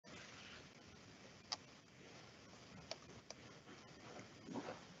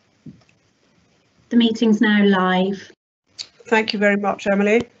The meeting's now live. Thank you very much,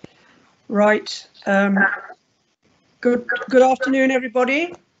 Emily. Right. Good afternoon,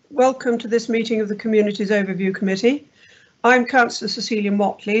 everybody. Welcome to this meeting of the Communities Overview Committee. I'm Councillor Cecilia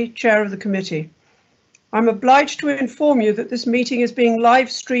Motley, Chair of the committee. I'm obliged to inform you that this meeting is being live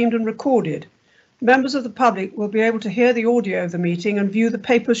streamed and recorded. Members of the public will be able to hear the audio of the meeting and view the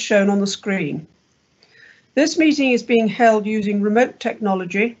papers shown on the screen. This meeting is being held using remote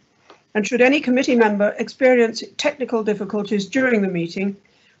technology, and should any committee member experience technical difficulties during the meeting,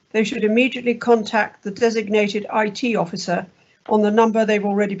 they should immediately contact the designated IT officer on the number they've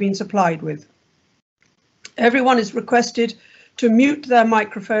already been supplied with. Everyone is requested to mute their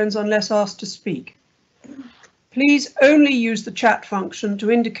microphones unless asked to speak. Please only use the chat function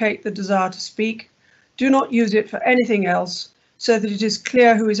to indicate the desire to speak. Do not use it for anything else so that it is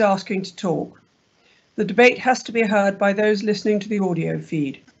clear who is asking to talk. The debate has to be heard by those listening to the audio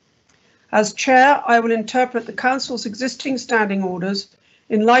feed. As Chair, I will interpret the Council's existing standing orders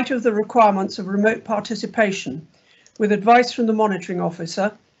in light of the requirements of remote participation, with advice from the Monitoring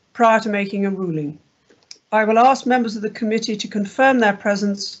Officer prior to making a ruling. I will ask members of the committee to confirm their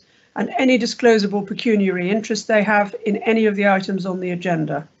presence and any disclosable pecuniary interest they have in any of the items on the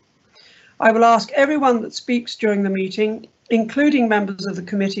agenda. I will ask everyone that speaks during the meeting, including members of the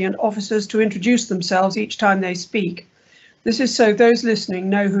committee and officers, to introduce themselves each time they speak. This is so those listening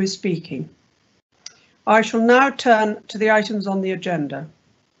know who is speaking. I shall now turn to the items on the agenda.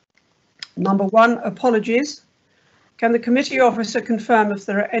 Number 1, apologies. Can the committee officer confirm if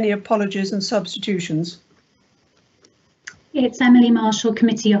there are any apologies and substitutions? It's Emily Marshall,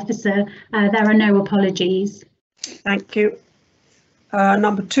 committee officer. There are no apologies. Thank you.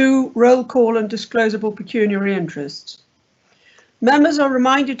 Number 2, roll call and disclosable pecuniary interests. Members are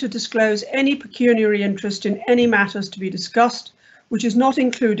reminded to disclose any pecuniary interest in any matters to be discussed, which is not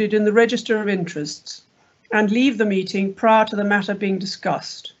included in the register of interests, and leave the meeting prior to the matter being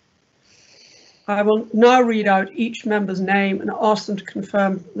discussed. I will now read out each member's name and ask them to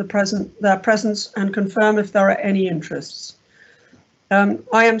confirm their presence and confirm if there are any interests. I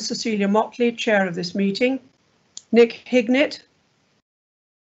am Cecilia Motley, Chair of this meeting. Nick Hignett.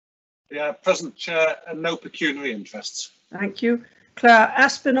 Yeah, present, Chair, and no pecuniary interests. Thank you. Claire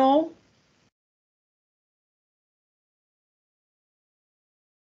Aspinall.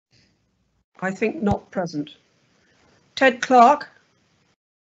 I think not present. Ted Clark.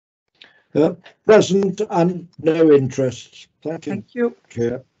 Present and no interests. Thank you. Thank you.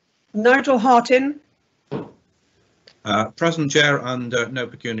 Chair. Nigel Hartin. Present, Chair, and no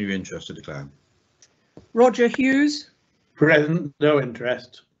pecuniary interest to declare. Roger Hughes. Present, no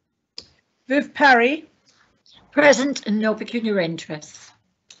interest. Viv Parry. Present and no pecuniary interests.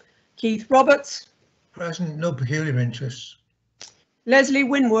 Keith Roberts. Present, no pecuniary interests. Leslie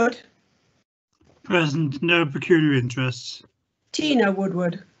Winwood. Present, no pecuniary interests. Tina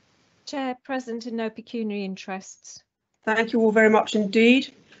Woodward. Chair, present and no pecuniary interests. Thank you all very much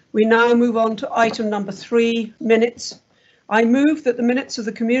indeed. We now move on to item number 3, minutes. I move that the minutes of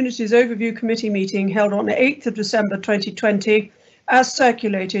the Communities Overview Committee meeting held on the 8th of December 2020, as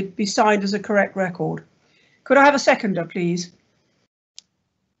circulated, be signed as a correct record. Could I have a seconder, please?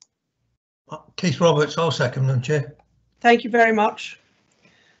 Keith Roberts, I'll second them, Chair. Thank you very much.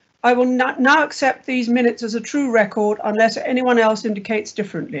 I will now accept these minutes as a true record unless anyone else indicates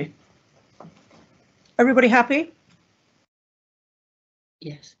differently. Everybody happy?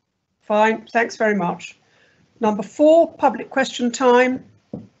 Yes. Fine, thanks very much. Number 4, public question time.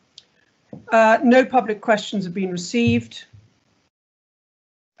 No public questions have been received.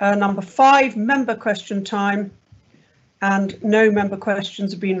 Number 5, member question time, and no member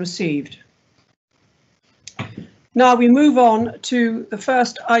questions have been received. Now we move on to the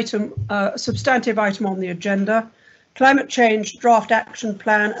first item, substantive item on the agenda, climate change draft action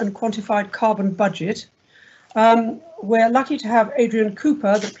plan and quantified carbon budget. We're lucky to have Adrian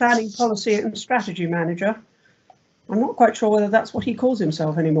Cooper, the planning policy and strategy manager. I'm not quite sure whether that's what he calls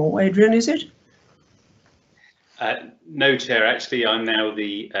himself anymore. Adrian, is it? No, Chair, actually I'm now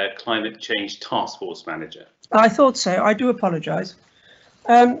the climate change task force manager. I thought so. I do apologise.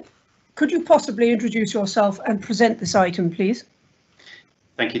 Could you possibly introduce yourself and present this item, please?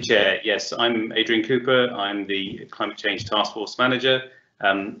 Thank you, Chair. Yes, I'm Adrian Cooper. I'm the climate change task force manager.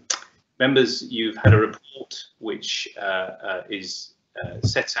 Members, you've had a report which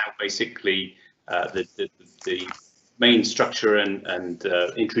sets out basically the main structure and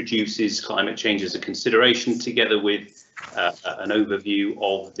introduces climate change as a consideration, together with an overview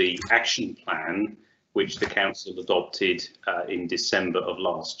of the action plan which the Council adopted in December of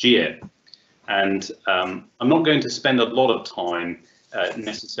last year. And I'm not going to spend a lot of time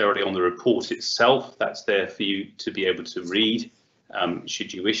necessarily on the report itself. That's there for you to be able to read,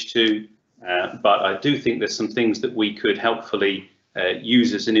 should you wish to. But I do think there's some things that we could helpfully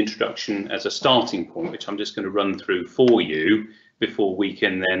use as an introduction, as a starting point, which I'm just going to run through for you before we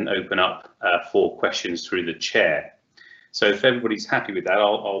can then open up for questions through the chair. So if everybody's happy with that,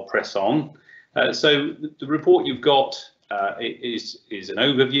 I'll press on. So the report you've got is an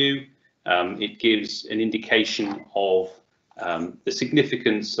overview. It gives an indication of the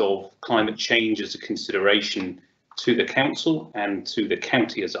significance of climate change as a consideration to the council and to the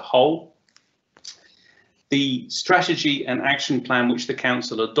county as a whole. The strategy and action plan which the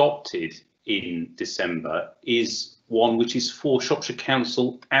council adopted in December is one which is for Shropshire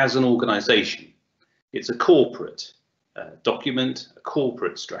Council as an organisation. It's a corporate document, a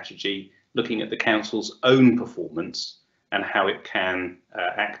corporate strategy, looking at the council's own performance and how it can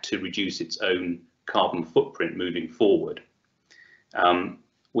act to reduce its own carbon footprint moving forward.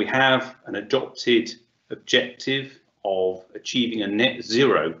 We have an adopted objective of achieving a net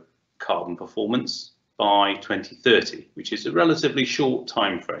zero carbon performance by 2030, which is a relatively short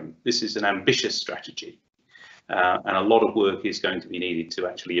time frame. This is an ambitious strategy, and a lot of work is going to be needed to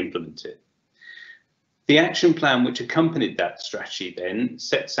actually implement it. The action plan which accompanied that strategy then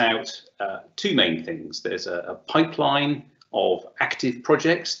sets out two main things. There's a pipeline of active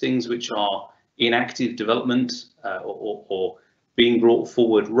projects, things which are in active development or being brought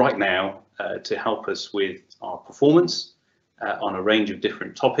forward right now to help us with our performance on a range of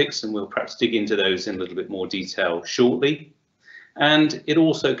different topics, and we'll perhaps dig into those in a little bit more detail shortly. And it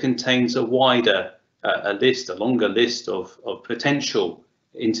also contains a wider a longer list of potential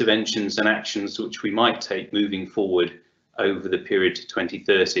interventions and actions which we might take moving forward over the period to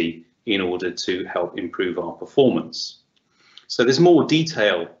 2030 in order to help improve our performance. So there's more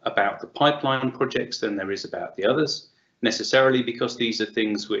detail about the pipeline projects than there is about the others, necessarily because these are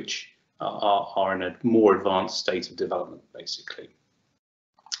things which are in a more advanced state of development, basically.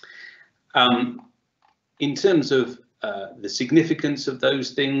 In terms of the significance of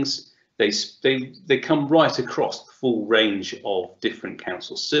those things, they come right across the full range of different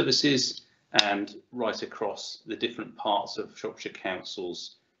council services and right across the different parts of Shropshire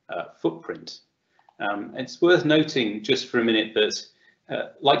Council's footprint. It's worth noting just for a minute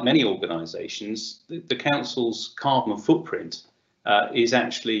that like many organisations, the council's carbon footprint is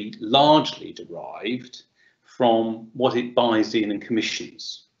actually largely derived from what it buys in and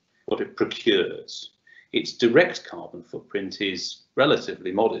commissions, what it procures. Its direct carbon footprint is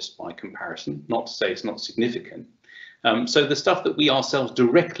relatively modest by comparison, not to say it's not significant. So the stuff that we ourselves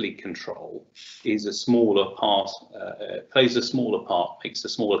directly control is a smaller part, plays a smaller part, makes a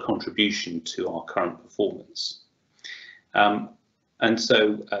smaller contribution to our current performance. And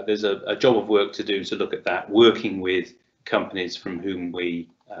so there's a job of work to do to look at that, working with companies from whom we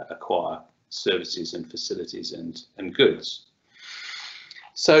acquire services and facilities and goods.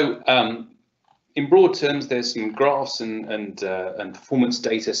 So in broad terms, there's some graphs and performance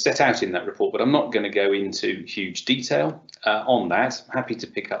data set out in that report, but I'm not going to go into huge detail on that. I'm happy to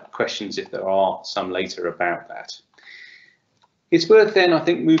pick up questions if there are some later about that. It's worth then, I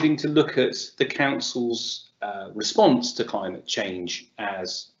think, moving to look at the council's response to climate change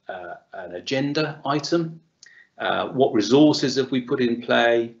as an agenda item. What resources have we put in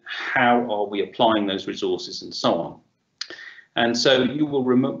play? How are we applying those resources, and so on? And so you will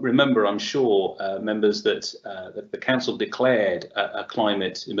remember, I'm sure, members, that the council declared a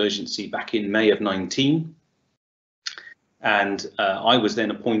climate emergency back in May of 19. And I was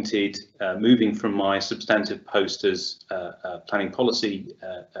then appointed, moving from my substantive post as planning policy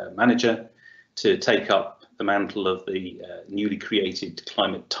manager, to take up the mantle of the newly created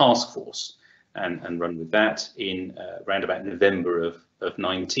climate task force and run with that in around about November of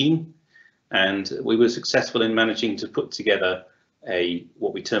 19. And we were successful in managing to put together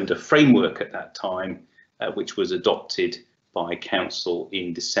what we termed a framework at that time, which was adopted by council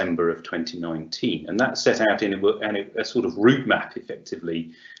in December of 2019. And that set out in a sort of route map,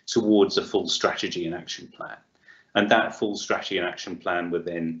 effectively, towards a full strategy and action plan. And that full strategy and action plan were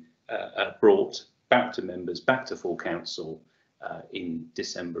then brought back to members, back to full council in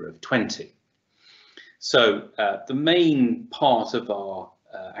December of 20. So the main part of our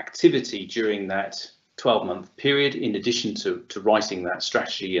activity during that 12-month period, in addition to writing that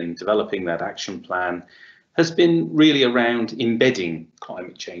strategy and developing that action plan, has been really around embedding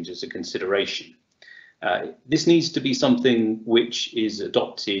climate change as a consideration. This needs to be something which is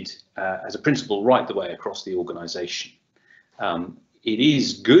adopted as a principle right the way across the organisation. It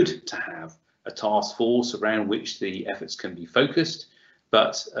is good to have a task force around which the efforts can be focused,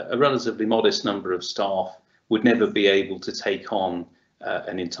 but a relatively modest number of staff would never be able to take on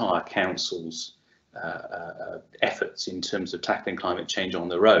an entire council's efforts in terms of tackling climate change on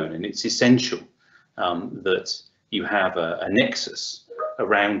their own, and it's essential that you have a nexus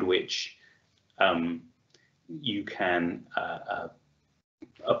around which you can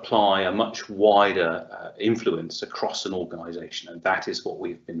apply a much wider influence across an organisation, and that is what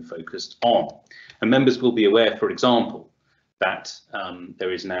we've been focused on. And members will be aware, for example, that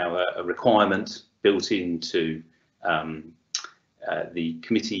there is now a requirement built into the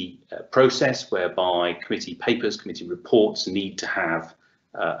committee process, whereby committee papers, committee reports need to have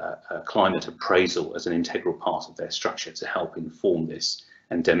a climate appraisal as an integral part of their structure to help inform this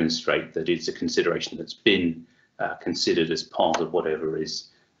and demonstrate that it's a consideration that's been considered as part of whatever is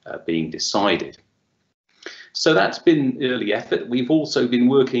being decided. So that's been early effort. We've also been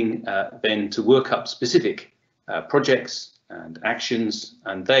working then to work up specific projects and actions,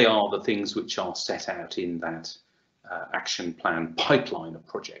 and they are the things which are set out in that action plan pipeline of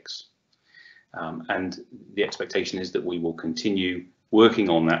projects. And the expectation is that we will continue working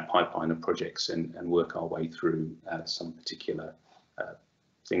on that pipeline of projects and work our way through some particular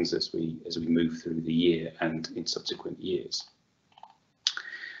things as we move through the year and in subsequent years.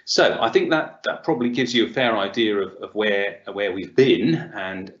 So I think that probably gives you a fair idea of where we've been,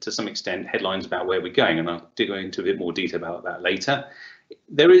 and to some extent headlines about where we're going, and I'll go into a bit more detail about that later.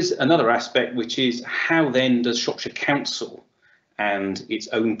 There is another aspect, which is how then does Shropshire Council and its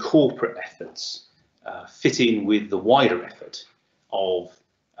own corporate efforts fit in with the wider effort of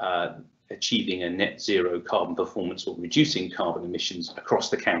achieving a net zero carbon performance or reducing carbon emissions across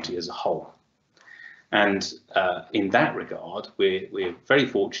the county as a whole. And in that regard, we're very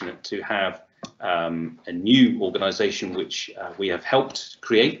fortunate to have a new organisation which we have helped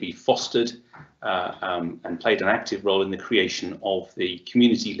create. We fostered and played an active role in the creation of the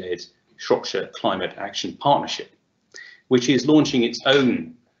community-led Shropshire Climate Action Partnership, which is launching its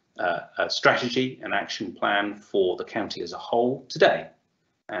own strategy and action plan for the county as a whole today.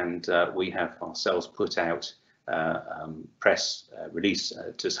 And we have ourselves put out press release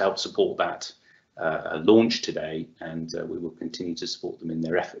to help support that launch today, and we will continue to support them in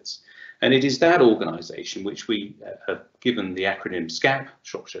their efforts. And it is that organisation which we have given the acronym SCAP,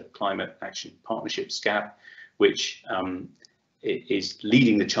 Shropshire Climate Action Partnership, SCAP, which is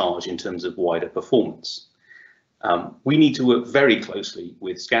leading the charge in terms of wider performance. We need to work very closely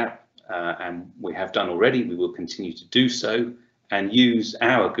with SCAP, and we have done already. We will continue to do so and use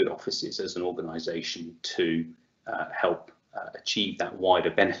our good offices as an organisation to help achieve that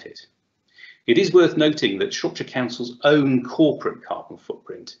wider benefit. It is worth noting that Shropshire Council's own corporate carbon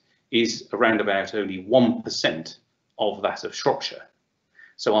footprint is around about only 1% of that of Shropshire.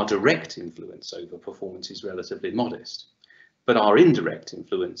 So our direct influence over performance is relatively modest, but our indirect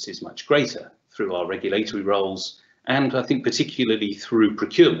influence is much greater through our regulatory roles, and I think particularly through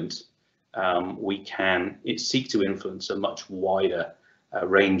procurement. We can seek to influence a much wider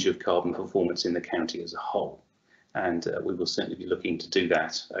range of carbon performance in the county as a whole. And we will certainly be looking to do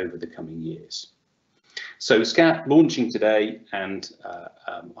that over the coming years. So SCAP launching today, and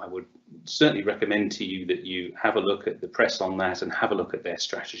I would certainly recommend to you that you have a look at the press on that and have a look at their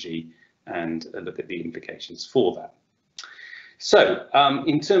strategy and look at the implications for that. So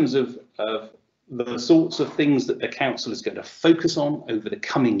in terms of the sorts of things that the council is going to focus on over the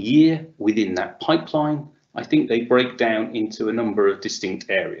coming year within that pipeline, I think they break down into a number of distinct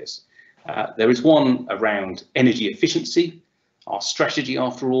areas. There is one around energy efficiency. Our strategy,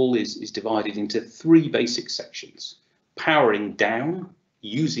 after all, is divided into three basic sections: powering down,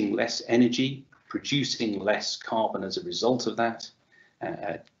 using less energy, producing less carbon as a result of that,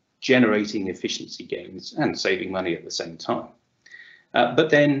 generating efficiency gains and saving money at the same time.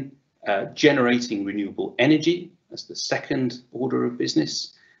 But then generating renewable energy as the second order of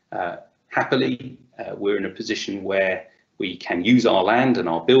business. Happily, we're in a position where we can use our land and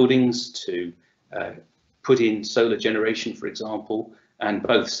our buildings to put in solar generation, for example, and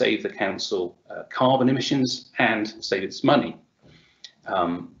both save the council carbon emissions and save its money.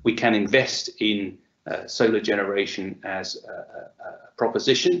 We can invest in solar generation as a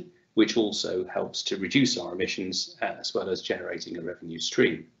proposition, which also helps to reduce our emissions as well as generating a revenue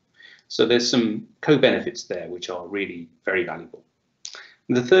stream. So there's some co-benefits there which are really very valuable.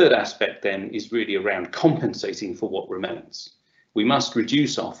 And the third aspect then is really around compensating for what remains. We must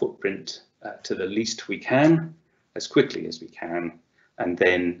reduce our footprint to the least we can, as quickly as we can, and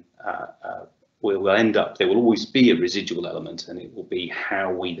then we'll end up, there will always be a residual element, and it will be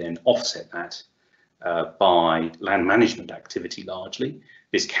how we then offset that by land management activity largely.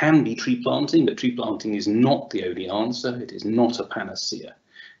 This can be tree planting, but tree planting is not the only answer. It is not a panacea.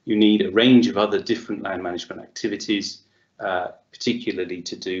 You need a range of other different land management activities particularly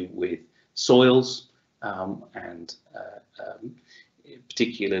to do with soils and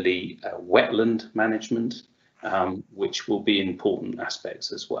particularly wetland management, which will be important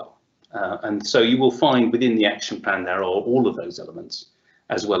aspects as well. And so you will find within the action plan there are all of those elements,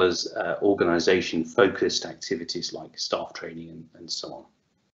 as well as organisation focused activities like staff training and so on.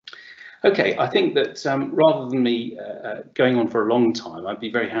 Okay, I think that rather than me going on for a long time, I'd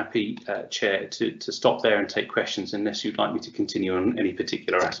be very happy, Chair, to stop there and take questions unless you'd like me to continue on any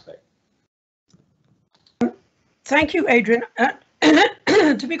particular aspect. Thank you, Adrian.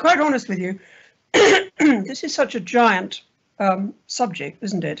 To be quite honest with you, this is such a giant subject,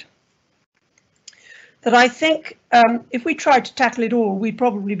 isn't it? That I think if we tried to tackle it all, we'd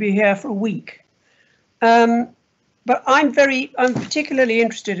probably be here for a week. But I'm particularly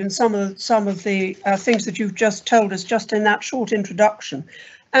interested in some of the things that you've just told us just in that short introduction.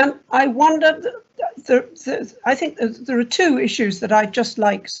 And I wonder, I think there are two issues that I'd just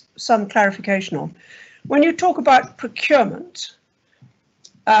like some clarification on. When you talk about procurement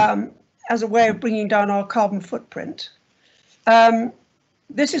as a way of bringing down our carbon footprint,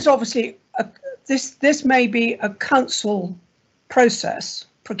 this is obviously this may be a council process,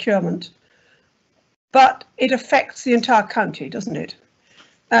 procurement, but it affects the entire county, doesn't it?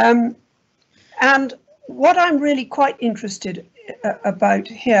 And what I'm really quite interested about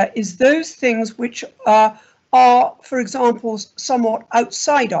here is those things which are, for example, somewhat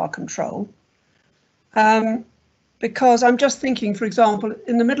outside our control. Because I'm just thinking, for example,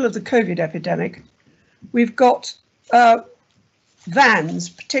 in the middle of the COVID epidemic, we've got vans,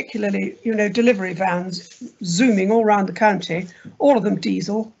 particularly, delivery vans, zooming all around the county, all of them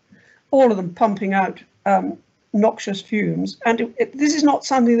diesel, all of them pumping out noxious fumes, and this is not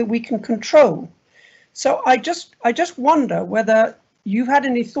something that we can control. So I just wonder whether you've had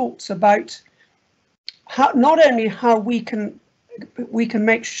any thoughts about how, not only how we can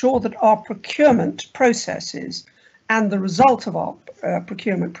make sure that our procurement processes and the result of our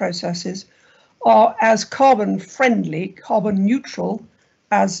procurement processes are as carbon friendly, carbon neutral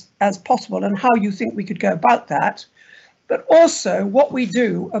as possible, and how you think we could go about that, but also what we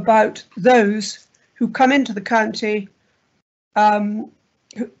do about those who come into the county, who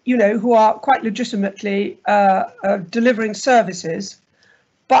are quite legitimately delivering services,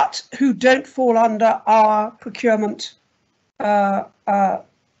 but who don't fall under our procurement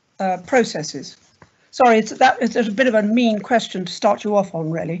processes. Sorry, it's a bit of a mean question to start you off on,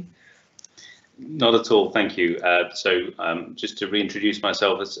 really. Not at all, thank you. Just to reintroduce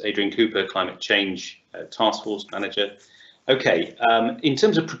myself as Adrian Cooper, Climate Change Task Force Manager. Okay, in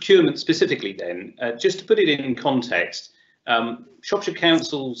terms of procurement specifically then, just to put it in context, Shropshire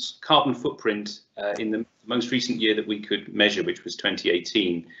Council's carbon footprint in the most recent year that we could measure, which was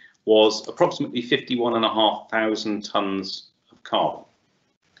 2018, was approximately 51,500 tonnes of carbon.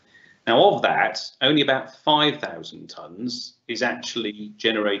 Now of that, only about 5,000 tonnes is actually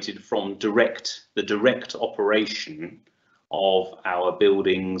generated from the direct operation of our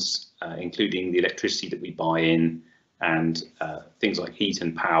buildings, including the electricity that we buy in and things like heat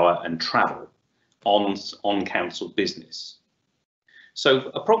and power and travel on council business.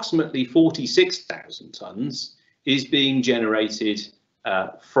 So approximately 46,000 tonnes is being generated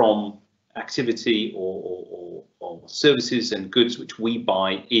from activity or services and goods which we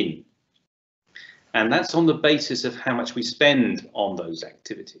buy in. And that's on the basis of how much we spend on those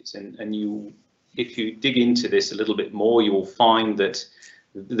activities. And if you dig into this a little bit more, you will find that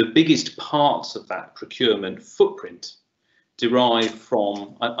the biggest parts of that procurement footprint derive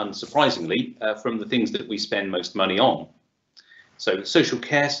from, unsurprisingly, from the things that we spend most money on. So social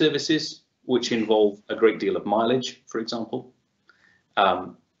care services, which involve a great deal of mileage, for example,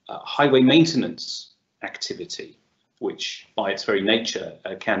 highway maintenance activity, which by its very nature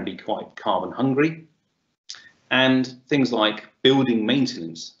can be quite carbon hungry, and things like building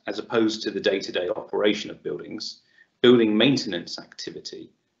maintenance as opposed to the day-to-day operation of buildings. Building maintenance activity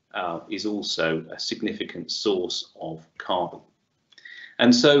is also a significant source of carbon.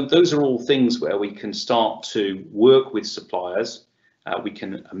 And so those are all things where we can start to work with suppliers. We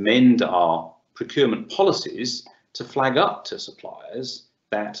can amend our procurement policies to flag up to suppliers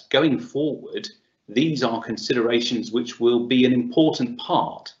that going forward, these are considerations which will be an important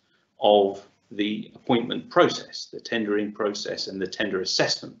part of the appointment process, the tendering process and the tender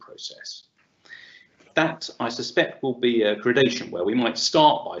assessment process. That, I suspect, will be a gradation where we might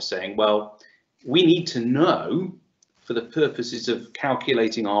start by saying, well, we need to know, for the purposes of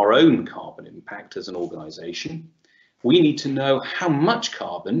calculating our own carbon impact as an organisation, we need to know how much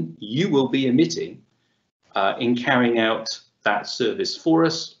carbon you will be emitting in carrying out that service for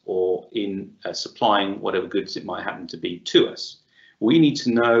us or in supplying whatever goods it might happen to be to us. We need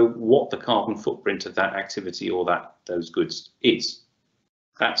to know what the carbon footprint of that activity or those goods is.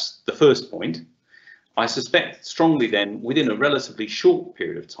 That's the first point. I suspect strongly then, within a relatively short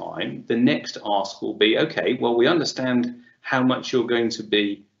period of time, the next ask will be, okay, well, we understand how much you're going to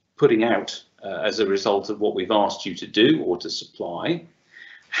be putting out as a result of what we've asked you to do or to supply.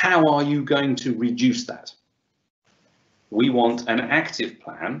 How are you going to reduce that? We want an active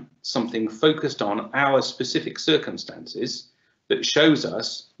plan, something focused on our specific circumstances that shows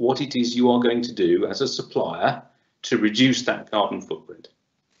us what it is you are going to do as a supplier to reduce that carbon footprint.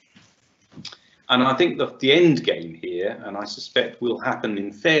 And I think that the end game here, and I suspect will happen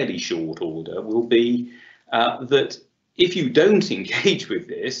in fairly short order, will be that if you don't engage with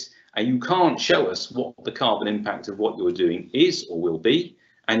this and you can't show us what the carbon impact of what you're doing is or will be,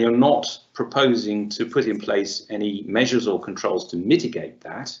 and you're not proposing to put in place any measures or controls to mitigate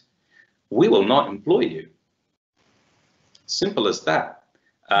that, we will not employ you. Simple as that.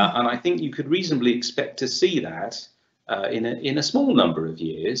 And I think you could reasonably expect to see that in a small number of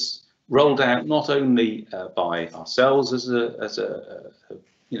years, rolled out not only by ourselves as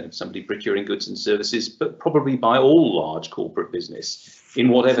somebody procuring goods and services, but probably by all large corporate business in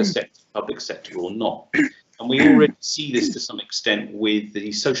whatever sector, public sector or not. And we already see this to some extent with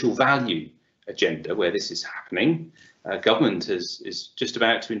the social value agenda where this is happening. Government is just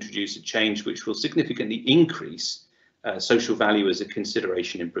about to introduce a change which will significantly increase social value as a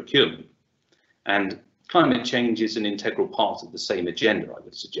consideration in procurement. And climate change is an integral part of the same agenda, I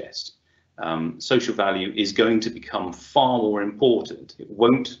would suggest. Social value is going to become far more important. It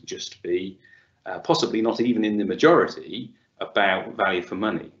won't just be, possibly not even in the majority, about value for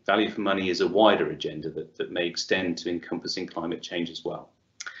money. Value for money is a wider agenda that may extend to encompassing climate change as well.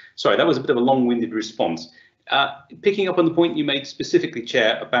 Sorry, that was a bit of a long-winded response. Picking up on the point you made specifically,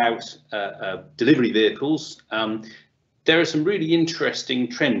 Chair, about delivery vehicles, there are some really interesting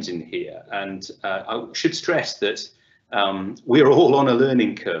trends in here, and I should stress that we're all on a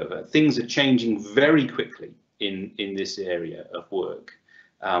learning curve. Things are changing very quickly in this area of work.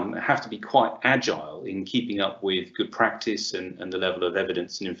 Have to be quite agile in keeping up with good practice and the level of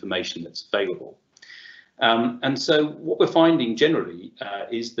evidence and information that's available. And so what we're finding generally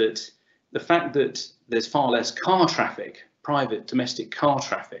is that the fact that there's far less car traffic, private domestic car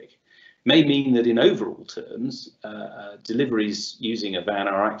traffic, may mean that in overall terms, deliveries using a van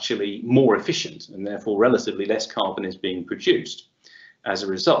are actually more efficient and therefore relatively less carbon is being produced as a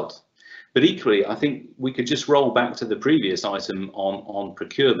result. But equally, I think we could just roll back to the previous item on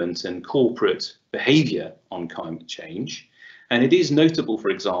procurement and corporate behaviour on climate change. And it is notable, for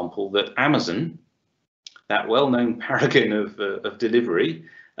example, that Amazon, that well-known paragon of delivery,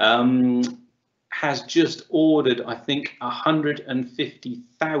 has just ordered, I think,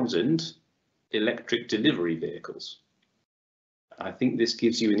 150,000 electric delivery vehicles. I think this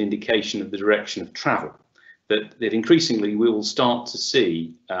gives you an indication of the direction of travel, that increasingly we will start to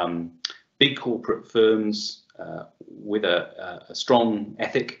see big corporate firms with a strong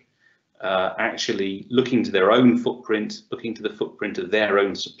ethic actually looking to their own footprint, looking to the footprint of their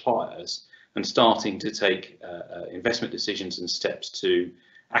own suppliers, and starting to take investment decisions and steps to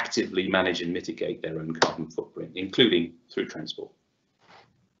actively manage and mitigate their own carbon footprint, including through transport.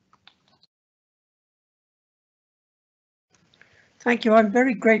 Thank you. I'm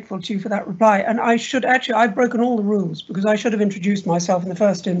very grateful to you for that reply. And I should actually, I've broken all the rules because I should have introduced myself in the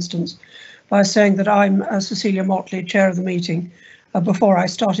first instance by saying that I'm Cecilia Motley, chair of the meeting, before I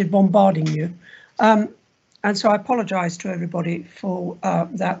started bombarding you. And so I apologise to everybody for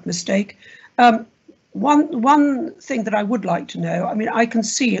that mistake. One thing that I would like to know, I mean, I can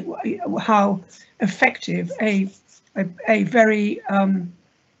see how effective a very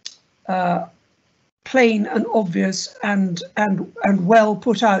plain and obvious and well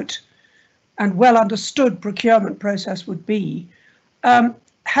put out and well understood procurement process would be.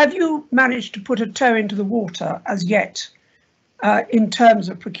 Have you managed to put a toe into the water as yet in terms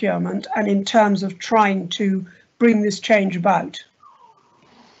of procurement and in terms of trying to bring this change about?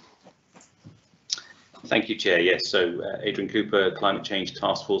 Thank you, Chair. Yes, so Adrian Cooper, Climate Change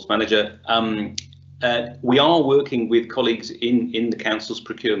Task Force Manager. We are working with colleagues in the Council's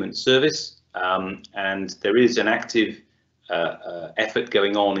procurement service, and there is an active effort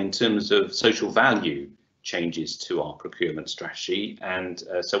going on in terms of social value changes to our procurement strategy, and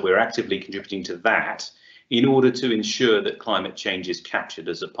so we're actively contributing to that in order to ensure that climate change is captured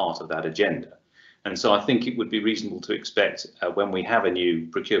as a part of that agenda. And so I think it would be reasonable to expect when we have a new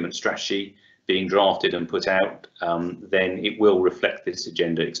procurement strategy being drafted and put out, then it will reflect this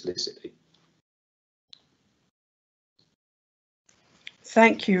agenda explicitly.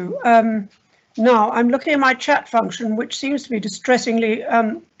 Thank you. Now I'm looking at my chat function, which seems to be distressingly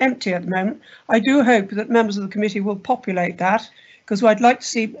empty at the moment. I do hope that members of the committee will populate that, because I'd like to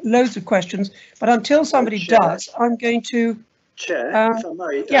see loads of questions. But until somebody does, I'm going to... Chair, if I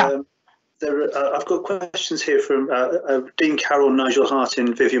may, yeah. I've got questions here from Dean Carroll, Nigel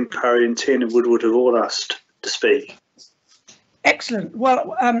Hartin, Vivian Parry and Tina Woodward have all asked to speak. Excellent.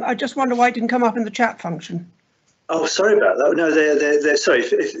 Well, I just wonder why it didn't come up in the chat function. Oh, sorry about that. No, they're sorry.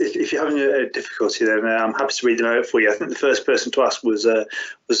 If you're having a difficulty, then I'm happy to read them out for you. I think the first person to ask was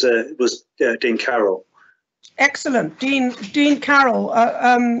Dean Carroll. Excellent, Dean Carroll.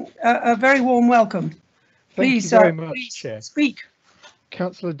 A very warm welcome. Please, Thank you very much, Chair. Speak.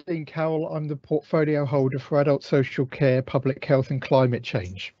 Councillor Dean Carroll. I'm the portfolio holder for Adult Social Care, Public Health and Climate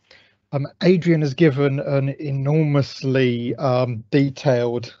Change. Adrian has given an enormously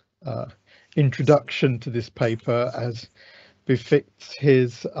detailed introduction to this paper, as befits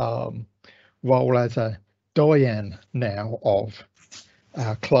his role as a doyen now of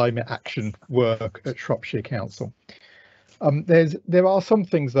our climate action work at Shropshire Council. There are some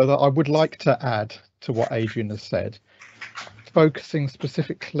things though that I would like to add to what Adrian has said, focusing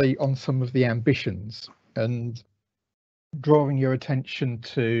specifically on some of the ambitions and drawing your attention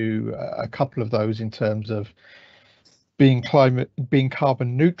to a couple of those in terms of being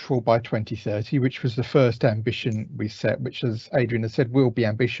carbon neutral by 2030, which was the first ambition we set, which, as Adrian has said, will be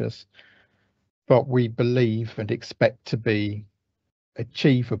ambitious, but we believe and expect to be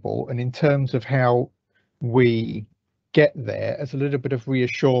achievable. And in terms of how we get there, as a little bit of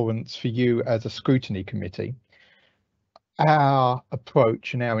reassurance for you as a scrutiny committee, our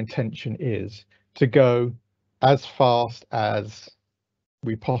approach and our intention is to go as fast as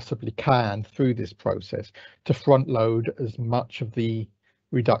we possibly can through this process to front load as much of the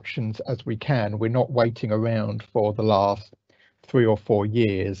reductions as we can. We're not waiting around for the last 3 or 4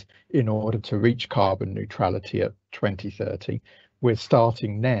 years in order to reach carbon neutrality at 2030. We're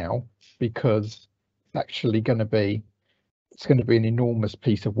starting now because it's actually going to be an enormous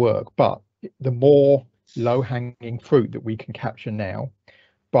piece of work, but the more low-hanging fruit that we can capture now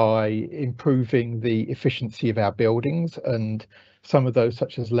by improving the efficiency of our buildings, and some of those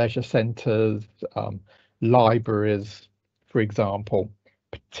such as leisure centres, libraries, for example,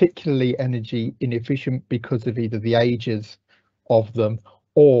 particularly energy inefficient because of either the ages of them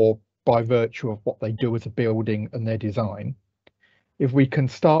or by virtue of what they do as a building and their design. If we can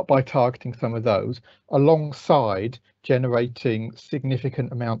start by targeting some of those alongside generating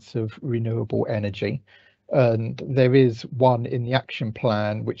significant amounts of renewable energy, and there is one in the action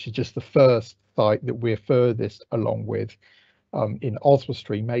plan, which is just the first site that we're furthest along with, in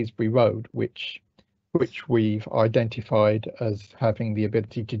Oswestry, Maysbury Road, which we've identified as having the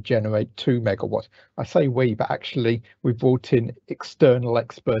ability to generate 2 megawatts. I say we, but actually we brought in external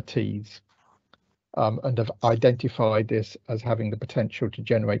expertise and have identified this as having the potential to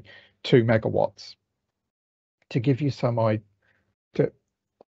generate 2 megawatts. To give you some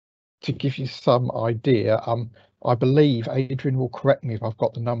idea, I believe, Adrian will correct me if I've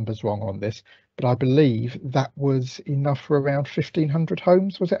got the numbers wrong on this, but I believe that was enough for around 1,500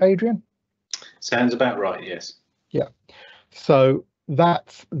 homes, was it, Adrian? Sounds about right, yes. Yeah, so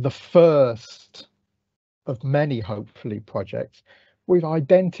that's the first of many, hopefully, projects. We've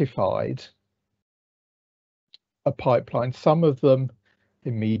identified a pipeline, some of them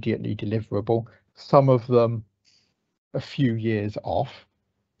immediately deliverable, some of them a few years off,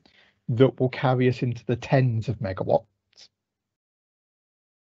 that will carry us into the tens of megawatts.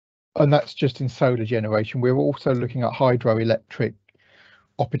 And that's just in solar generation. We're also looking at hydroelectric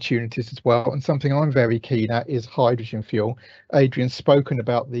opportunities as well. And something I'm very keen at is hydrogen fuel. Adrian's spoken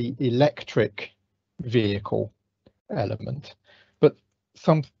about the electric vehicle element, but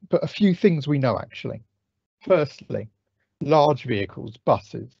a few things we know actually. Firstly, large vehicles,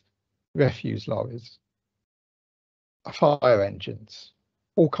 buses, refuse lorries, fire engines,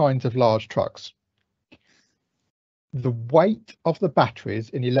 all kinds of large trucks. The weight of the batteries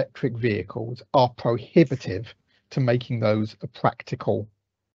in electric vehicles are prohibitive to making those a practical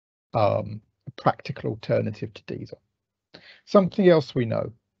alternative to diesel. Something else we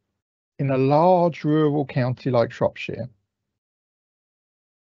know, in a large rural county like Shropshire,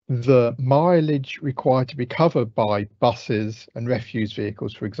 the mileage required to be covered by buses and refuse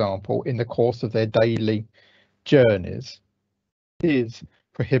vehicles, for example, in the course of their daily journeys is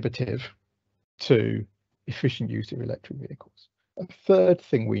prohibitive to efficient use of electric vehicles. A third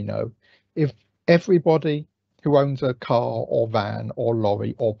thing we know, if everybody who owns a car or van or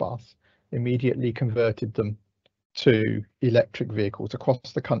lorry or bus immediately converted them to electric vehicles across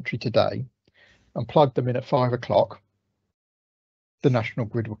the country today and plugged them in at 5 o'clock, the national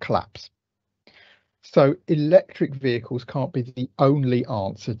grid will collapse. So electric vehicles can't be the only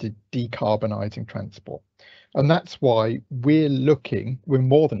answer to decarbonising transport. And that's why we're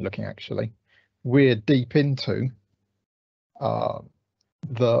more than looking actually, we're deep into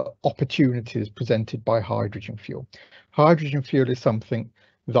the opportunities presented by hydrogen fuel. Hydrogen fuel is something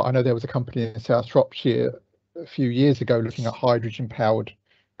that I know there was a company in South Shropshire a few years ago looking at hydrogen powered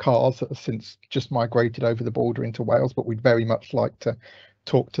cars that have since just migrated over the border into Wales, but we'd very much like to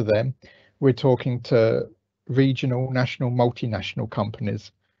talk to them. We're talking to regional, national, multinational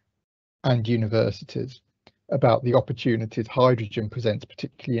companies and universities about the opportunities hydrogen presents,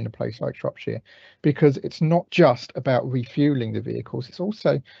 particularly in a place like Shropshire, because it's not just about refueling the vehicles, it's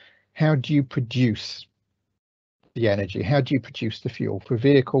also how do you produce the energy? How do you produce the fuel for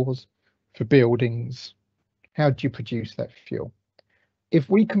vehicles, for buildings? How do you produce that fuel? If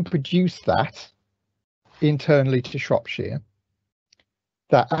we can produce that internally to Shropshire,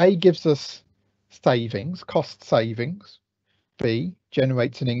 that A, gives us savings, cost savings, B,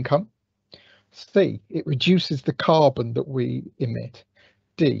 generates an income, C, it reduces the carbon that we emit,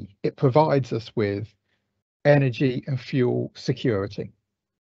 D, it provides us with energy and fuel security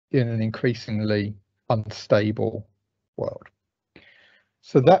in an increasingly unstable world.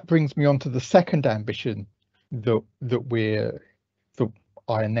 So that brings me on to the second ambition that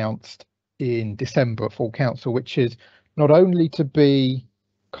I announced in December at full council, which is not only to be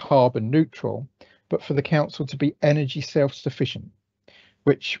carbon neutral, but for the council to be energy self-sufficient,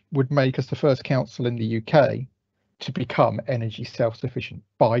 which would make us the first council in the UK to become energy self-sufficient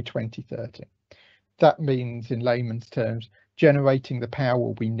by 2030. That means, in layman's terms, generating the power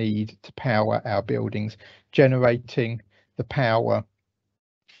we need to power our buildings, generating the power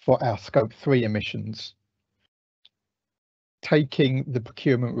for our Scope 3 emissions, taking the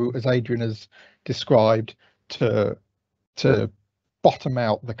procurement route, as Adrian has described, to bottom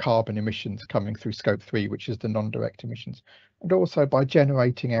out the carbon emissions coming through Scope 3, which is the non-direct emissions, and also by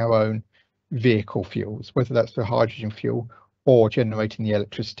generating our own vehicle fuels, whether that's for hydrogen fuel or generating the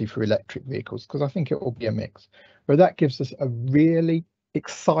electricity for electric vehicles, because I think it will be a mix. But that gives us a really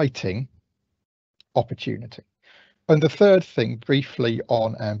exciting opportunity. And the third thing, briefly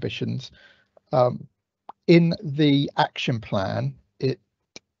on ambitions, in the action plan, it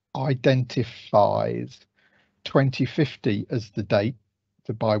identifies 2050 as the date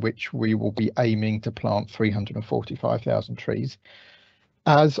by which we will be aiming to plant 345,000 trees.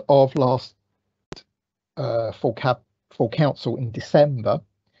 As of last full council in December,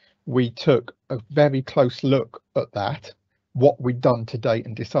 we took a very close look at that, what we'd done to date,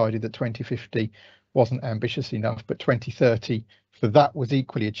 and decided that 2050 wasn't ambitious enough, but 2030 for that was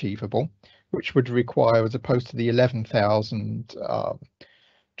equally achievable, which would require, as opposed to the 11,000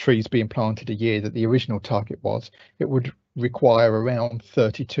 trees being planted a year that the original target was, it would require around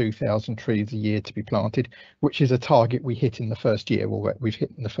 32,000 trees a year to be planted, which is a target we hit in the first year already. We've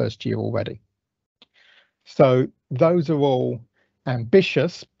hit in the first year already. So those are all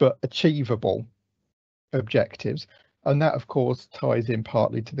ambitious but achievable objectives, and that of course ties in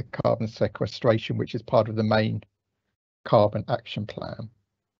partly to the carbon sequestration, which is part of the main carbon action plan.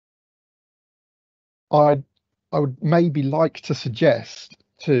 I would maybe like to suggest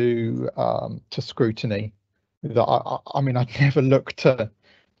to scrutiny that I mean, I'd never look to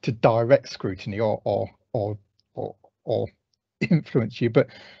direct scrutiny or influence you, but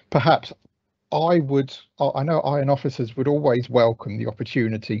perhaps I know iron officers would always welcome the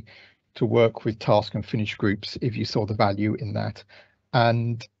opportunity to work with task and finish groups if you saw the value in that.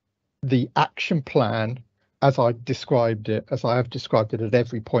 And the action plan, as I have described it at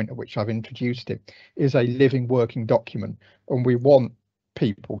every point at which I've introduced it, is a living, working document, and we want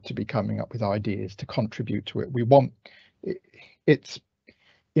people to be coming up with ideas to contribute to it. We want it's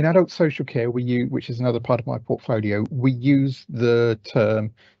in adult social care, which is another part of my portfolio, we use the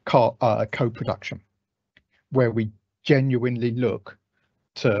term co-production, where we genuinely look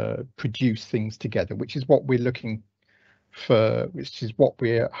to produce things together, which is what we're looking for, which is what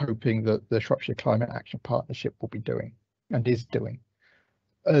we're hoping that the Shropshire Climate Action Partnership will be doing and is doing.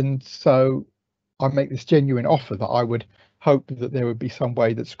 And so I make this genuine offer that I would hope that there would be some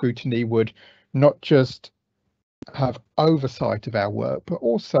way that scrutiny would not just have oversight of our work, but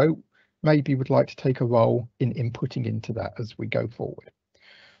also maybe would like to take a role in inputting into that as we go forward.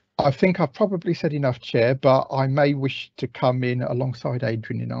 I think I've probably said enough, Chair, but I may wish to come in alongside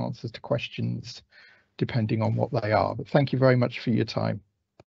Adrian in answers to questions, depending on what they are. But thank you very much for your time.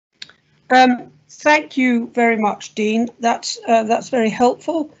 Thank you very much, Dean. That's very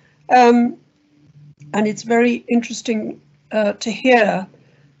helpful. And it's very interesting to hear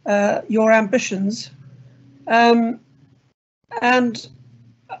your ambitions. And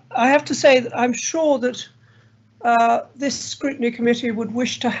I have to say that I'm sure that this scrutiny committee would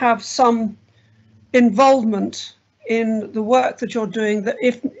wish to have some involvement in the work that you're doing, that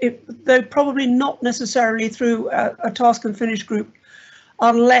if though probably not necessarily through a task and finish group,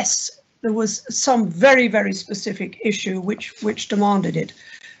 unless there was some very, very specific issue which demanded it.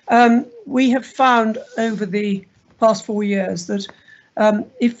 We have found over the past 4 years that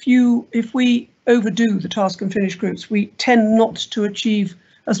if we overdo the task and finish groups, we tend not to achieve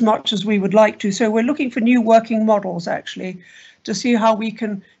as much as we would like to. So we're looking for new working models, actually, to see how we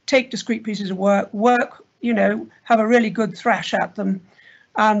can take discrete pieces of work, you know, have a really good thrash at them,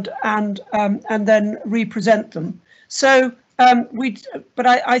 and then represent them. So but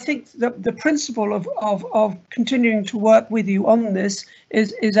I think that the principle of continuing to work with you on this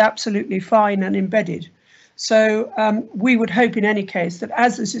is absolutely fine and embedded. So we would hope in any case that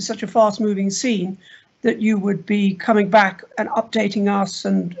as this is such a fast moving scene, that you would be coming back and updating us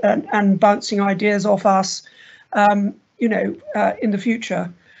and bouncing ideas off us, you know, in the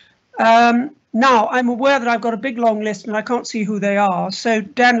future. Now, I'm aware that I've got a big long list and I can't see who they are. So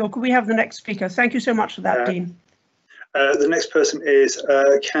Daniel, could we have the next speaker? Thank you so much for that, Dean. The next person is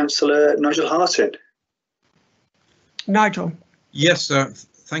Councillor Nigel Hartin. Nigel. Yes,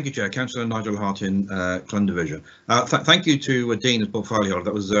 thank you, Chair. Councillor Nigel Hartin, Clun Division. Thank you to Dean as portfolio.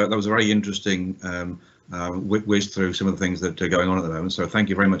 That was a very interesting whiz through some of the things that are going on at the moment. So thank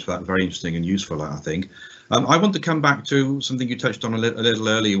you very much for that. Very interesting and useful, I think. I want to come back to something you touched on a little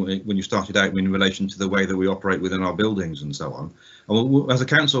earlier when you started out in relation to the way that we operate within our buildings and so on. As a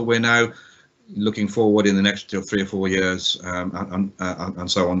council, we're now looking forward in the next 3 or 4 years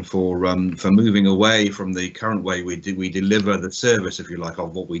and so on for moving away from the current way we deliver the service, if you like,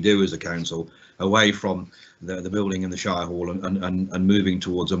 of what we do as a council, away from the building in the Shire Hall and moving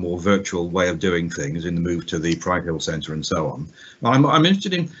towards a more virtual way of doing things in the move to the Pride Hill Centre and so on. I'm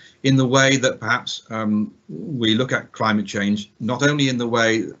interested in the way that perhaps we look at climate change, not only in the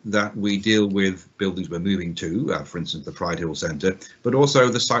way that we deal with buildings we're moving to, for instance, the Pride Hill Centre, but also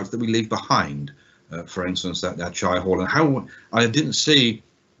the sites that we leave behind, for instance, that Shire Hall. And how I didn't see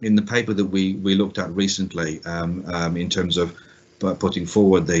in the paper that we looked at recently in terms of putting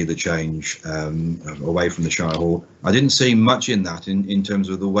forward the change away from the Shire Hall, I didn't see much in that in terms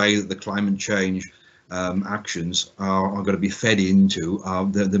of the way that the climate change actions are going to be fed into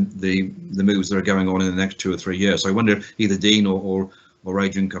the moves that are going on in the next 2 or 3 years. So I wonder if either Dean or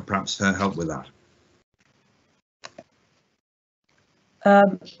Adrian could perhaps help with that.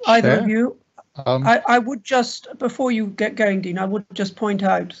 Either of you. I would just, before you get going, Dean, I would just point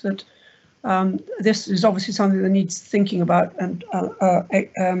out that this is obviously something that needs thinking about, and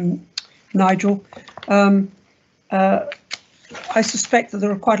Nigel, I suspect that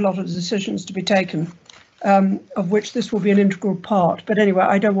there are quite a lot of decisions to be taken, of which this will be an integral part. But anyway,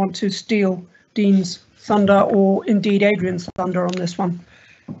 I don't want to steal Dean's thunder or indeed Adrian's thunder on this one.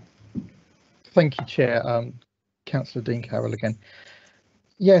 Thank you, Chair. Councillor Dean Carroll again.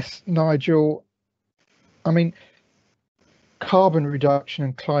 Yes, Nigel, I mean, carbon reduction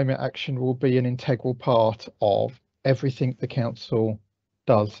and climate action will be an integral part of everything the council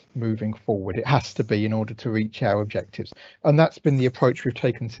does moving forward. It has to be in order to reach our objectives, and that's been the approach we've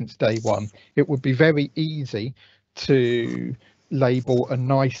taken since day one. It would be very easy to label a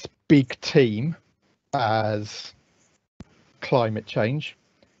nice big team as climate change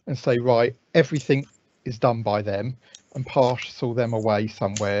and say, right, everything is done by them, and parcel them away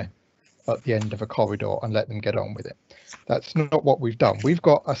somewhere at the end of a corridor and let them get on with it. That's not what we've done. We've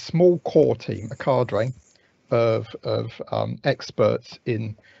got a small core team, a cadre of experts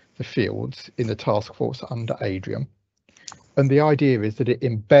in the fields in the task force under Adrian, and the idea is that it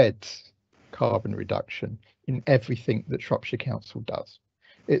embeds carbon reduction in everything that Shropshire Council does.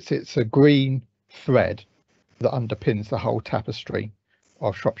 It's a green thread that underpins the whole tapestry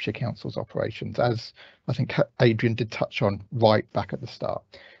of Shropshire Council's operations, as I think Adrian did touch on right back at the start.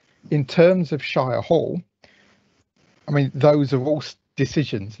 In terms of Shire Hall, I mean, those are all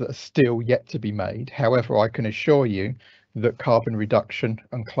decisions that are still yet to be made. However, I can assure you that carbon reduction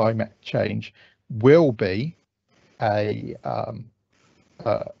and climate change will be at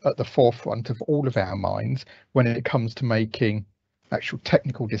the forefront of all of our minds when it comes to making actual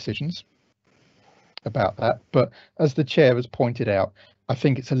technical decisions about that. But as the chair has pointed out, I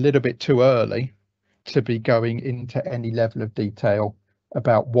think it's a little bit too early to be going into any level of detail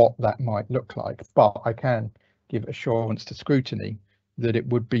about what that might look like. But I can give assurance to scrutiny that it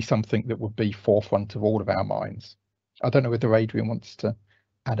would be something that would be forefront of all of our minds. I don't know whether Adrian wants to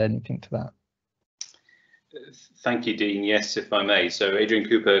add anything to that. Thank you, Dean. Yes, if I may. So Adrian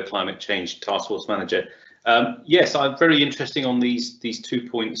Cooper, Climate Change Task Force Manager. Yes, I'm very interesting on these 2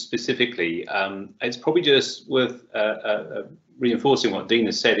 points specifically. It's probably just worth reinforcing what Dean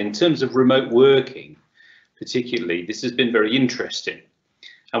has said in terms of remote working. Particularly, this has been very interesting,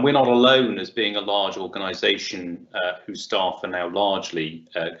 and we're not alone as being a large organisation whose staff are now largely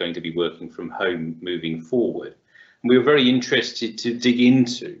going to be working from home moving forward. And we were very interested to dig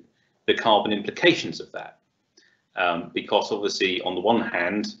into the carbon implications of that, because obviously on the one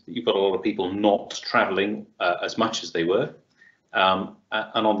hand you've got a lot of people not travelling as much as they were, and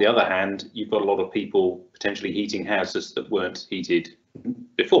on the other hand you've got a lot of people potentially heating houses that weren't heated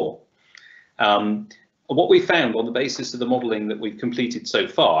before. What we found on the basis of the modelling that we've completed so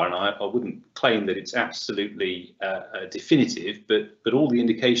far, and I wouldn't claim that it's absolutely definitive, but all the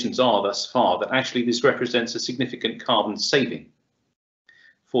indications are thus far that actually this represents a significant carbon saving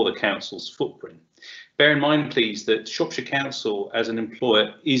for the council's footprint. Bear in mind, please, that Shropshire Council as an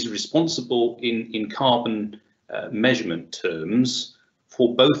employer is responsible in carbon measurement terms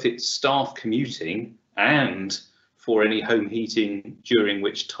for both its staff commuting and for any home heating during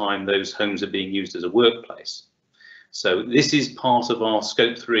which time those homes are being used as a workplace. So this is part of our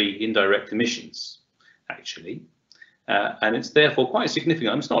Scope 3 indirect emissions, actually, and it's therefore quite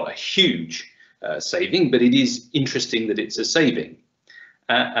significant. It's not a huge saving, but it is interesting that it's a saving.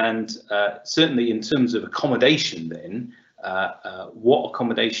 And certainly in terms of accommodation then, what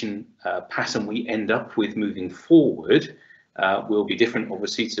accommodation pattern we end up with moving forward will be different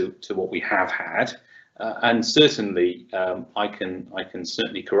obviously to what we have had. And certainly, I can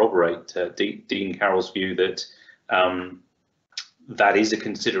certainly corroborate Dean Carroll's view that that is a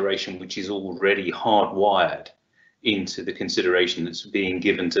consideration which is already hardwired into the consideration that's being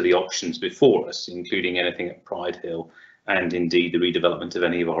given to the options before us, including anything at Pride Hill and indeed the redevelopment of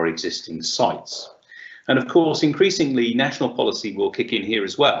any of our existing sites. And of course, increasingly, national policy will kick in here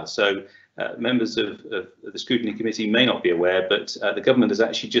as well. So members of the Scrutiny Committee may not be aware, but the government has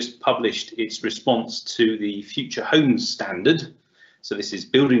actually just published its response to the Future Homes Standard. So this is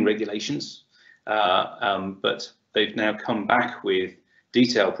building regulations, but they've now come back with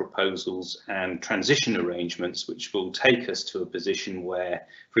detailed proposals and transition arrangements which will take us to a position where,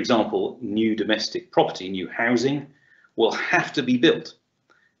 for example, new domestic property, new housing will have to be built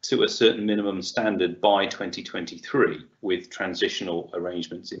to a certain minimum standard by 2023 with transitional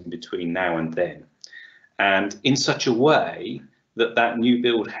arrangements in between now and then, and in such a way that that new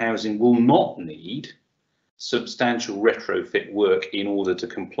build housing will not need substantial retrofit work in order to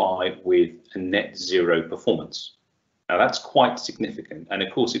comply with a net zero performance. Now that's quite significant, and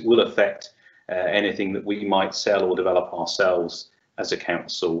of course it will affect anything that we might sell or develop ourselves as a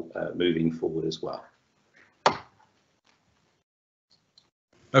council moving forward as well.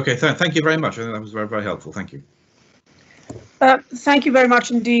 Okay, thank you very much. I think that was very, very helpful. Thank you. Thank you very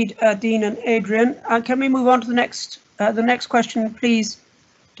much indeed, Dean and Adrian. Can we move on to the next question, please,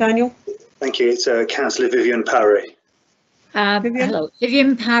 Daniel? Thank you. It's Councillor Vivian Parry. Hello,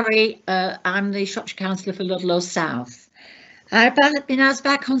 Vivian Parry. I'm the Shropshire Councillor for Ludlow South. I've been asked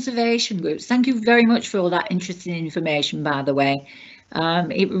by conservation groups. Thank you very much for all that interesting information, by the way.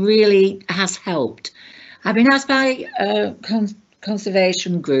 It really has helped. I've been asked by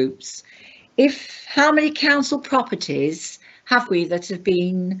conservation groups how many council properties have we that have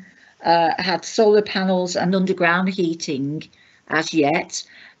been had solar panels and underground heating as yet,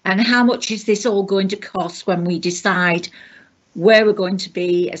 and how much is this all going to cost when we decide where we're going to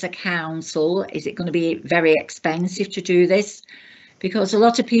be as a council? Is it going to be very expensive to do this? Because a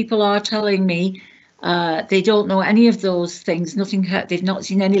lot of people are telling me they don't know any of those things. They've not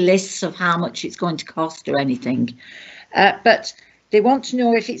seen any lists of how much it's going to cost or anything, but they want to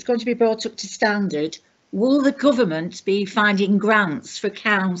know if it's going to be brought up to standard. Will the government be finding grants for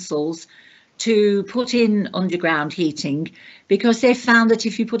councils to put in underground heating? Because they've found that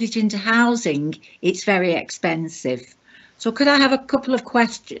if you put it into housing, it's very expensive. So could I have a couple of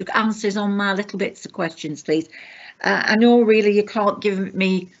answers on my little bits of questions, please? I know really you can't give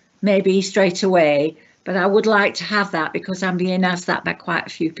me maybe straight away, but I would like to have that because I'm being asked that by quite a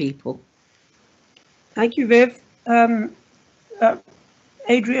few people. Thank you, Viv.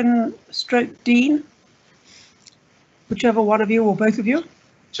 Adrian / Dean, whichever one of you or both of you.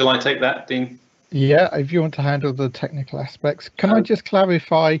 Shall I take that, Dean? Yeah, if you want to handle the technical aspects. Can I just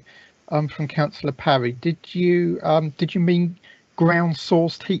clarify from Councillor Parry, did you mean ground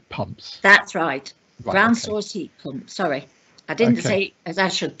sourced heat pumps? That's right. Ground source heat pump. Sorry, I didn't say it as I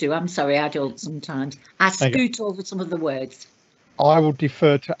should do. I'm sorry, I don't sometimes. I scoot over some of the words. I will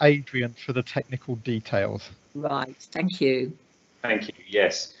defer to Adrian for the technical details. Right, thank you. Thank you.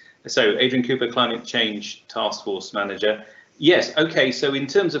 Yes. So Adrian Cooper, Climate Change Task Force Manager. Yes, okay, so in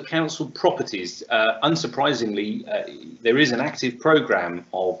terms of council properties, unsurprisingly, there is an active programme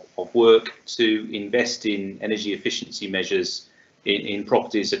of work to invest in energy efficiency measures in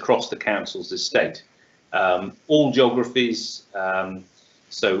properties across the council's estate. All geographies,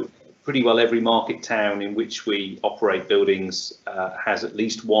 so pretty well every market town in which we operate buildings has at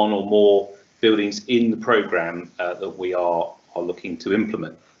least one or more buildings in the programme that we are looking to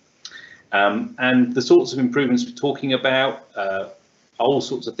implement. And the sorts of improvements we're talking about are all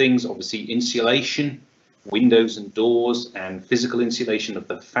sorts of things, obviously insulation, windows and doors and physical insulation of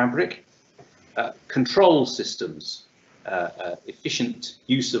the fabric, control systems, efficient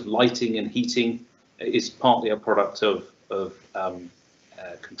use of lighting and heating is partly a product of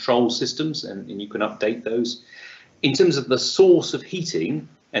control systems, and you can update those. In terms of the source of heating,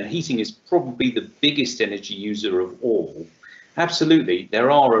 and heating is probably the biggest energy user of all, absolutely, there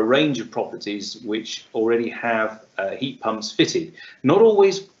are a range of properties which already have heat pumps fitted, not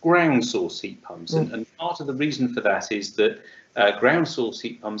always ground source heat pumps. And part of the reason for that is that ground source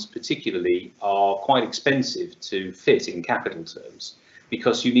heat pumps particularly are quite expensive to fit in capital terms,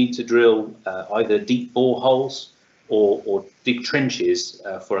 because you need to drill either deep boreholes or dig trenches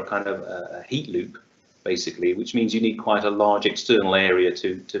for a kind of a heat loop, basically, which means you need quite a large external area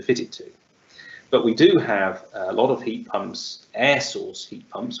to fit it to. But we do have a lot of heat pumps, air source heat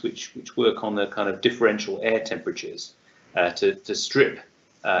pumps, which work on the kind of differential air temperatures to strip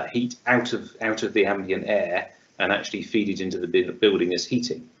heat out of the ambient air and actually feed it into the building as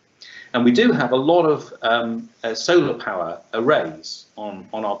heating. And we do have a lot of solar power arrays on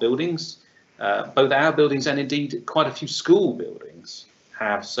our buildings. Both our buildings and indeed quite a few school buildings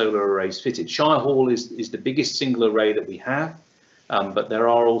have solar arrays fitted. Shire Hall is the biggest single array that we have. But there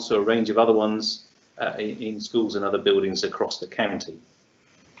are also a range of other ones in schools and other buildings across the county.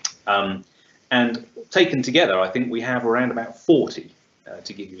 And taken together, I think we have around about 40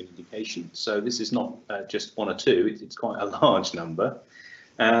 to give you an indication. So this is not just one or two, it's quite a large number.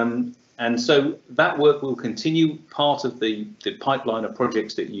 And so that work will continue. Part of the pipeline of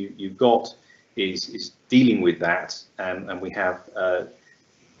projects that you've got is dealing with that. And we have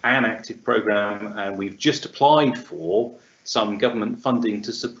an active programme, and we've just applied for some government funding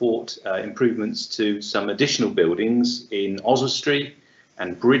to support improvements to some additional buildings in Oswestry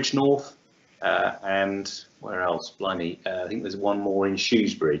and Bridgenorth, and where else? Blimey, I think there's one more in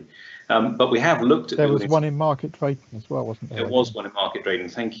Shrewsbury. But we have looked at there was one in Market Drayton as well, wasn't there? There was one in Market Drayton.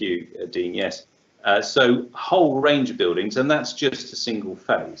 Thank you, Dean. Yes. So a whole range of buildings, and that's just a single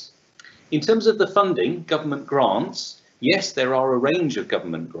phase. In terms of the funding, government grants, yes, there are a range of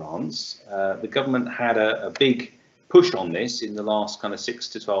government grants. The government had a big push on this in the last kind of 6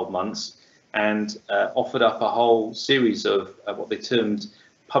 to 12 months and offered up a whole series of what they termed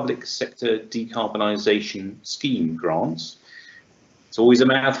public sector decarbonisation scheme grants. It's always a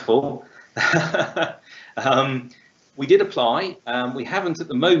mouthful. We did apply. We haven't at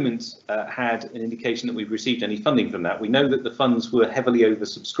the moment had an indication that we've received any funding from that. We know that the funds were heavily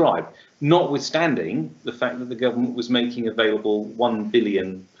oversubscribed, notwithstanding the fact that the government was making available £1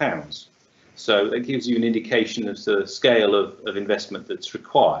 billion. So that gives you an indication of the scale of investment that's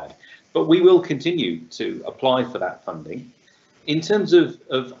required. But we will continue to apply for that funding. In terms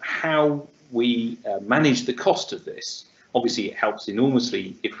of how we manage the cost of this, obviously it helps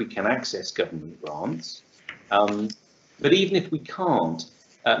enormously if we can access government grants. But even if we can't,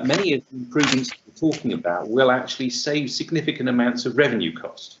 many of the improvements we're talking about will actually save significant amounts of revenue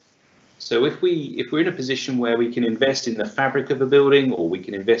cost. So if we're in a position where we can invest in the fabric of a building, or we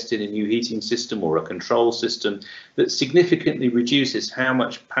can invest in a new heating system or a control system that significantly reduces how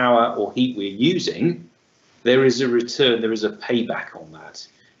much power or heat we're using, there is a return, there is a payback on that,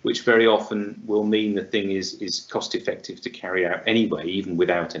 which very often will mean the thing is cost effective to carry out anyway, even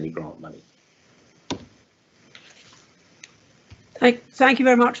without any grant money. Thank you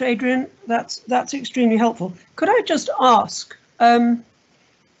very much, Adrian. That's extremely helpful. Could I just ask,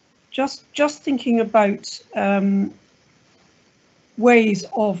 just thinking about ways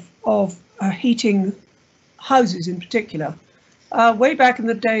of heating houses in particular. Way back in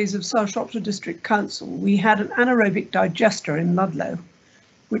the days of South Shropshire District Council, we had an anaerobic digester in Ludlow,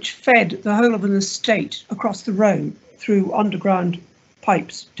 which fed the whole of an estate across the road through underground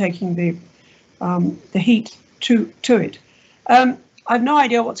pipes, taking the heat to it. I've no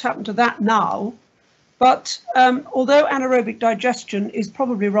idea what's happened to that now, but although anaerobic digestion is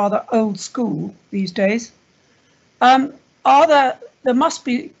probably rather old school these days, there must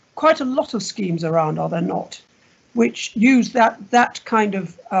be quite a lot of schemes around, are there not, which use that kind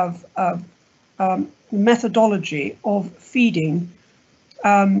of methodology of feeding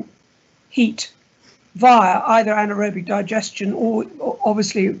heat via either anaerobic digestion or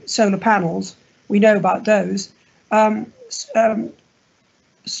obviously solar panels. We know about those.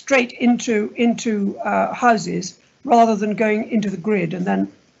 Straight into houses rather than going into the grid and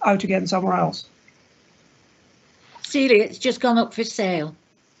then out again somewhere else. Celia, it's just gone up for sale.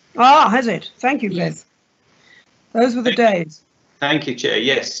 Ah, has it? Thank you, Glenn. Yes. Those were the days. Thank you, Chair.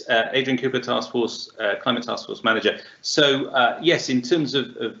 Yes, Adrian Cooper, Task Force, Climate Task Force Manager. So yes, in terms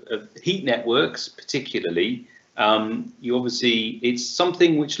of heat networks, particularly, you obviously, it's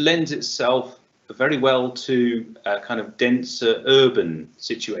something which lends itself very well to kind of denser urban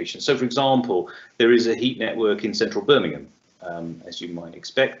situations. So, for example, there is a heat network in central Birmingham, as you might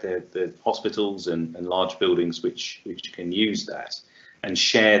expect. There are hospitals and large buildings which can use that and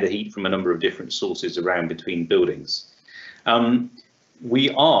share the heat from a number of different sources around between buildings. We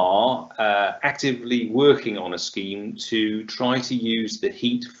are actively working on a scheme to try to use the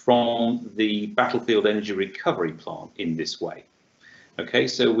heat from the Battlefield Energy Recovery Plant in this way. Okay,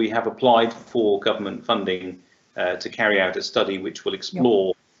 so we have applied for government funding to carry out a study which will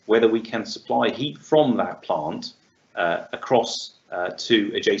explore whether we can supply heat from that plant across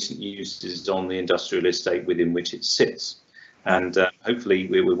to adjacent uses on the industrial estate within which it sits. And hopefully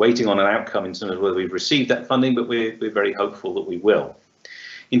we're waiting on an outcome in terms of whether we've received that funding, but we're very hopeful that we will.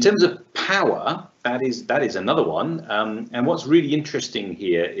 In terms of power, that is another one. And what's really interesting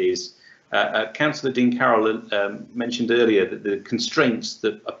here is Councillor Dean Carroll mentioned earlier that the constraints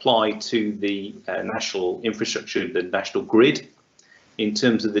that apply to the national infrastructure, the national grid, in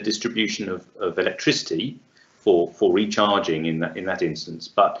terms of the distribution of electricity for recharging in that instance,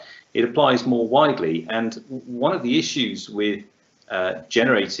 but it applies more widely. And one of the issues with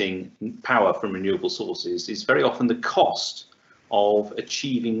generating power from renewable sources is very often the cost of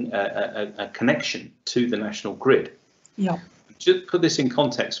achieving a connection to the national grid. Yeah. Just put this in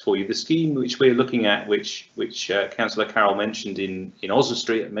context for you, the scheme which we're looking at, which Councillor Carroll mentioned in Osler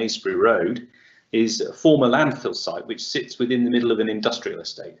Street at Maysbury Road, is a former landfill site which sits within the middle of an industrial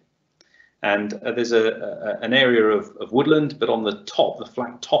estate. And there's an area of woodland, but on the top, the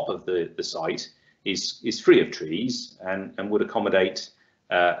flat top of the site is free of trees and would accommodate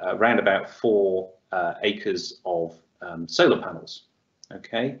around about 4 acres of solar panels.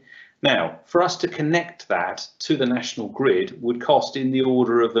 Okay. Now, for us to connect that to the national grid would cost in the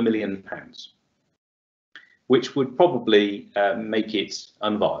order of £1 million, which would probably make it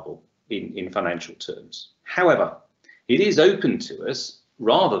unviable in financial terms. However, it is open to us,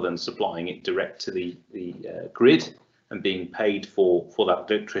 rather than supplying it direct to the grid and being paid for that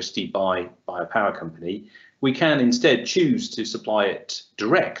electricity by a power company, we can instead choose to supply it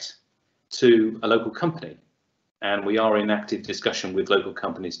direct to a local company. And we are in active discussion with local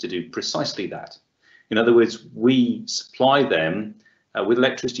companies to do precisely that. In other words, we supply them with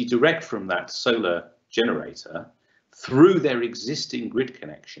electricity direct from that solar generator through their existing grid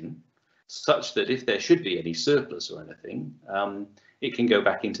connection, such that if there should be any surplus or anything, it can go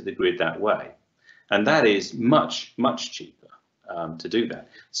back into the grid that way. And that is much, much cheaper to do that.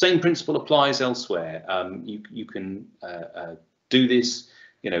 Same principle applies elsewhere. You can do this,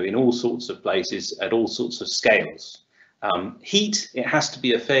 in all sorts of places at all sorts of scales. Heat, it has to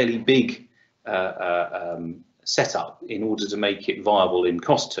be a fairly big setup in order to make it viable in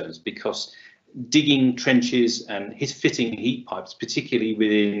cost terms, because digging trenches and fitting heat pipes, particularly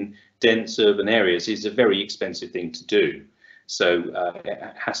within dense urban areas, is a very expensive thing to do. So it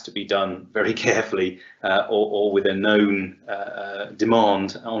has to be done very carefully or with a known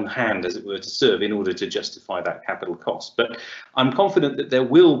demand on hand, as it were, to serve in order to justify that capital cost. But I'm confident that there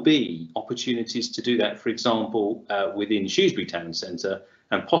will be opportunities to do that, for example, within Shrewsbury Town Centre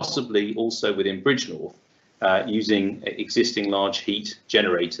and possibly also within Bridgnorth, using existing large heat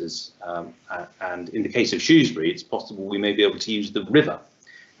generators. And in the case of Shrewsbury, it's possible we may be able to use the river,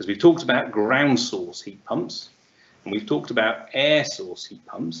 as we've talked about ground source heat pumps. And we've talked about air source heat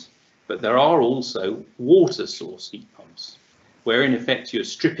pumps, but there are also water source heat pumps, where in effect you're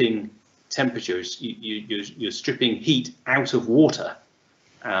stripping temperatures, you're stripping heat out of water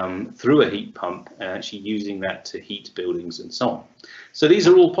through a heat pump and actually using that to heat buildings and so on. So these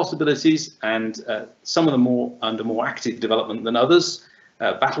are all possibilities, and some of them under more active development than others.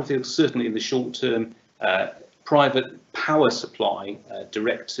 Battlefield, certainly in the short term. Private power supply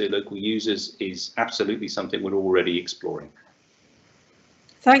direct to local users is absolutely something we're already exploring.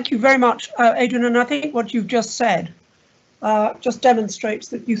 Thank you very much, Adrian. And I think what you've just said just demonstrates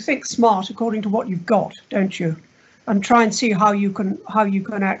that you think smart according to what you've got, don't you? And try and see how you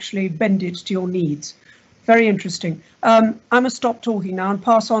can actually bend it to your needs. Very interesting. I must stop talking now and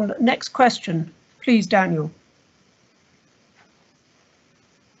pass on. Next question, please, Daniel.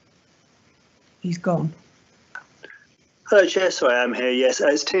 he's gone. Hello, Chair. Sorry, I'm here. Yes,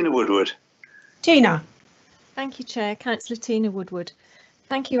 it's Tina Woodward. Tina. Thank you, Chair. Councillor Tina Woodward.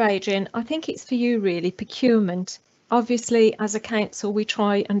 Thank you, Adrian. I think it's for you really, procurement. Obviously, as a council, we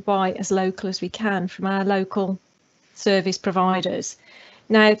try and buy as local as we can from our local service providers.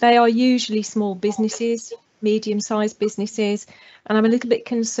 Now, they are usually small businesses, medium-sized businesses, and I'm a little bit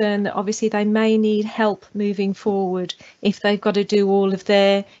concerned that obviously they may need help moving forward if they've got to do all of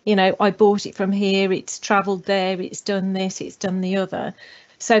their, you know, I bought it from here, it's travelled there, it's done this, it's done the other.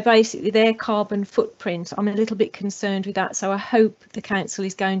 So basically their carbon footprint, I'm a little bit concerned with that. So I hope the council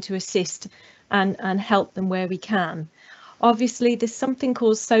is going to assist and help them where we can. Obviously, there's something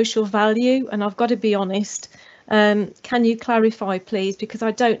called social value, and I've got to be honest. Can you clarify, please? Because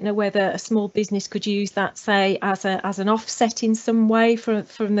I don't know whether a small business could use that, say, as an offset in some way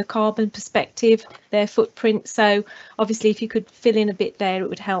from the carbon perspective, their footprint. So obviously, if you could fill in a bit there, it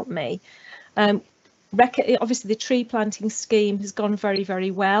would help me. Obviously, the tree planting scheme has gone very,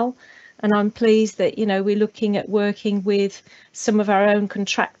 very well. And I'm pleased that, you know, we're looking at working with some of our own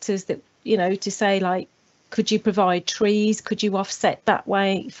contractors that, you know, to say, like, could you provide trees? Could you offset that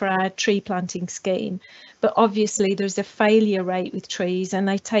way for our tree planting scheme? But obviously there's a failure rate with trees, and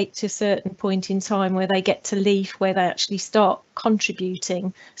they take to a certain point in time where they get to leaf, where they actually start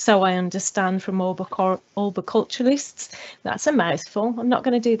contributing. So I understand from arboriculturists. That's a mouthful. I'm not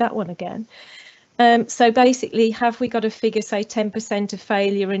going to do that one again. So basically, have we got a figure, say 10% of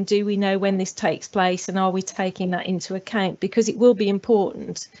failure, and do we know when this takes place, and are we taking that into account? Because it will be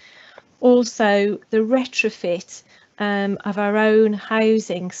important. Also, the retrofit of our own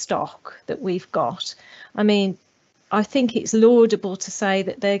housing stock that we've got. I mean, I think it's laudable to say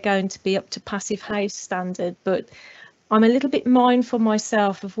that they're going to be up to passive house standard, but I'm a little bit mindful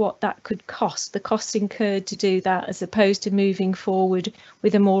myself of what that could cost, the costs incurred to do that, as opposed to moving forward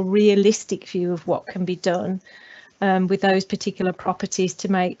with a more realistic view of what can be done with those particular properties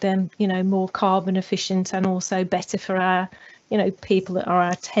to make them, you know, more carbon efficient and also better for our, you know, people that are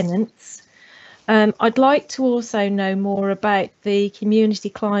our tenants. I'd like to also know more about the Community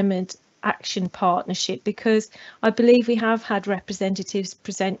Climate Action Partnership, because I believe we have had representatives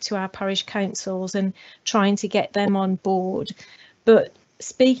present to our parish councils and trying to get them on board. But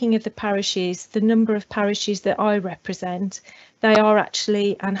speaking of the parishes, the number of parishes that I represent, they are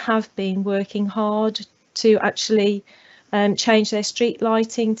actually and have been working hard to actually change their street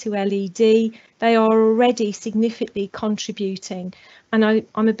lighting to LED. They are already significantly contributing, and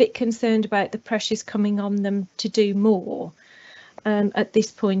I'm a bit concerned about the pressures coming on them to do more. At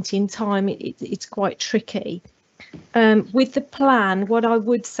this point in time, it's quite tricky. With the plan, what I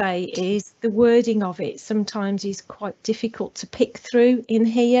would say is the wording of it sometimes is quite difficult to pick through in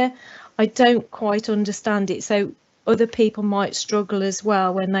here. I don't quite understand it, so other people might struggle as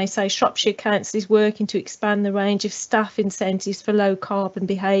well when they say Shropshire Council is working to expand the range of staff incentives for low carbon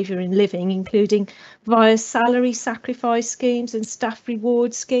behaviour in living, including via salary sacrifice schemes and staff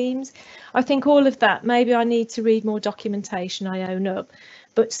reward schemes. I think all of that, maybe I need to read more documentation, I own up,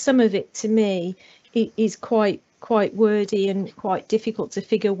 but some of it to me is quite wordy and quite difficult to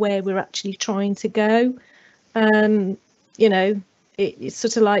figure where we're actually trying to go. You know, it's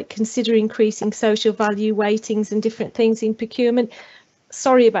sort of like consider increasing social value weightings and different things in procurement.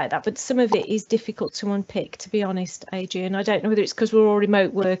 Sorry about that, but some of it is difficult to unpick, to be honest, Adrian. I don't know whether it's because we're all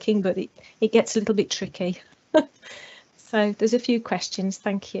remote working, but it gets a little bit tricky. So there's a few questions.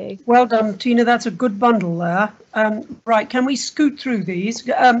 Thank you. Well done, Tina. That's a good bundle there. Right, can we scoot through these?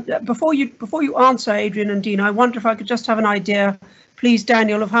 Before you answer, Adrian and Dean, I wonder if I could just have an idea, please,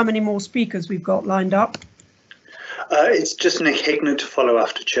 Daniel, of how many more speakers we've got lined up. It's just Nick Hignett to follow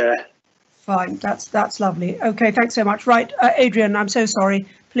after, Chair. Fine, that's lovely. Okay, thanks so much. Right, Adrian, I'm so sorry.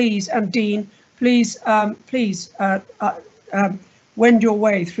 Please, and Dean, please wend your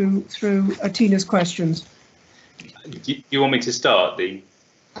way through Tina's questions. Do you want me to start, Dean?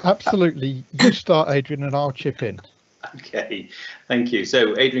 Absolutely. You start, Adrian, and I'll chip in. Okay, thank you.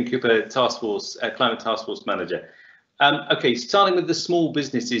 So, Adrian Cooper, Task Force, Climate Task Force Manager. Okay, starting with the small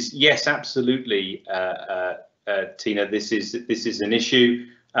businesses, yes, absolutely. Tina, this is an issue.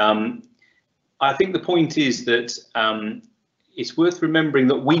 I think the point is that it's worth remembering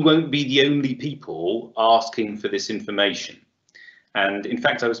that we won't be the only people asking for this information. And in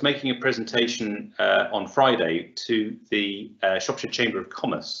fact, I was making a presentation on Friday to the Shropshire Chamber of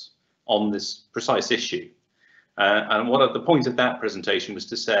Commerce on this precise issue. And the point of that presentation was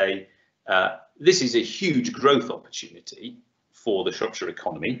to say, this is a huge growth opportunity for the Shropshire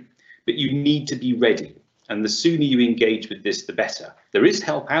economy, but you need to be ready. And the sooner you engage with this, the better. There is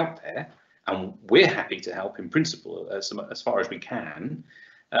help out there, and we're happy to help in principle as far as we can.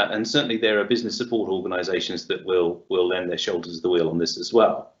 and certainly there are business support organisations that will lend their shoulders to the wheel on this as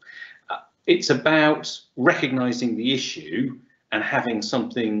well. It's about recognising the issue and having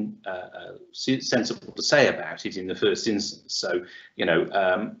something sensible to say about it in the first instance. So, you know,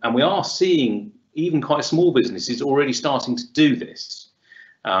 and we are seeing even quite small businesses already starting to do this.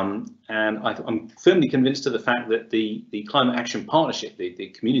 And I'm firmly convinced of the fact that the Climate Action Partnership, the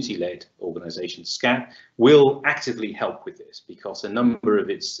community-led organisation, SCAP, will actively help with this, because a number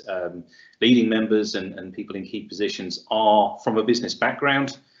of its leading members and people in key positions are from a business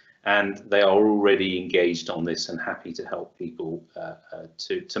background, and they are already engaged on this and happy to help people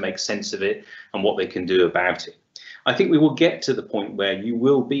to make sense of it and what they can do about it. I think we will get to the point where you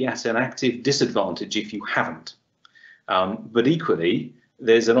will be at an active disadvantage if you haven't, but equally,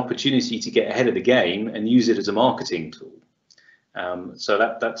 there's an opportunity to get ahead of the game and use it as a marketing tool. So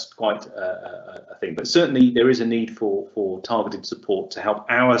that's quite a thing. But certainly there is a need for targeted support to help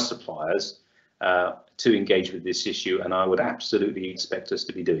our suppliers to engage with this issue, and I would absolutely expect us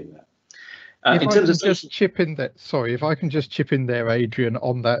to be doing that. If I can just chip in there, sorry, if I can just chip in there, Adrian,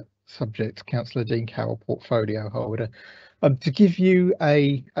 on that subject, Councillor Dean Carroll, portfolio holder, to give you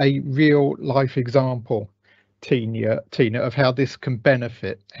a real life example, Tina, of how this can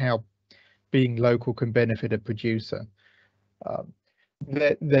benefit, how being local can benefit a producer.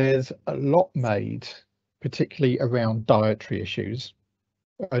 There's a lot made, particularly around dietary issues,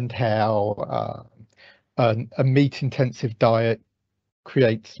 and how a meat-intensive diet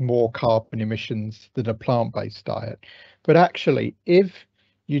creates more carbon emissions than a plant-based diet. But actually, if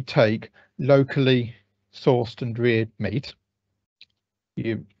you take locally sourced and reared meat,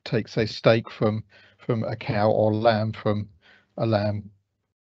 you take, say, steak from a cow, or lamb from a lamb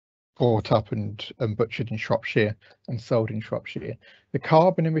brought up and butchered in Shropshire and sold in Shropshire, the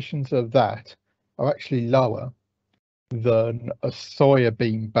carbon emissions of that are actually lower than a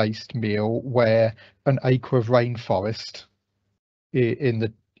soybean based meal where an acre of rainforest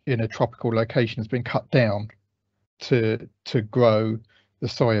in a tropical location has been cut down to grow the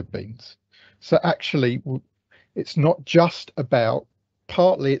soybeans. So actually it's not just about,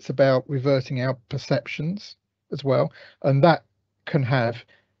 partly it's about reverting our perceptions as well, and that can have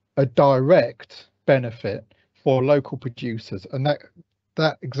a direct benefit for local producers, and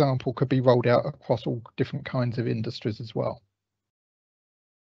that example could be rolled out across all different kinds of industries as well.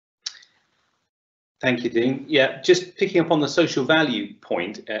 Thank you, Dean. Yeah, just picking up on the social value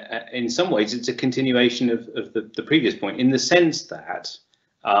point, in some ways it's a continuation of the previous point, in the sense that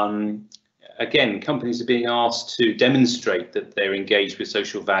again, companies are being asked to demonstrate that they're engaged with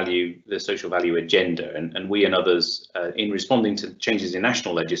social value, the social value agenda, and we and others, in responding to changes in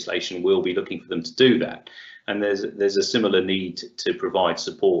national legislation, will be looking for them to do that. And there's a similar need to provide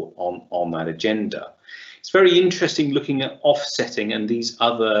support on that agenda. It's very interesting looking at offsetting and these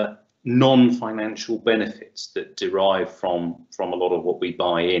other non-financial benefits that derive from a lot of what we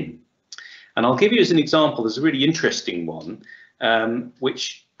buy in. And I'll give you as an example, there's a really interesting one,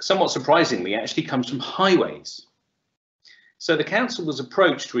 which somewhat surprisingly actually comes from highways. So the council was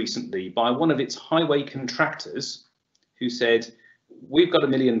approached recently by one of its highway contractors who said, we've got £1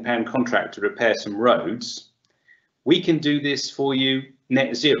 million contract to repair some roads. We can do this for you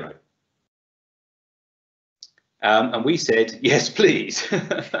net zero. And we said, yes, please.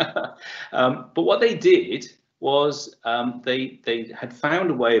 But what they did was they had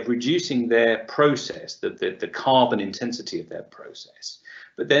found a way of reducing their process, the carbon intensity of their process.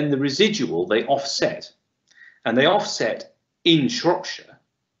 But then the residual they offset, and they offset in Shropshire.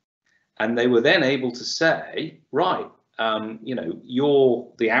 And they were then able to say, right, you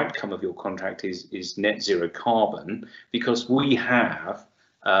know, the outcome of your contract is net zero carbon, because we have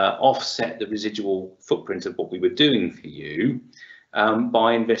offset the residual footprint of what we were doing for you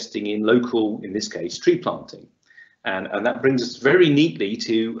by investing in local, in this case, tree planting. And that brings us very neatly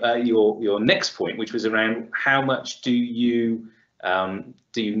to your next point, which was around how much do you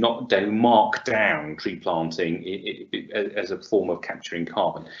mark down tree planting as a form of capturing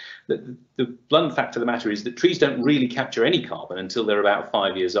carbon. The blunt fact of the matter is that trees don't really capture any carbon until they're about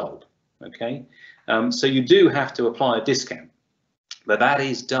 5 years old. Okay, so you do have to apply a discount, but that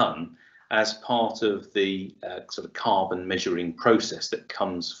is done as part of the sort of carbon measuring process that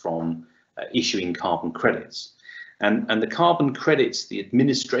comes from issuing carbon credits. And the carbon credits, the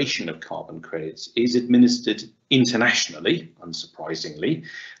administration of carbon credits, is administered internationally, unsurprisingly,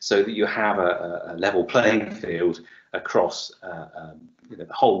 so that you have a level playing field across the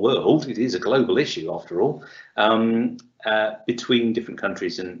whole world. It is a global issue, after all, between different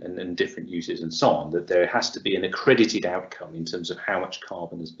countries and different uses and so on, that there has to be an accredited outcome in terms of how much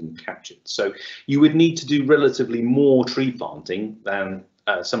carbon has been captured. So you would need to do relatively more tree planting than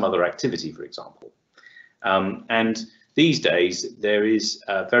some other activity, for example. And these days, there is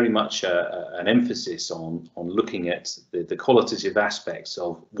very much an emphasis on looking at the qualitative aspects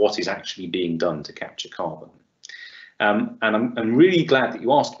of what is actually being done to capture carbon. And I'm really glad that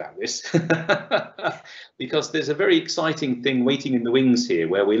you asked about this, because there's a very exciting thing waiting in the wings here,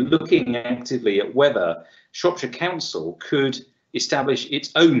 where we're looking actively at whether Shropshire Council could establish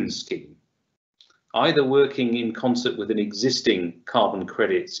its own scheme, either working in concert with an existing carbon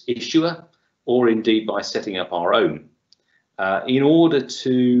credits issuer, or indeed by setting up our own, in order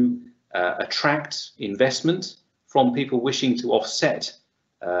to attract investment from people wishing to offset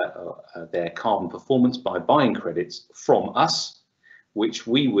their carbon performance by buying credits from us, which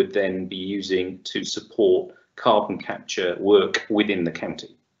we would then be using to support carbon capture work within the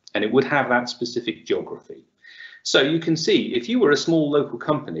county. And it would have that specific geography. So you can see, if you were a small local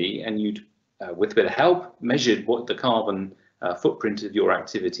company and you'd, with a bit of help, measured what the carbon footprint of your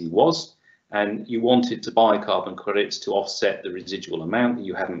activity was, and you wanted to buy carbon credits to offset the residual amount that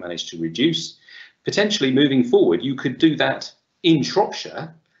you haven't managed to reduce, potentially moving forward, you could do that in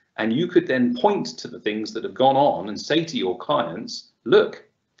Shropshire, and you could then point to the things that have gone on and say to your clients, look,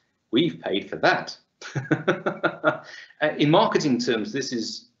 we've paid for that. In marketing terms, this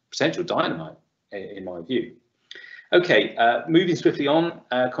is potential dynamite, in my view. Okay, moving swiftly on,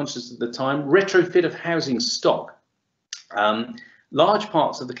 conscious of the time, retrofit of housing stock. Large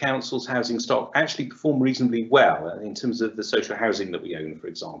parts of the council's housing stock actually perform reasonably well in terms of the social housing that we own, for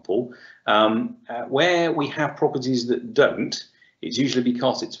example. Where we have properties that don't, it's usually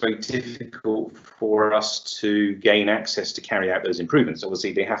because it's very difficult for us to gain access to carry out those improvements.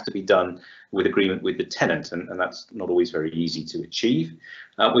 Obviously, they have to be done with agreement with the tenant, and that's not always very easy to achieve.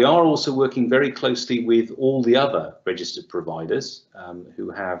 We are also working very closely with all the other registered providers who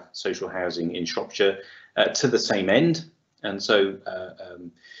have social housing in Shropshire to the same end. And so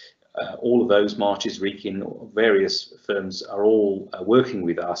all of those, Marches, Wrekin, various firms are all working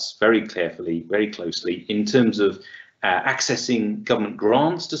with us very carefully, very closely in terms of accessing government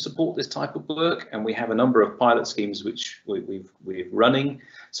grants to support this type of work. And we have a number of pilot schemes which we're running.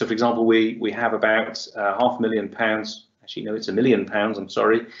 So, for example, we have about £500,000, actually no, it's £1 million, I'm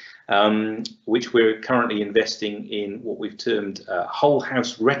sorry, which we're currently investing in what we've termed whole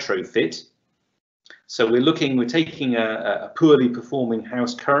house retrofit. So we're taking a poorly performing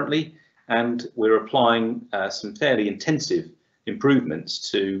house currently, and we're applying some fairly intensive improvements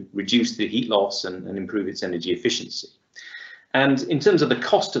to reduce the heat loss and improve its energy efficiency. And in terms of the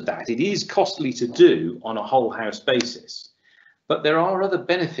cost of that, it is costly to do on a whole house basis, but there are other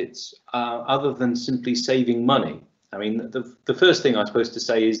benefits other than simply saving money. I mean, the first thing I'm supposed to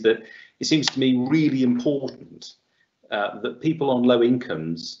say is that it seems to me really important that people on low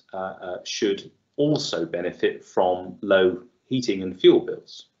incomes should also benefit from low heating and fuel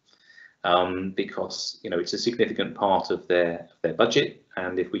bills, because it's a significant part of their budget,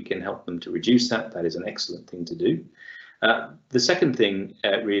 and if we can help them to reduce that, that is an excellent thing to do. The second thing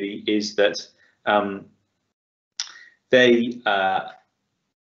really is that I've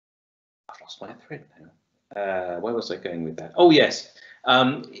lost my thread now. Where was I going with that? Oh yes,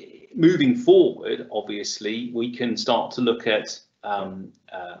 moving forward, obviously we can start to look at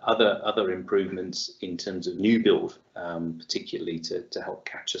other improvements in terms of new build, particularly to help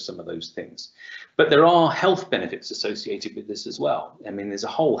capture some of those things. But there are health benefits associated with this as well. I mean, there's a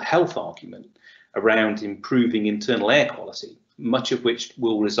whole health argument around improving internal air quality, much of which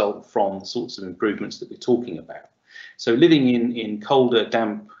will result from the sorts of improvements that we're talking about. So living in colder,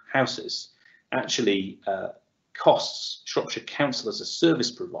 damp houses actually costs Shropshire Council as a service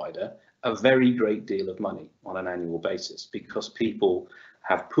provider a very great deal of money on an annual basis, because people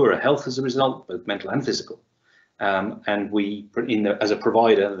have poorer health as a result, both mental and physical. And we, as a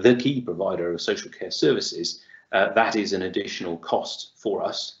provider, the key provider of social care services, that is an additional cost for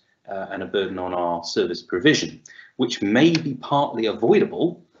us and a burden on our service provision, which may be partly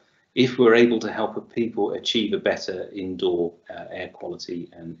avoidable if we're able to help people achieve a better indoor air quality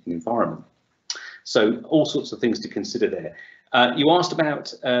and environment. So all sorts of things to consider there. You asked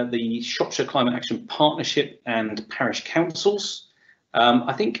about the Shropshire Climate Action Partnership and parish councils.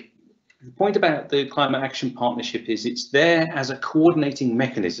 I think the point about the Climate Action Partnership is it's there as a coordinating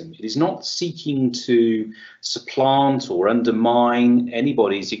mechanism. It is not seeking to supplant or undermine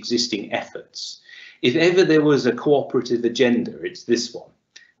anybody's existing efforts. If ever there was a cooperative agenda, it's this one.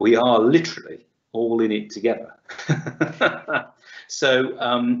 We are literally all in it together. So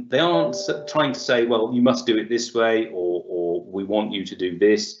they aren't trying to say, well, you must do it this way, or we want you to do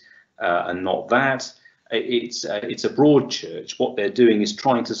this and not that. It's a broad church. What they're doing is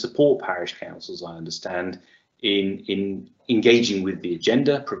trying to support parish councils, I understand, in engaging with the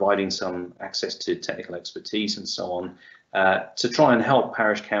agenda, providing some access to technical expertise and so on, to try and help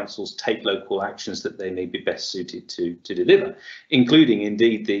parish councils take local actions that they may be best suited to deliver, including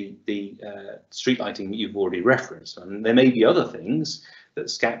indeed the street lighting that you've already referenced. And there may be other things that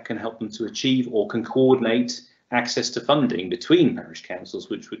SCAP can help them to achieve, or can coordinate access to funding between parish councils,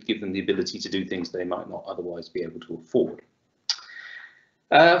 which would give them the ability to do things they might not otherwise be able to afford.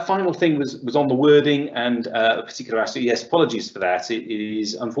 Final thing was on the wording and a particular aspect. Yes, apologies for that. It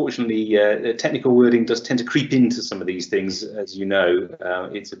is unfortunately technical wording does tend to creep into some of these things, as you know.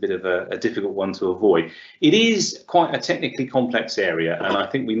 It's a bit of a difficult one to avoid. It is quite a technically complex area, and I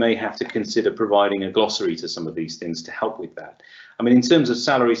think we may have to consider providing a glossary to some of these things to help with that. I mean, in terms of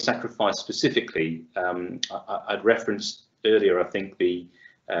salary sacrifice specifically, I'd referenced earlier, I think, the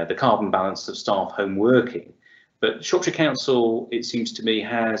carbon balance of staff home working. But Shropshire Council, it seems to me,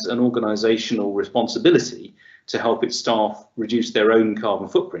 has an organisational responsibility to help its staff reduce their own carbon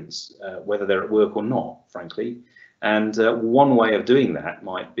footprints, whether they're at work or not, frankly. And one way of doing that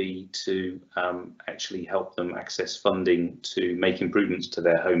might be to actually help them access funding to make improvements to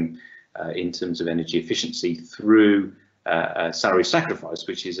their home in terms of energy efficiency through salary sacrifice,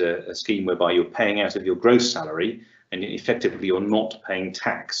 which is a scheme whereby you're paying out of your gross salary and effectively you're not paying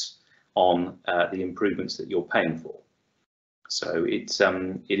tax on the improvements that you're paying for. So it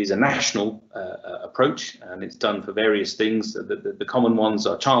is a national approach, and it's done for various things. The common ones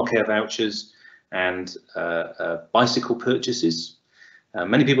are childcare vouchers and bicycle purchases.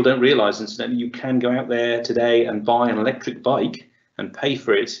 Many people don't realise, incidentally, you can go out there today and buy an electric bike and pay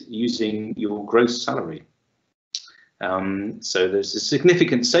for it using your gross salary. So there's a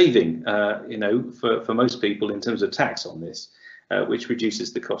significant saving, you know, for most people in terms of tax on this. Which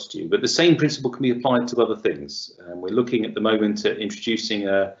reduces the cost to you. But the same principle can be applied to other things. We're looking at the moment at introducing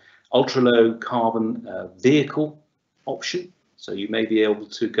a ultra-low carbon vehicle option. So you may be able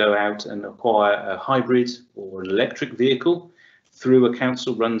to go out and acquire a hybrid or an electric vehicle through a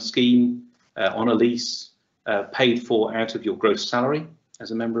council-run scheme on a lease, paid for out of your gross salary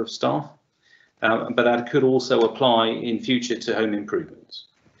as a member of staff. But that could also apply in future to home improvements.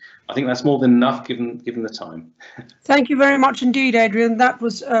 I think that's more than enough given the time. Thank you very much indeed, Adrian. That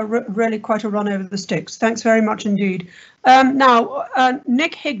was really quite a run over the sticks. Thanks very much indeed. Now,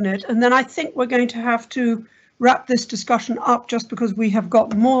 Nick Hignett, and then I think we're going to have to wrap this discussion up just because we have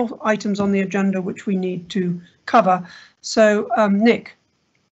got more items on the agenda which we need to cover. So, Nick.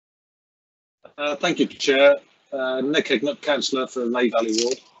 Thank you, Chair. Nick Hignett, Councillor for Lay Valley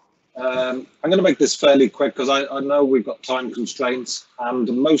Ward. I'm going to make this fairly quick because I know we've got time constraints, and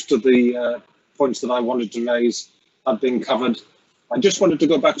most of the points that I wanted to raise have been covered. I just wanted to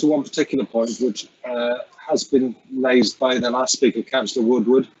go back to one particular point which has been raised by the last speaker, Councillor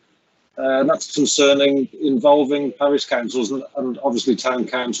Woodward. That's concerning involving parish councils and obviously town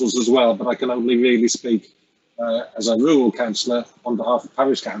councils as well, but I can only really speak as a rural councillor on behalf of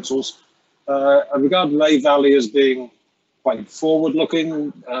parish councils. I regard Lay Valley as being quite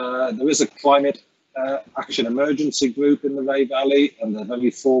forward-looking. There is a climate action emergency group in the Lay Valley, and they're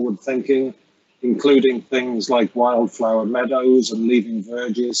very forward-thinking, including things like wildflower meadows and leaving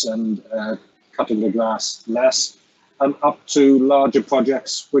verges and cutting the grass less, and up to larger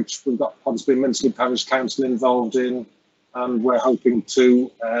projects which we've got Ponsby and Minsley Parish Council involved in, and we're hoping to,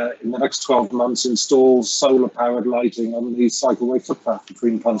 in the next 12 months, install solar-powered lighting on the cycleway footpath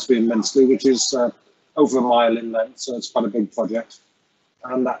between Ponsby and Minsley, which is over a mile in length, so it's quite a big project,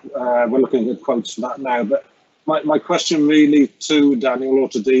 and that we're looking at quotes for that now. But my question really to Daniel or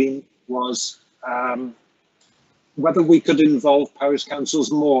to Dean was whether we could involve parish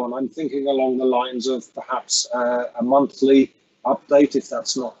councils more, and I'm thinking along the lines of perhaps a monthly update, if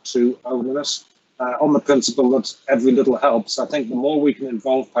that's not too onerous, on the principle that every little helps. I think the more we can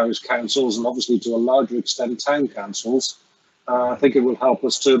involve parish councils, and obviously to a larger extent town councils, I think it will help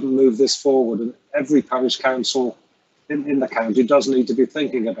us to move this forward, and every parish council in the county does need to be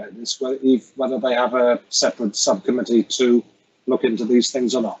thinking about this, whether they have a separate subcommittee to look into these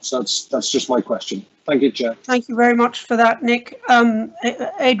things or not. So that's just my question. Thank you, Chair. Thank you very much for that, Nick.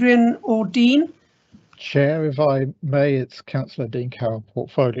 Adrian or Dean? Chair, if I may, it's Councillor Dean Carroll,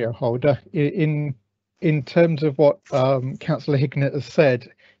 portfolio holder. In terms of what Councillor Hignett has said,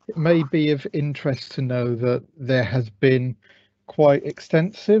 it may be of interest to know that there has been quite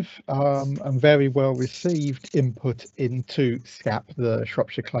extensive and very well received input into SCAP, the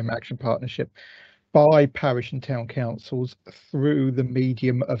Shropshire Climate Action Partnership, by parish and town councils through the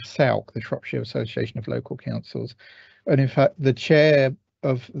medium of SALC, the Shropshire Association of Local Councils. And in fact, the chair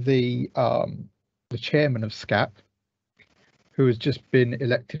of the chairman of SCAP who has just been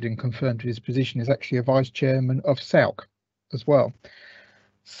elected and confirmed his position, is actually a vice chairman of COC as well.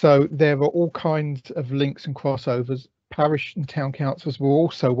 So there are all kinds of links and crossovers. Parish and town councils were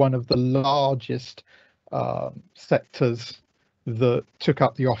also one of the largest sectors that took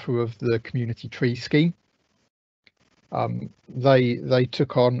up the offer of the community tree scheme. They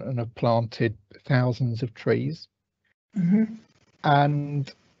took on and have planted thousands of trees. Mm-hmm.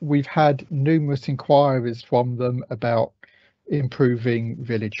 And we've had numerous inquiries from them about improving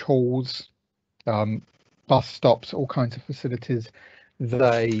village halls, bus stops, all kinds of facilities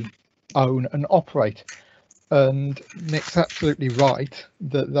they own and operate. And Nick's absolutely right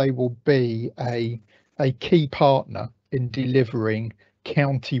that they will be a key partner in delivering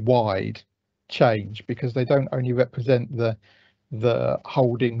county-wide change, because they don't only represent the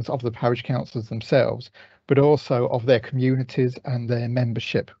holdings of the parish councils themselves, but also of their communities and their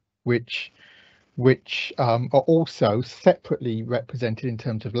membership, which are also separately represented in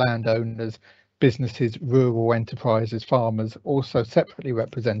terms of landowners, businesses, rural enterprises, farmers, also separately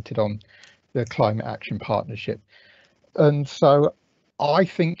represented on the Climate Action Partnership. And so I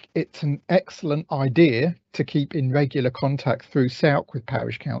think it's an excellent idea to keep in regular contact through SOUC with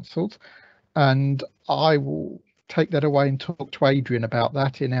parish councils, and I will take that away and talk to Adrian about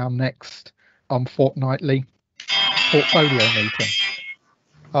that in our next fortnightly portfolio meeting.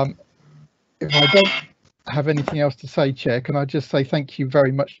 If I don't have anything else to say, Chair, can I just say thank you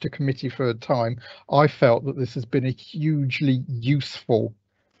very much to committee for the time. I felt that this has been a hugely useful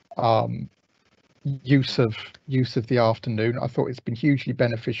use of the afternoon. I thought it's been hugely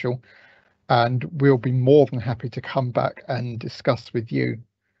beneficial, and we'll be more than happy to come back and discuss with you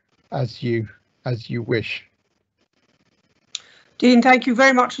as you wish. Dean, thank you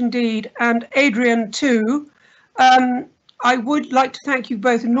very much indeed, and Adrian too. I would like to thank you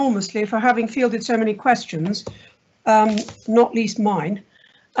both enormously for having fielded so many questions, not least mine.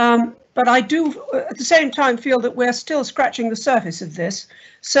 But I do at the same time feel that we're still scratching the surface of this.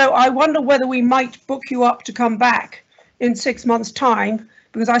 So I wonder whether we might book you up to come back in 6 months' time,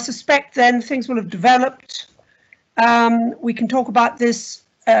 because I suspect then things will have developed. We can talk about this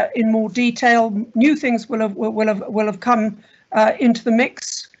in more detail. New things will have come into the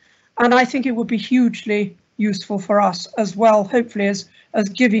mix, and I think it would be hugely useful for us as well, hopefully as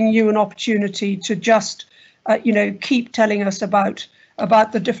giving you an opportunity to just keep telling us about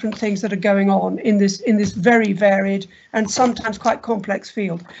the different things that are going on in this very varied and sometimes quite complex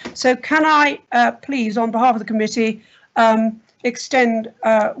field. So can I please, on behalf of the committee, extend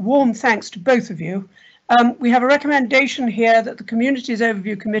warm thanks to both of you. We have a recommendation here that the Communities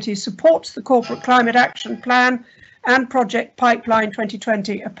Overview Committee supports the Corporate Climate Action Plan and Project Pipeline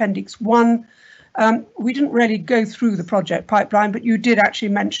 2020 Appendix 1. We didn't really go through the project pipeline, but you did actually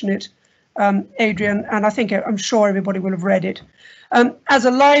mention it, Adrian, and I'm sure everybody will have read it. As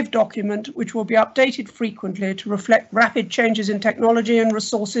a live document, which will be updated frequently to reflect rapid changes in technology and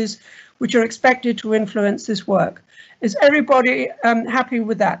resources which are expected to influence this work. Is everybody happy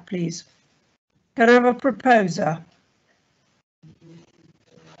with that, please? Can I have a proposer?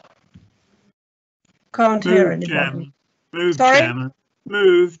 Can't hear anybody. Chairman. Moved, Sorry? Chairman.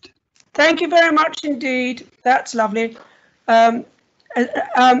 Moved. Thank you very much indeed. That's lovely.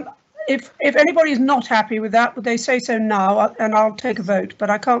 If anybody is not happy with that, would they say so now, and I'll take a vote, but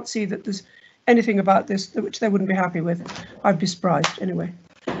I can't see that there's anything about this which they wouldn't be happy with. I'd be surprised anyway.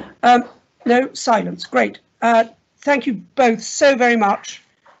 No, silence. Great. Thank you both so very much.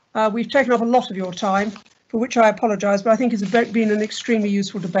 We've taken up a lot of your time, for which I apologise, but I think it's been an extremely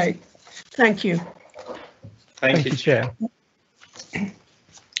useful debate. Thank you. Thank you, Chair.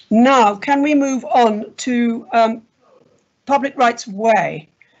 Now, can we move on to Public Rights of Way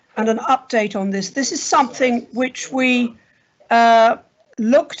and an update on this? This is something which we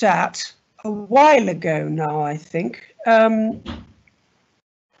looked at a while ago now, I think.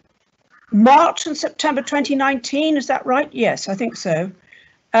 March and September 2019, is that right? Yes, I think so.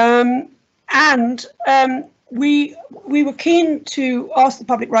 We were keen to ask the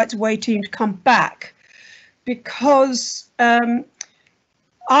Public Rights of Way team to come back because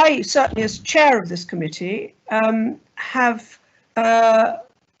I, certainly as chair of this committee, have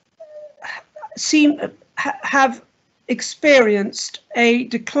experienced a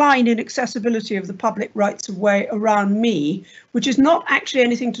decline in accessibility of the Public Rights of Way around me, which is not actually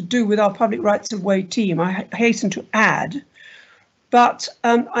anything to do with our Public Rights of Way team, I hasten to add, but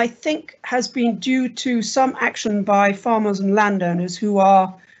I think has been due to some action by farmers and landowners who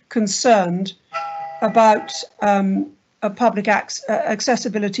are concerned about public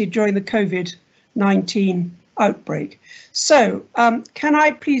accessibility during the COVID-19 outbreak. So can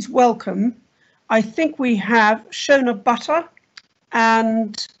I please welcome, I think we have Shona Butter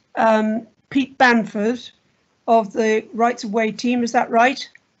and Pete Banford of the Rights of Way team. Is that right?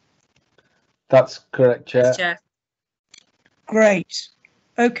 That's correct, Chair. Yes, Chair. Great.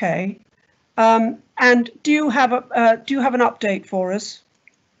 Okay. And do you have an update for us?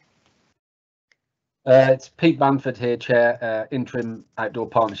 It's Pete Banford here, Chair, Interim Outdoor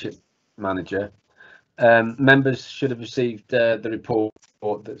Partnership Manager. Members should have received the report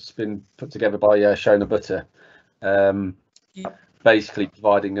that's been put together by Shona Butter, basically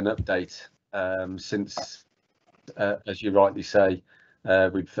providing an update since, as you rightly say,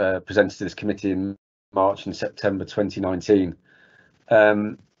 we've presented to this committee in March and September 2019.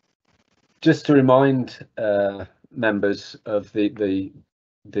 Just to remind members of the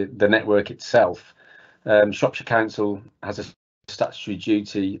network itself, Shropshire Council has a statutory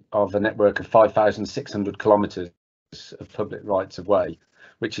duty of a network of 5,600 kilometres of public rights of way,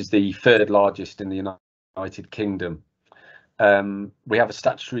 which is the third largest in the United Kingdom. We have a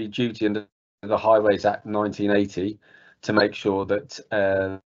statutory duty under the Highways Act 1980 to make sure that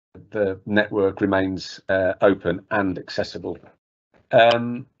the network remains open and accessible.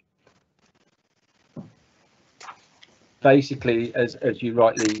 Basically, as you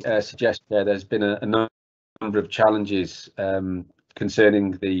rightly suggest, there's been a number of challenges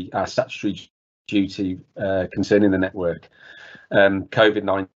concerning our statutory duty concerning the network.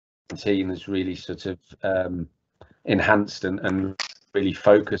 COVID-19 has really sort of enhanced and really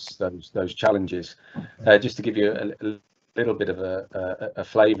focused those challenges. Just to give you a little bit of a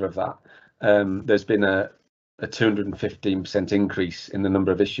flavour of that, there's been a 215% increase in the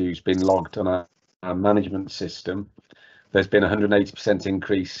number of issues being logged on our management system. There's been a 180%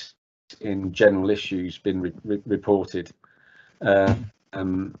 increase in general issues being reported. There's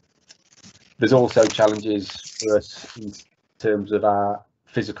also challenges for us in terms of our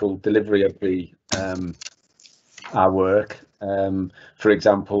physical delivery of our work. For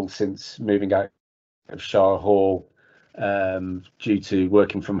example, since moving out of Shire Hall due to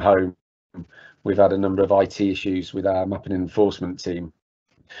working from home, we've had a number of IT issues with our mapping and enforcement team.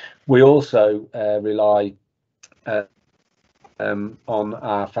 We also rely on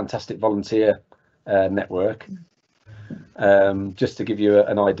our fantastic volunteer network. Just to give you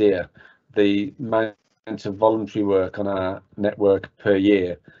an idea, the amount of voluntary work on our network per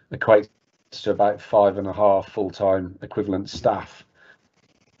year equates to about 5.5 full-time equivalent staff.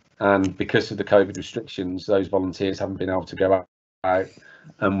 And because of the COVID restrictions, those volunteers haven't been able to go out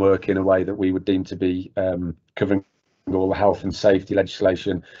and work in a way that we would deem to be covering all the health and safety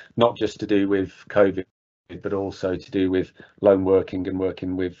legislation, not just to do with COVID, but also to do with lone working and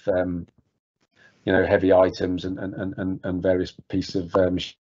working with heavy items and various pieces of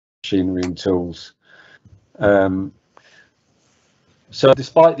machinery and tools. So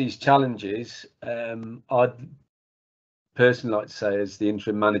despite these challenges, I'd personally like to say, as the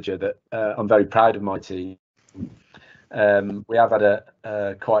interim manager, that I'm very proud of my team. We have had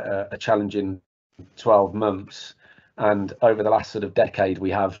quite a challenging 12 months, and over the last sort of decade we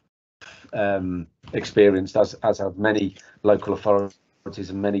have experienced, as have many local authorities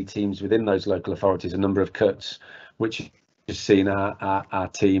and many teams within those local authorities, a number of cuts which has seen our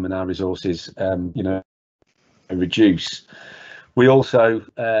team and our resources reduce. We also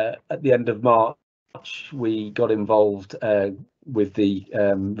at the end of March we got involved with the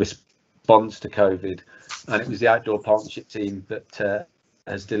response to COVID, and it was the outdoor partnership team that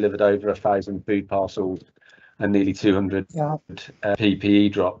has delivered over 1,000 food parcels and nearly 200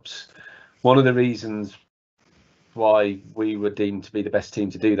 PPE drops. One of the reasons why we were deemed to be the best team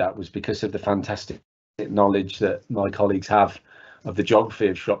to do that was because of the fantastic knowledge that my colleagues have of the geography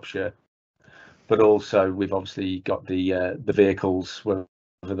of Shropshire, but also we've obviously got the vehicles, whether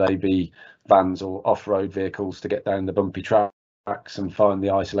they be vans or off-road vehicles, to get down the bumpy tracks and find the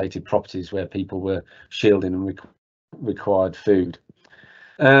isolated properties where people were shielding and required food.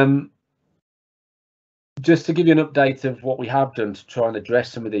 Just to give you an update of what we have done to try and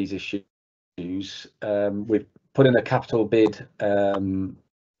address some of these issues, we've put in a capital bid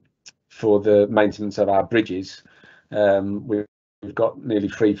for the maintenance of our bridges. We've got nearly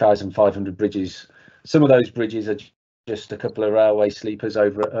 3,500 bridges. Some of those bridges are just a couple of railway sleepers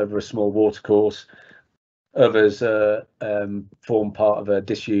over a small watercourse. Others form part of a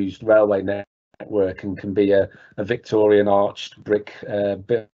disused railway network and can be a Victorian arched brick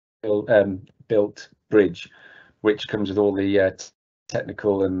built bridge, which comes with all the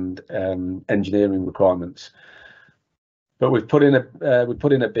technical and engineering requirements. But we've put in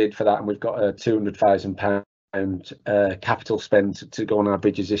a bid for that, and we've got a £200,000 capital spend to go on our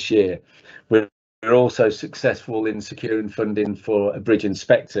bridges this year. We're also successful in securing funding for a bridge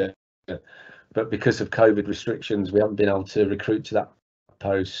inspector, but because of COVID restrictions, we haven't been able to recruit to that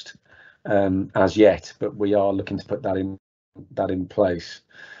post as yet, but we are looking to put that in place.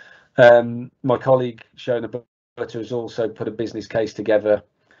 My colleague Shona Butter has also put a business case together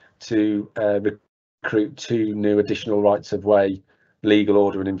to recruit 2 new additional rights of way legal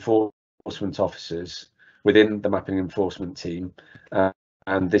order and enforcement officers within the mapping enforcement team,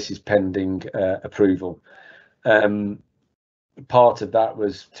 and this is pending approval. Part of that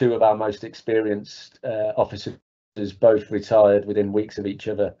was 2 of our most experienced officers both retired within weeks of each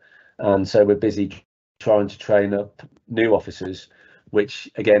other, and so we're busy trying to train up new officers, which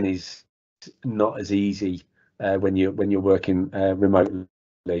again is not as easy when you're working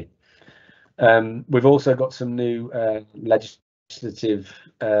remotely. We've also got some new legislative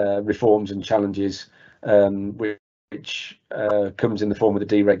reforms and challenges, which comes in the form of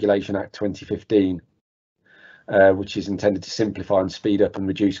the Deregulation Act 2015, which is intended to simplify and speed up and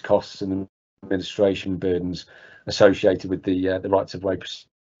reduce costs and administration burdens associated with the rights of way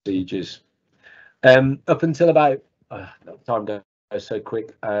procedures. Up until about time goes so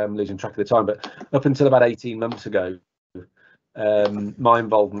quick, I'm losing track of the time, but up until about 18 months ago, my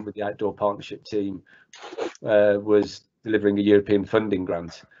involvement with the Outdoor Partnership team was delivering a European funding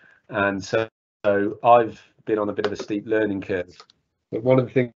grant, and so I've been on a bit of a steep learning curve. But one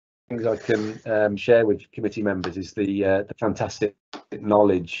of the things I can share with committee members is the fantastic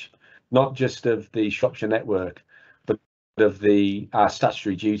knowledge, not just of the Shropshire network, but of our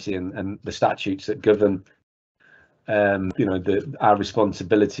statutory duty and the statutes that govern our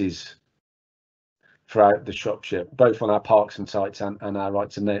responsibilities throughout the Shropshire, both on our parks and sites and our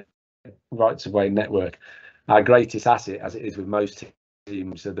rights of way network. Our greatest asset, as it is with most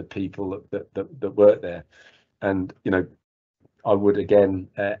teams, are the people that work there. And I would again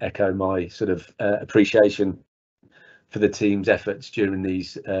echo my sort of appreciation for the team's efforts during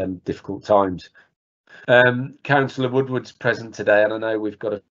these difficult times. Councillor Woodward's present today, and I know we've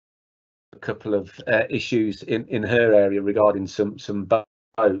got a couple of issues in her area regarding some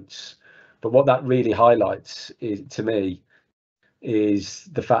boats. But what that really highlights to me is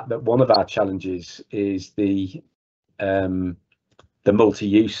the fact that one of our challenges is the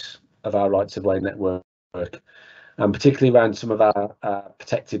multi-use of our rights of way network, and particularly around some of our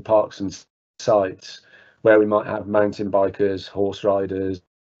protected parks and sites where we might have mountain bikers, horse riders,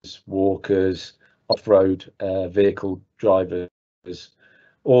 walkers, off-road vehicle drivers,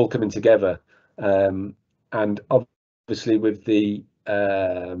 all coming together. And obviously with the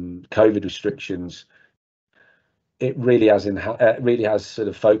COVID restrictions, it really has sort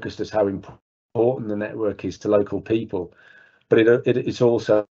of focused us how important the network is to local people, but it's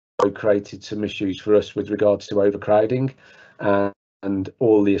also created some issues for us with regards to overcrowding and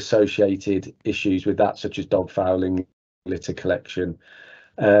all the associated issues with that, such as dog fouling, litter collection.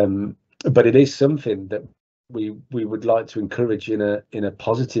 But it is something that we would like to encourage in a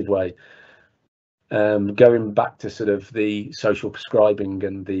positive way. Going back to sort of the social prescribing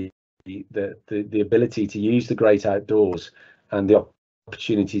and the ability to use the great outdoors and the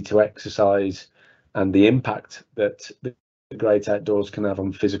opportunity to exercise and the impact that the great outdoors can have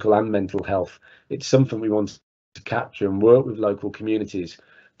on physical and mental health. It's something we want to capture and work with local communities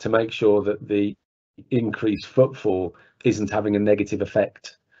to make sure that the increased footfall isn't having a negative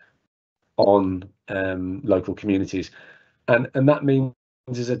effect on local communities. And that means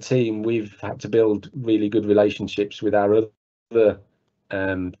as a team we've had to build really good relationships with our other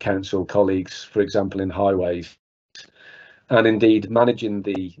council colleagues, for example in highways, and indeed managing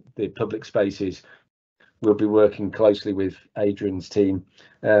the public spaces. We'll be working closely with Adrian's team,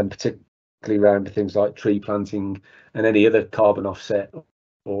 particularly around things like tree planting and any other carbon offset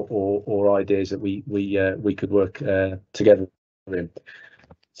or ideas that we could work together in.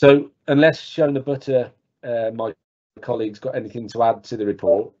 So unless Shona Butter, my colleagues, got anything to add to the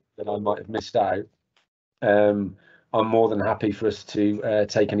report that I might have missed out, I'm more than happy for us to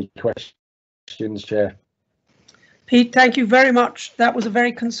take any questions, Chair. Pete, thank you very much. That was a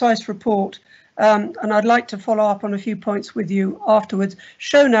very concise report. And I'd like to follow up on a few points with you afterwards.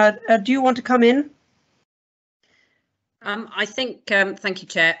 Shona, do you want to come in? I think, thank you,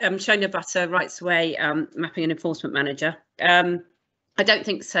 Chair. Shona Butter, Rights Away Mapping and Enforcement Manager. I don't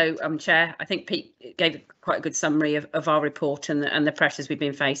think so, Chair. I think Pete gave quite a good summary of our report and the pressures we've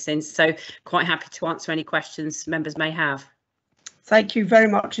been facing. So quite happy to answer any questions members may have. Thank you very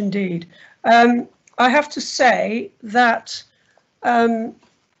much indeed. I have to say that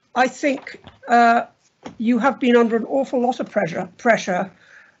I think you have been under an awful lot of pressure,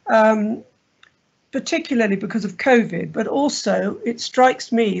 particularly because of COVID, but also it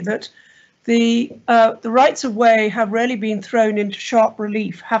strikes me that the rights of way have really been thrown into sharp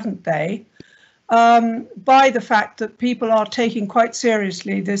relief, haven't they? by the fact that people are taking quite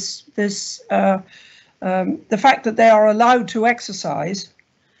seriously the fact that they are allowed to exercise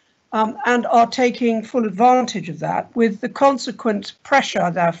and are taking full advantage of that, with the consequent pressure,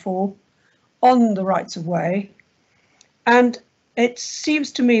 therefore, on the rights of way. And it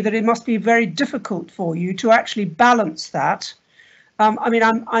seems to me that it must be very difficult for you to actually balance that. I mean,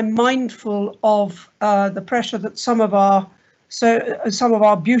 I'm mindful of the pressure that some of our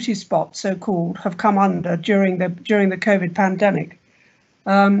beauty spots, so-called, have come under during the COVID pandemic,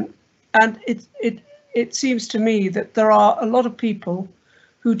 and it seems to me that there are a lot of people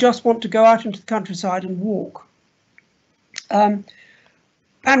who just want to go out into the countryside and walk. And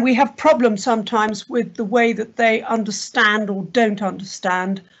we have problems sometimes with the way that they understand or don't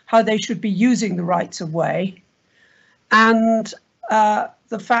understand how they should be using the rights of way, and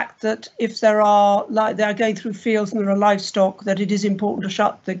the fact that if there are, like, they are going through fields and there are livestock, that it is important to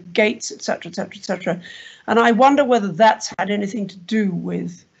shut the gates, etc., etc., etc. And I wonder whether that's had anything to do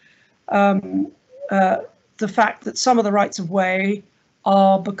with the fact that some of the rights of way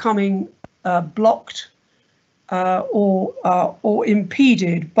are becoming blocked or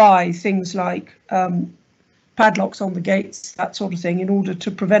impeded by things like padlocks on the gates, that sort of thing, in order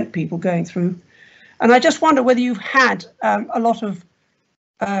to prevent people going through. And I just wonder whether you've had a lot of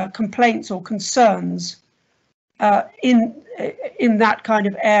complaints or concerns in that kind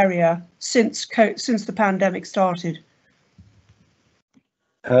of area since the pandemic started.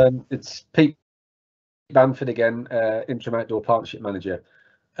 It's Pete Bamford again, Interim Outdoor Partnership Manager.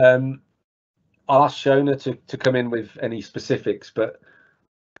 I'll ask Shona to come in with any specifics, but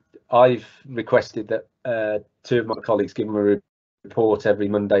I've requested that two of my colleagues give them a report every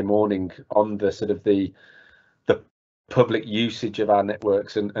Monday morning on the sort of the public usage of our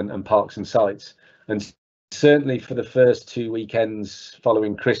networks and parks and sites. And certainly for the first 2 weekends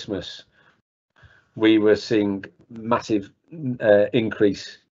following Christmas, we were seeing massive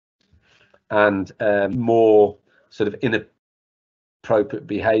increase and more sort of inappropriate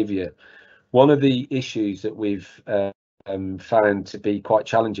behaviour. One of the issues that we've found to be quite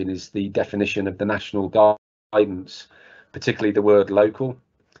challenging is the definition of the national guidance, particularly the word local.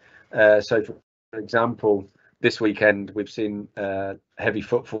 So for example, this weekend we've seen heavy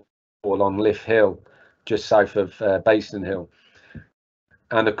footfall on Liff Hill, just south of Basin Hill.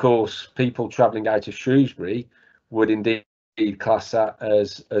 And of course, people travelling out of Shrewsbury would indeed class that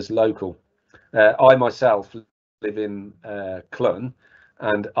as local. I myself live in Clun,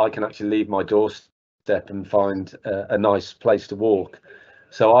 and I can actually leave my doorstep and find a nice place to walk.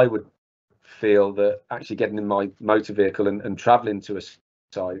 So I would feel that actually getting in my motor vehicle and travelling to a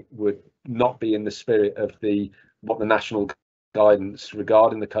site would not be in the spirit of what the national guidance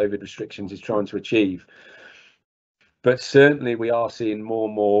regarding the COVID restrictions is trying to achieve. But certainly we are seeing more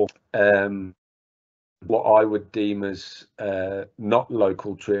and more what I would deem as not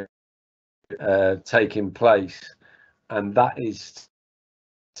local trip taking place, and that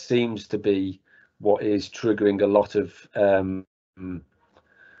seems to be what is triggering a lot of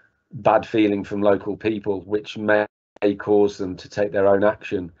bad feeling from local people, which may cause them to take their own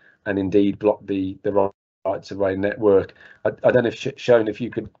action and indeed block the rights of way network. I don't know if Shona, if you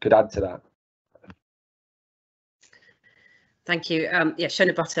could add to that. Thank you. Yeah,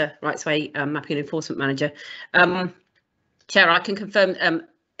 Shona Butter, Rights Way Mapping and Enforcement Manager. Chair, I can confirm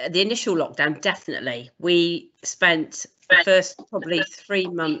the initial lockdown, definitely. We spent the first probably 3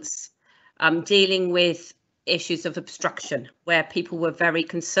 months dealing with issues of obstruction, where people were very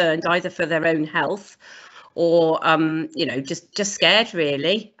concerned either for their own health or you know, just scared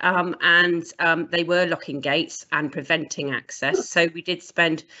really, and they were locking gates and preventing access. So we did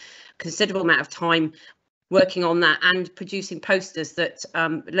spend a considerable amount of time working on that and producing posters that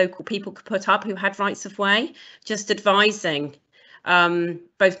local people could put up who had rights of way, just advising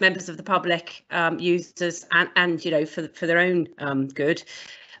both members of the public, users, and you know, for their own good,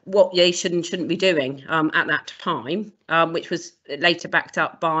 what they should and shouldn't be doing at that time, which was later backed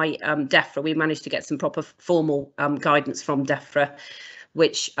up by DEFRA. We managed to get some proper formal guidance from DEFRA,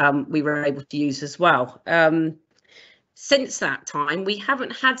 which we were able to use as well. Since that time, we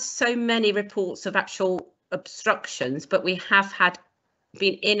haven't had so many reports of actual obstructions, but we have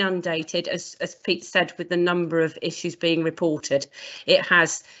been inundated, as Pete said, with the number of issues being reported.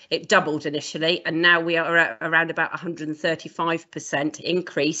 It doubled initially, and now we are at around about 135%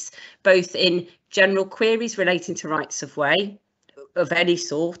 increase, both in general queries relating to rights of way of any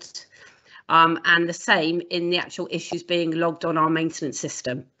sort, and the same in the actual issues being logged on our maintenance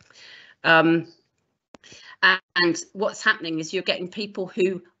system. And what's happening is you're getting people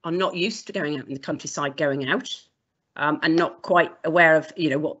who are not used to going out in the countryside going out. and not quite aware of, you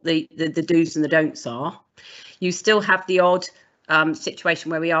know, what the do's and the don'ts are. You still have the odd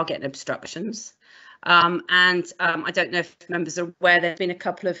situation where we are getting obstructions. I don't know if members are aware, there's been a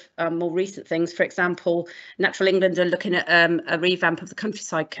couple of more recent things. For example, Natural England are looking at a revamp of the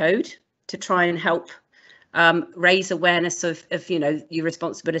Countryside Code to try and help raise awareness of, you know, your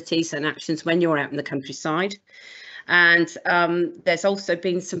responsibilities and actions when you're out in the countryside. And there's also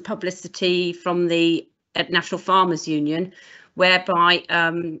been some publicity from the National Farmers Union, whereby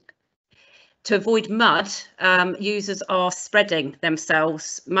to avoid mud, users are spreading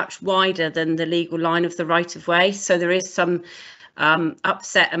themselves much wider than the legal line of the right of way. So there is some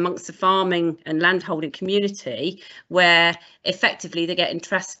upset amongst the farming and landholding community, where effectively they're getting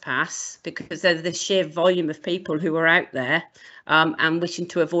trespass because there's the sheer volume of people who are out there and wishing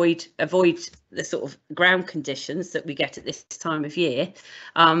to avoid the sort of ground conditions that we get at this time of year.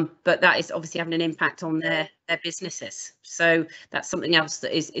 But that is obviously having an impact on their businesses. So that's something else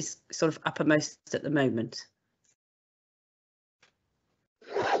that is sort of uppermost at the moment.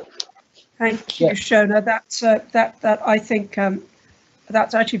 Thank you, Shona. That I think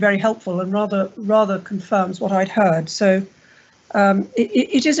that's actually very helpful and rather confirms what I'd heard. So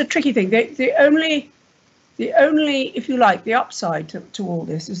it is a tricky thing. The only, if you like, the upside to all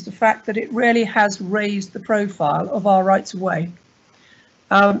this is the fact that it really has raised the profile of our rights of way.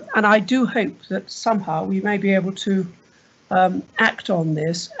 And I do hope that somehow we may be able to act on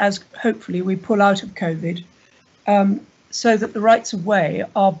this as hopefully we pull out of COVID, so that the rights of way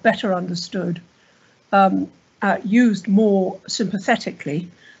are better understood, used more sympathetically,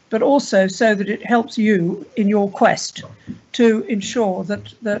 but also so that it helps you in your quest to ensure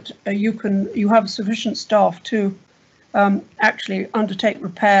that you have sufficient staff to actually undertake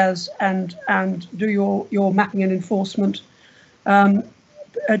repairs and do your mapping and enforcement.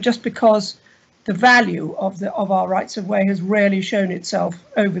 Just because the value of our rights of way has really shown itself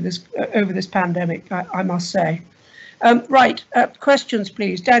over this pandemic, I must say. Right, questions,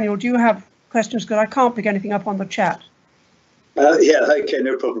 please. Daniel, do you have questions? Because I can't pick anything up on the chat. Yeah, okay,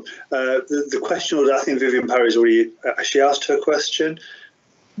 no problem. The question was, I think Vivian Parry's already actually asked her question.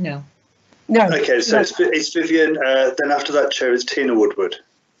 No. No. Okay, so no. It's Vivian. Then after that, Chair, it's Tina Woodward.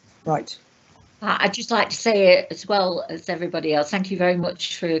 Right. I'd just like to say, as well as everybody else, thank you very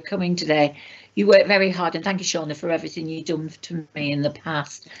much for coming today. You worked very hard, and thank you, Shona, for everything you've done to me in the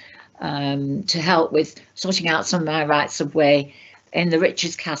past. To help with sorting out some of my rights of way in the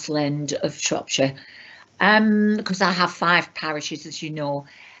Richards Castle end of Shropshire, because I have 5 parishes, as you know.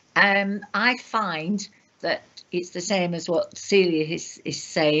 I find that it's the same as what Celia is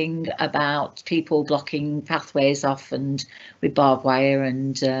saying about people blocking pathways off and with barbed wire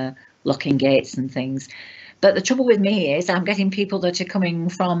and locking gates and things. But the trouble with me is I'm getting people that are coming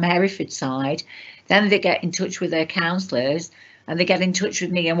from Hereford side, then they get in touch with their councillors, and they get in touch with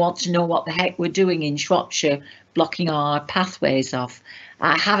me and want to know what the heck we're doing in Shropshire, blocking our pathways off.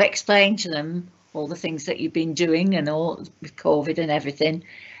 I have explained to them all the things that you've been doing and all with COVID and everything,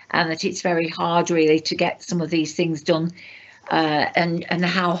 and that it's very hard really to get some of these things done, and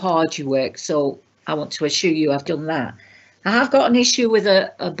how hard you work. So I want to assure you I've done that. I have got an issue with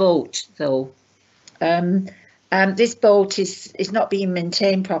a boat though. This boat is not being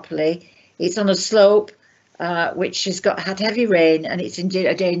maintained properly. It's on a slope which has had heavy rain, and it's in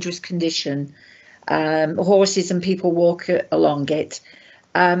a dangerous condition. Horses and people walk along it.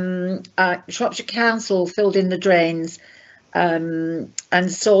 Shropshire Council filled in the drains and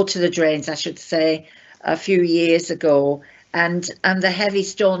saw to the drains, I should say, a few years ago, and the heavy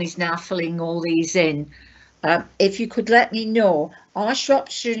stone is now filling all these in. If you could let me know, are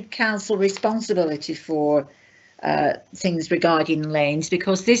Shropshire Council responsibility for things regarding lanes?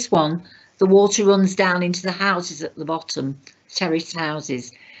 Because this one, the water runs down into the houses at the bottom, terraced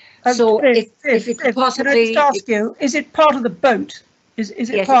houses. So if you could possibly... Can I just ask you, is it part of the boat? Is it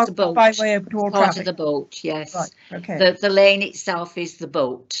yes, part of the boat. Byway open to all part traffic? of the boat, yes. Right, okay. The lane itself is the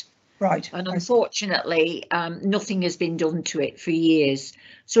boat. Right. And unfortunately, nothing has been done to it for years.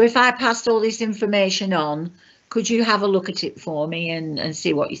 So if I passed all this information on, could you have a look at it for me and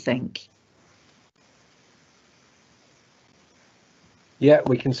see what you think? Yeah,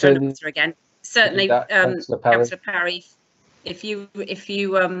 we can certainly. Certainly, Councillor Parry, if you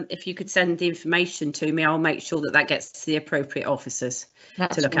could send the information to me, I'll make sure that gets to the appropriate officers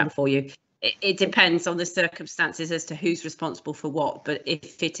to look at for you. it depends on the circumstances as to who's responsible for what. But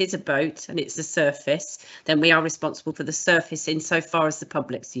if it is a boat and it's a surface, then we are responsible for the surface insofar as the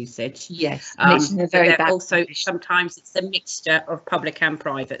public's usage. Yes, and it's in a very bad also condition. sometimes it's a mixture of public and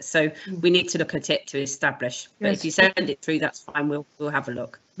private, so we need to look at it to establish. But if you send it through, that's fine. We'll have a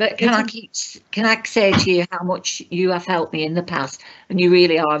look. But can I say to you how much you have helped me in the past, and you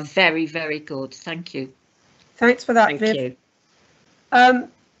really are very, very good. Thank you. Thanks for that, Thank Viv. you.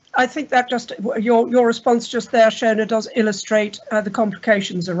 I think that just your response just there, Shona, does illustrate the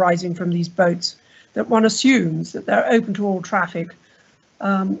complications arising from these boats. That one assumes that they're open to all traffic.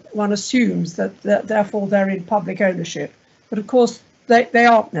 One assumes that therefore they're in public ownership, but of course they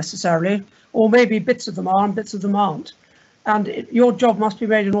aren't necessarily, or maybe bits of them are and bits of them aren't. And your job must be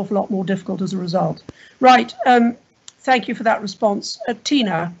made an awful lot more difficult as a result. Right. Thank you for that response.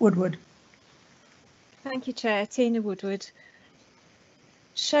 Tina Woodward. Thank you, Chair. Tina Woodward.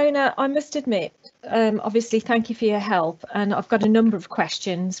 Shona, I must admit, obviously, thank you for your help. And I've got a number of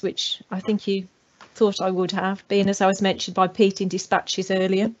questions, which I think you thought I would have, being as I was mentioned by Pete in dispatches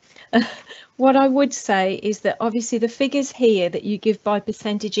earlier. What I would say is that obviously the figures here that you give by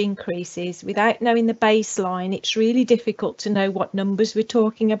percentage increases, without knowing the baseline, it's really difficult to know what numbers we're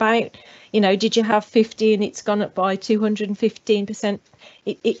talking about. You know, did you have 50 and it's gone up by 215%?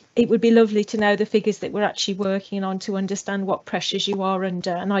 It would be lovely to know the figures that we're actually working on to understand what pressures you are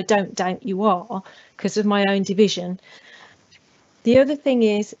under, and I don't doubt you are because of my own division. The other thing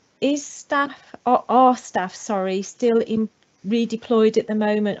is staff, or are staff, sorry, still redeployed at the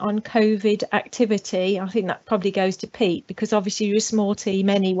moment on COVID activity? I think that probably goes to Pete, because obviously you're a small team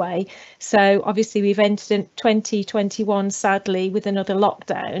anyway. So obviously we've entered 2021 sadly with another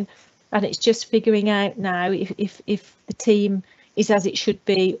lockdown, and it's just figuring out now if the team is as it should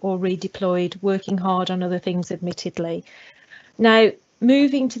be or redeployed, working hard on other things admittedly. Now,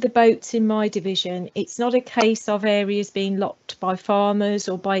 moving to the boats in my division, it's not a case of areas being locked by farmers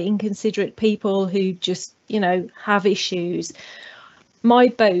or by inconsiderate people who just, you know, have issues. My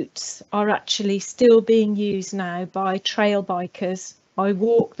boats are actually still being used now by trail bikers. I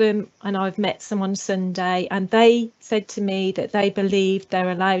walk them, and I've met some on Sunday, and they said to me that they believe they're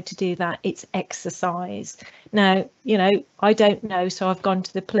allowed to do that. It's exercise. Now, you know, I don't know, so I've gone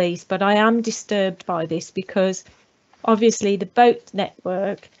to the police, but I am disturbed by this because obviously the boat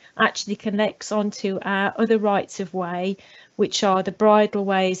network actually connects onto our other rights of way, which are the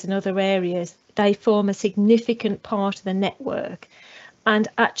bridleways and other areas. They form a significant part of the network, and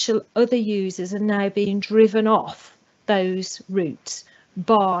actual other users are now being driven off those routes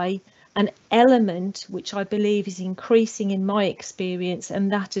by an element which I believe is increasing in my experience,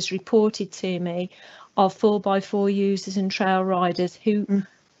 and that is reported to me, of 4x4 users and trail riders who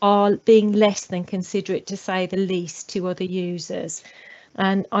are being less than considerate, to say the least, to other users.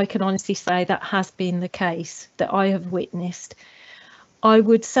 And I can honestly say that has been the case that I have witnessed. I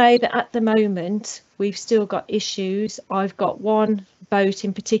would say that at the moment we've still got issues. I've got one boat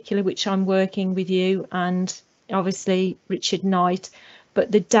in particular which I'm working with you and obviously Richard Knight,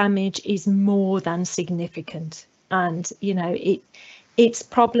 but the damage is more than significant, and you know it's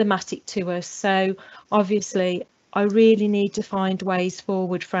problematic to us. So obviously I really need to find ways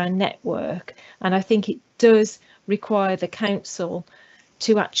forward for our network, and I think it does require the council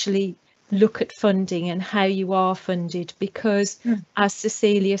to actually look at funding and how you are funded, because as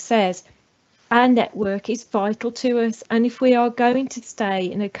Cecilia says, our network is vital to us, and if we are going to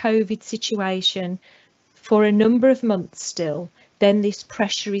stay in a COVID situation for a number of months still, then this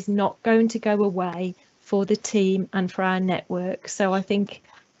pressure is not going to go away for the team and for our network. So I think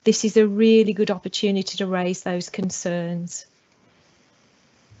this is a really good opportunity to raise those concerns.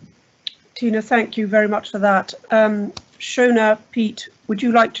 Tina, thank you very much for that. Shona, Pete, would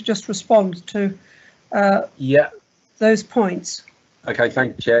you like to just respond to those points? Okay,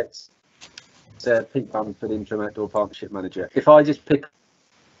 thank you, Chair. It's Pete Bamford, Interim Outdoor Partnership Manager. If I just pick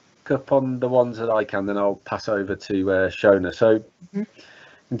up on the ones that I can, then I'll pass over to Shona. So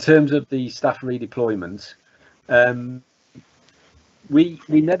in terms of the staff redeployment, we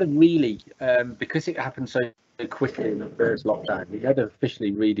never really, because it happened so quickly in the first lockdown, we never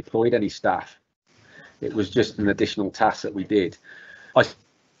officially redeployed any staff. It was just an additional task that we did. I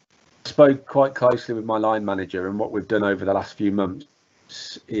spoke quite closely with my line manager, and what we've done over the last few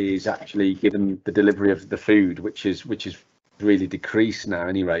months is actually given the delivery of the food, which is really decreased now, at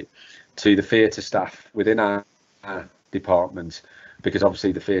any rate, to the theatre staff within our department, because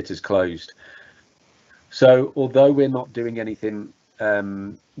obviously the theatre's closed. So although we're not doing anything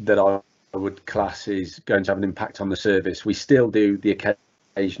that I would class is going to have an impact on the service, we still do the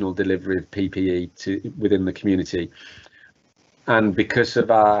occasional delivery of PPE within the community. And because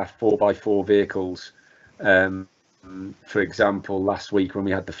of our 4x4 vehicles, for example, last week when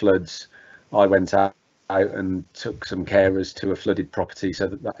we had the floods, I went out and took some carers to a flooded property so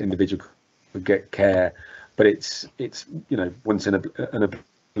that that individual could get care. But it's you know, once in a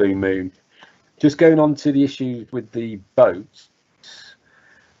blue moon. Just going on to the issue with the boats,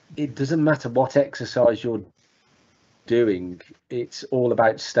 it doesn't matter what exercise you're doing, it's all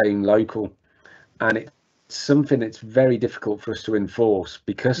about staying local, and it's something that's very difficult for us to enforce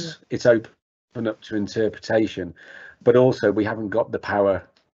because it's open up to interpretation, but also we haven't got the power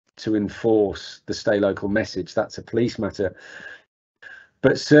to enforce the stay local message. That's a police matter.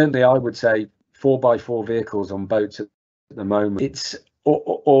 But certainly I would say 4x4 vehicles on boats at the moment, it's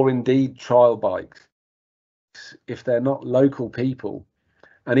or indeed trial bikes, if they're not local people,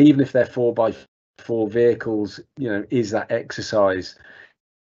 and even if they're 4x4 vehicles, you know, is that exercise,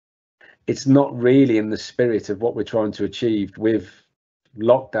 it's not really in the spirit of what we're trying to achieve with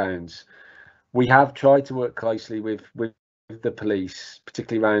lockdowns. We have tried to work closely with the police,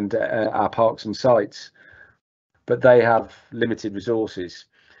 particularly around our parks and sites, but they have limited resources.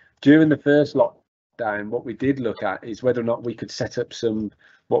 During the first lockdown, what we did look at is whether or not we could set up some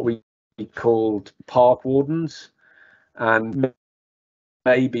what we called park wardens, and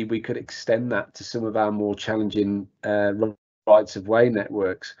maybe we could extend that to some of our more challenging rights of way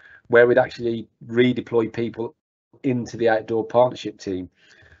networks, where we'd actually redeploy people into the outdoor partnership team.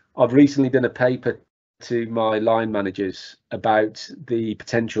 I've recently done a paper to my line managers about the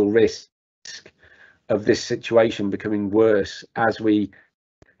potential risk of this situation becoming worse as we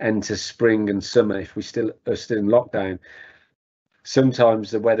enter spring and summer if we are still in lockdown.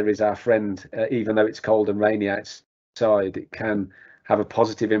 Sometimes the weather is our friend, even though it's cold and rainy outside. It can have a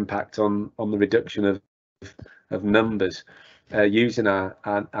positive impact on the reduction of numbers using our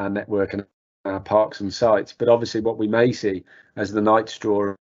network and our parks and sites. But obviously what we may see as the nights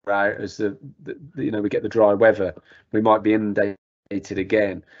draw out, as the you know, we get the dry weather, we might be inundated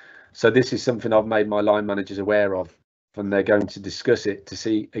again. So this is something I've made my line managers aware of, and they're going to discuss it to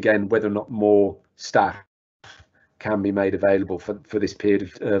see again whether or not more staff can be made available for this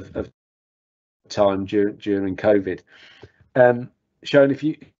period of time during COVID. Sharon,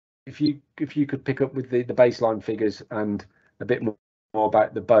 if you could pick up with the baseline figures and a bit more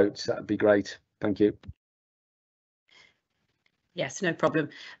about the boats, that'd be great. Thank you. Yes, no problem.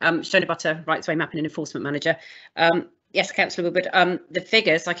 Shona Butter, Rights Way Mapping and Enforcement Manager. Yes, Councillor Woodward, the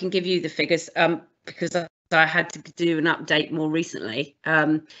figures, I can give you the figures because I had to do an update more recently.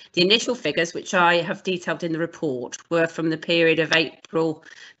 The initial figures, which I have detailed in the report, were from the period of April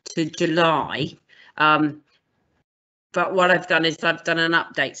to July. But what I've done is I've done an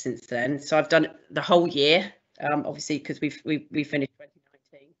update since then. So I've done the whole year, obviously, because we finished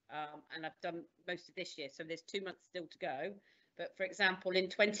 2019, and I've done most of this year. So there's 2 months still to go. But for example, in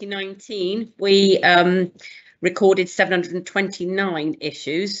 2019, we recorded 729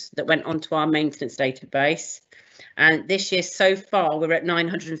 issues that went onto our maintenance database. And this year so far, we're at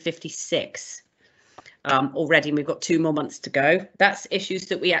 956 already, and we've got 2 more months to go. That's issues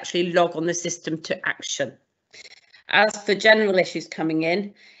that we actually log on the system to action. As for general issues coming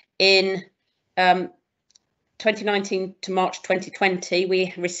in 2019 to March 2020,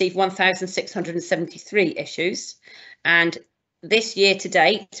 we received 1,673 issues, and this year to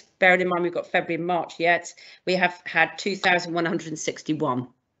date, bearing in mind we've got February and March yet, we have had 2,161.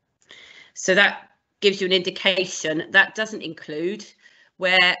 So that gives you an indication. That doesn't include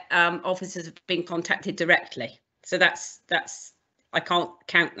where officers have been contacted directly. So that's I can't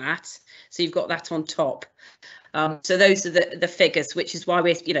count that. So you've got that on top. So those are the figures, which is why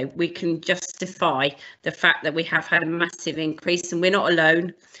we can justify the fact that we have had a massive increase, and we're not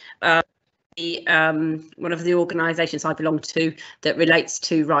alone. One of the organisations I belong to that relates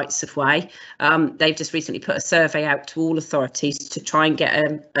to rights of way, they've just recently put a survey out to all authorities to try and get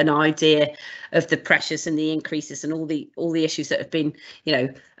an idea of the pressures and the increases and all the issues that have been,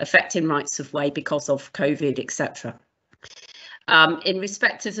 affecting rights of way because of COVID, etc. In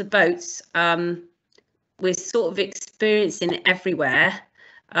respect of the boats, we're sort of experiencing it everywhere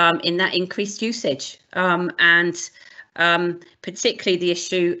in that increased usage, and particularly the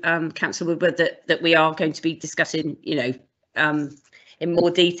issue, Councillor Woodward, that we are going to be discussing, in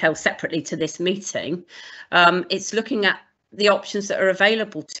more detail separately to this meeting. It's looking at the options that are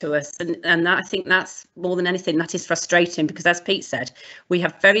available to us, and I think that's more than anything that is frustrating, because as Pete said, we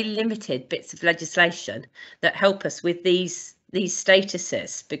have very limited bits of legislation that help us with these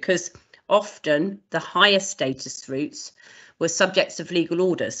statuses, because often the higher status routes were subjects of legal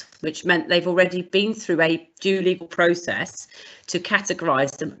orders, which meant they've already been through a due legal process to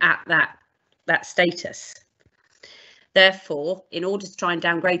categorise them at that status. Therefore, in order to try and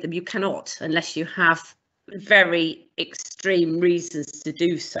downgrade them, you cannot unless you have very extreme reasons to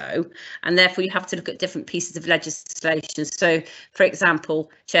do so, and therefore you have to look at different pieces of legislation. So, for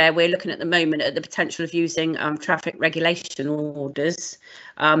example, Chair, we're looking at the moment at the potential of using traffic regulation orders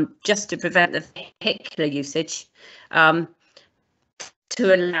just to prevent the vehicular usage, to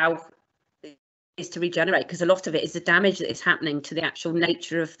allow is to regenerate, because a lot of it is the damage that is happening to the actual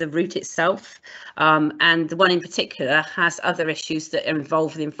nature of the route itself, and the one in particular has other issues that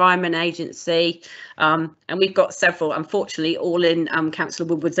involve the Environment Agency, and we've got several, unfortunately, all in Councillor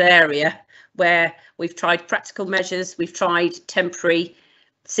Woodward's area, where we've tried practical measures, we've tried temporary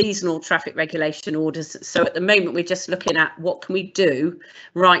seasonal traffic regulation orders. So at the moment we're just looking at what can we do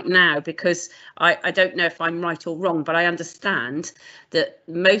right now, because I don't know if I'm right or wrong, but I understand that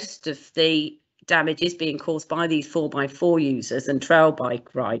most of the damage is being caused by these 4x4 users and trail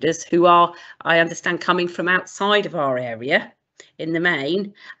bike riders who are, I understand, coming from outside of our area in the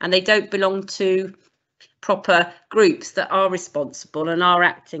main, and they don't belong to proper groups that are responsible and are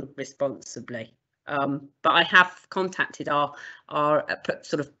acting responsibly. But I have contacted our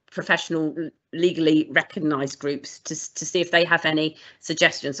sort of professional, legally recognised groups to see if they have any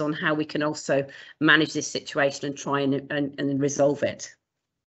suggestions on how we can also manage this situation and try and resolve it.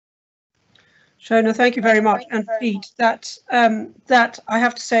 Shona, thank you very much. And Pete, that I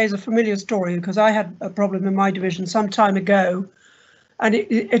have to say is a familiar story, because I had a problem in my division some time ago, and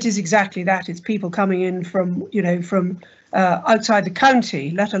it is exactly that. It's people coming in from, you know, from outside the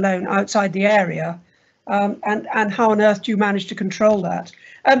county, let alone outside the area, and how on earth do you manage to control that?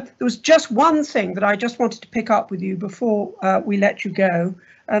 There was just one thing that I just wanted to pick up with you before we let you go,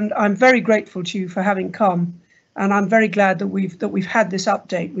 and I'm very grateful to you for having come. And I'm very glad that we've had this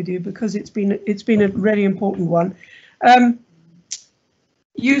update with you, because it's been a really important one.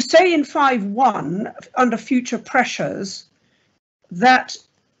 You say in 5.1 under future pressures that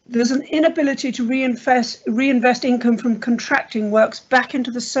there's an inability to reinvest income from contracting works back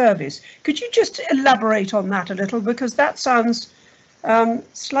into the service. Could you just elaborate on that a little, because that sounds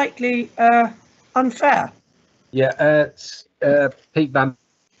slightly unfair. Yeah, it's Pete Bamford,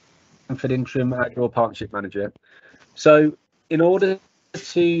 interim outdoor partnership manager. So in order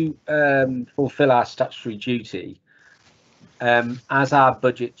to fulfil our statutory duty, as our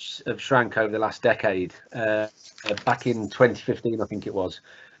budgets have shrank over the last decade, back in 2015, I think it was,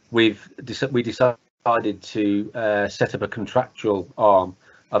 we decided to set up a contractual arm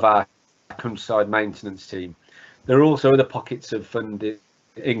of our countryside maintenance team. There are also other pockets of funded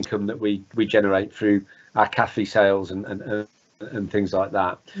income that we generate through our cafe sales and things like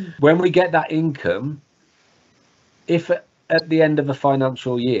that. When we get that income, if at the end of a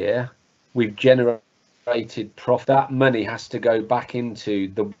financial year we've generated profit, that money has to go back into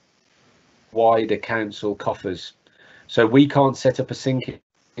the wider council coffers. So we can't set up a sinking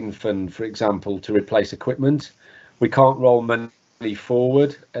fund, for example, to replace equipment. We can't roll money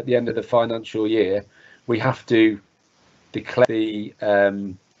forward at the end of the financial year. We have to declare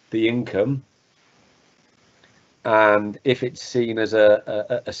the income, and if it's seen as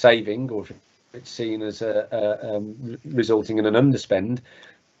a saving, or if it's seen as resulting in an underspend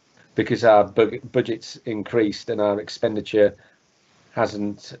because our budget's increased and our expenditure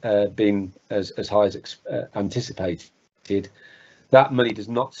hasn't been as high as anticipated, that money does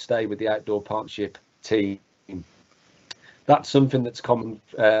not stay with the outdoor partnership team. That's something that's common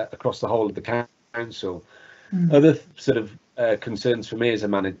across the whole of the council. Other sort of concerns for me as a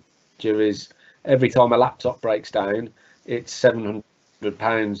manager is every time a laptop breaks down, it's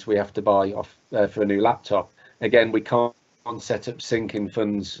 £700 we have to buy off for a new laptop. Again, we can't set up sinking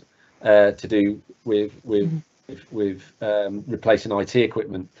funds to do with replacing IT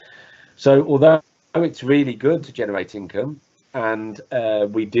equipment. So although it's really good to generate income, and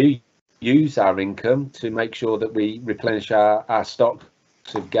we do use our income to make sure that we replenish our stock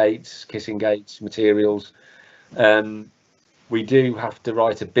of gates, kissing gates, materials, we do have to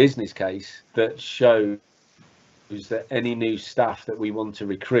write a business case that shows that any new staff that we want to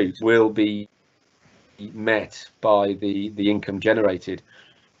recruit will be met by the income generated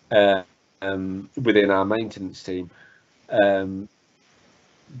within our maintenance team. The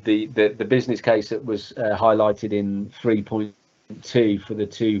business case that was highlighted in 3.2 for the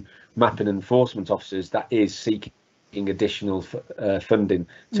 2 mapping enforcement officers, that is seeking additional funding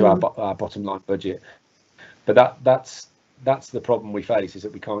to our bottom line budget. But that's the problem we face, is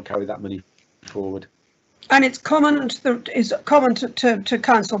that we can't carry that money forward. And it's common to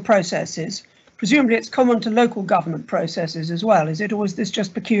council processes. Presumably it's common to local government processes as well, is it, or is this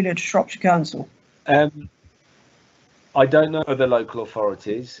just peculiar to Shropshire Council? I don't know other local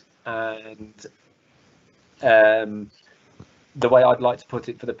authorities, and the way I'd like to put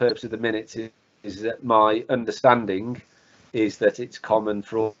it for the purpose of the minutes is that my understanding is that it's common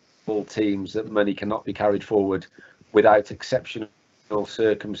for all teams that money cannot be carried forward without exceptional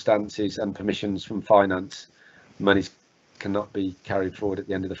circumstances and permissions from finance. Money cannot be carried forward at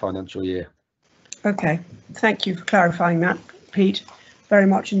the end of the financial year. Okay, thank you for clarifying that, Pete. Very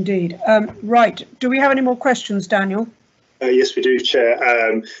much indeed. Right, do we have any more questions, Daniel? Yes, we do, Chair.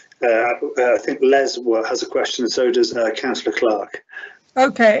 I think Les has a question, and so does Councillor Clark.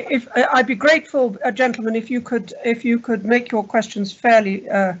 Okay, if I'd be grateful, gentlemen, if you could make your questions fairly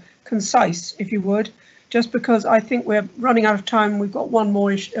concise, if you would, just because I think we're running out of time. We've got one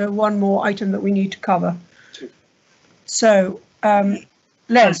more item that we need to cover. So,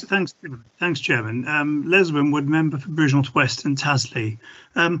 Les. Thanks, Chairman. Les Winwood, member for Bridgenorth West and Tasley.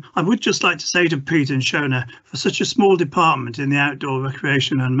 I would just like to say to Pete and Shona, for such a small department in the outdoor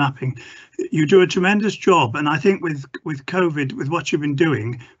recreation and mapping, you do a tremendous job. And I think with COVID, with what you've been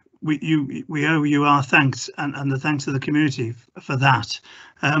doing, we owe you our thanks and the thanks of the community for that,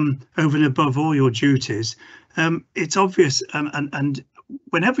 over and above all your duties. It's obvious, and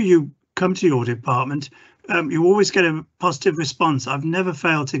whenever you come to your department, you always get a positive response. I've never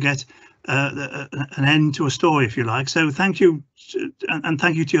failed to get an end to a story, if you like. So thank you, and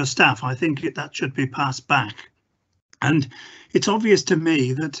thank you to your staff. I think that should be passed back. And it's obvious to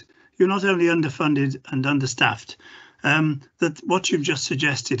me that you're not only underfunded and understaffed, that what you've just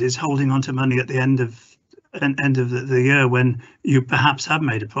suggested is holding on to money at the end of the year when you perhaps have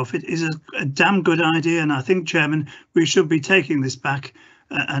made a profit is a damn good idea. And I think, Chairman, we should be taking this back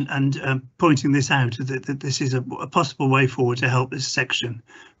and pointing this out, that this is a possible way forward to help this section.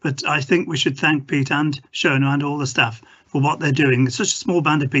 But I think we should thank Pete and Shona and all the staff for what they're doing. It's such a small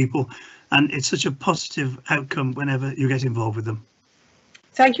band of people, and it's such a positive outcome whenever you get involved with them.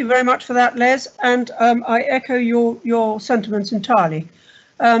 Thank you very much for that, Les, and I echo your sentiments entirely.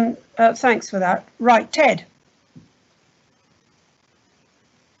 Thanks for that. Right, Ted.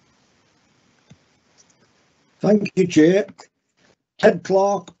 Thank you, Chair. Ted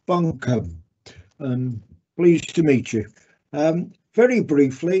Clark, Buncombe. Pleased to meet you. Very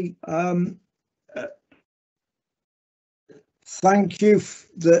briefly, thank you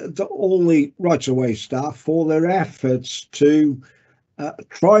all the right-of-way staff for their efforts to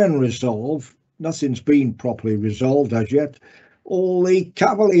try and resolve, nothing's been properly resolved as yet, all the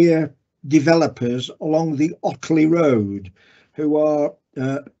Cavalier developers along the Otley Road who are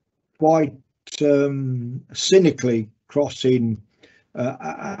quite cynically crossing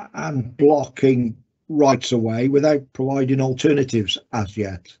and blocking rights away without providing alternatives as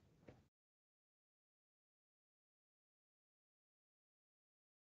yet.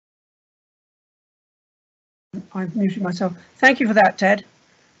 I've muted myself. Thank you for that, Ted.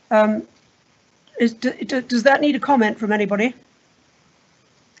 Does that need a comment from anybody?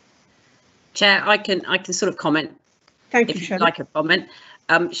 Chair, I can sort of comment. Thank you, if you'd like a comment.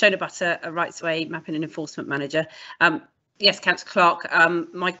 Shona Butter, a Rights Away Mapping and Enforcement Manager. Yes, Councillor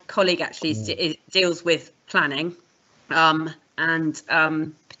Clark, my colleague actually deals with planning and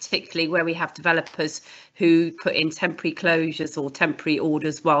particularly where we have developers who put in temporary closures or temporary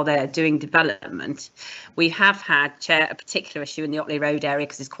orders while they're doing development. We have had, Chair, a particular issue in the Otley Road area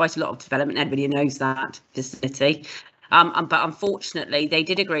because there's quite a lot of development. Everybody knows that vicinity. But unfortunately, they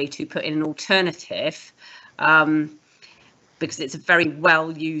did agree to put in an alternative because it's a very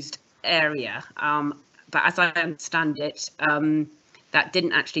well used area. But as I understand it, that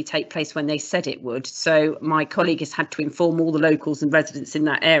didn't actually take place when they said it would. So my colleague has had to inform all the locals and residents in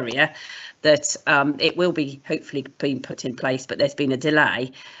that area that it will be hopefully being put in place, but there's been a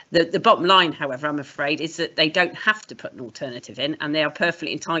delay. The bottom line, however, I'm afraid, is that they don't have to put an alternative in and they are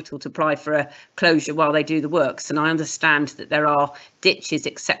perfectly entitled to apply for a closure while they do the works. And I understand that there are ditches,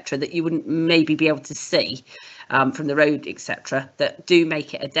 etc., that you wouldn't maybe be able to see from the road, etc., that do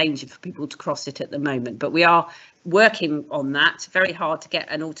make it a danger for people to cross it at the moment. But we are working on that. Very hard to get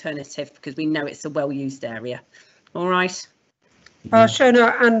an alternative because we know it's a well-used area. All right.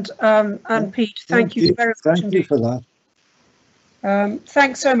 Shona and Pete, thank you very much. Thank you for that.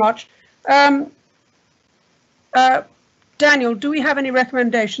 Thanks so much. Daniel, do we have any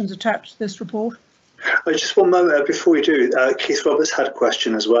recommendations attached to this report? Just one moment before we do. Keith Roberts had a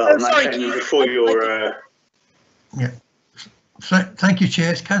question as well. Oh, sorry, Keith. Before your. Yeah. Thank you,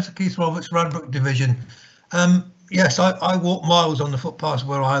 Chair. It's Councillor Keith Roberts, Radbrook Division. Yes, I walk miles on the footpaths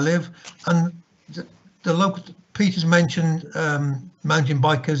where I live, and the local Peter's mentioned mountain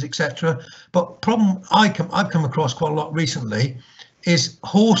bikers, etc. But problem I've come across quite a lot recently is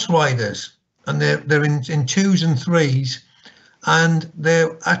horse riders, and they're in twos and threes, and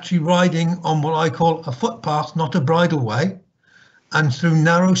they're actually riding on what I call a footpath, not a bridleway, and through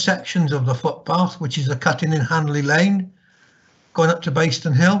narrow sections of the footpath, which is a cut-in Hanley Lane, going up to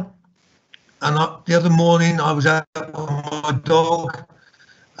Bayston Hill. And the other morning I was out with my dog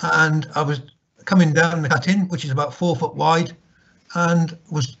and I was coming down the cut-in, which is about 4 foot wide, and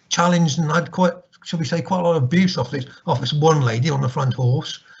was challenged, and I'd quite, shall we say, quite a lot of abuse off this one lady on the front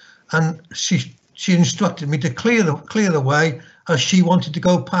horse, and she instructed me to clear the way as she wanted to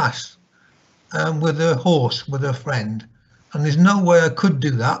go past with her horse, with her friend. And there's no way I could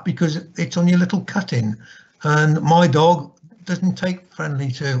do that because it's on your little cut-in, and my dog doesn't take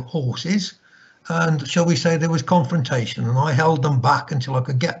friendly to horses. And shall we say there was confrontation, and I held them back until I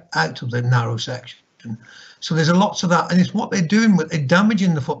could get out of the narrow section. So there's lots of that, and it's what they're doing with it,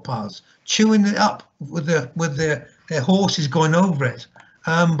 damaging the footpaths, chewing it up with their horses going over it.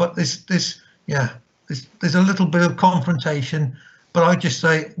 But there's a little bit of confrontation. But I just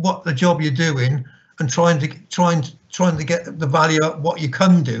say, what the job you're doing and trying to get the value of what you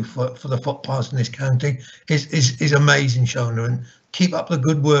can do for the footpaths in this county is amazing, Shona, and keep up the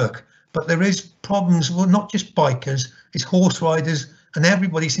good work. But there is problems, well, not just bikers, it's horse riders, and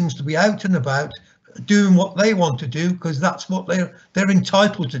everybody seems to be out and about doing what they want to do because that's what they're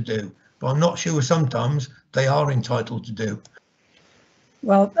entitled to do. But I'm not sure sometimes they are entitled to do.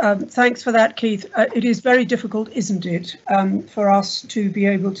 Well, thanks for that, Keith. It is very difficult, isn't it, for us to be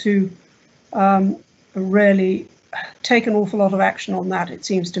able to really take an awful lot of action on that, it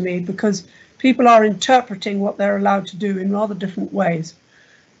seems to me, because people are interpreting what they're allowed to do in rather different ways.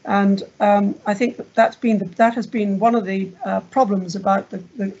 And I think that has been one of the problems about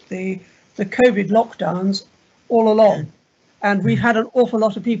the COVID lockdowns all along. And we've had an awful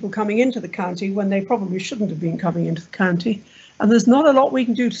lot of people coming into the county when they probably shouldn't have been coming into the county. And there's not a lot we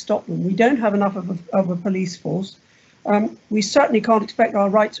can do to stop them. We don't have enough of a police force. We certainly can't expect our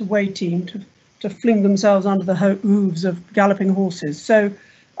rights of way team to fling themselves under the hooves of galloping horses. So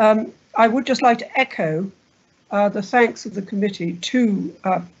I would just like to echo the thanks of the committee to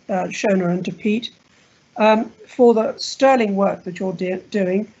Shona and to Pete for the sterling work that you're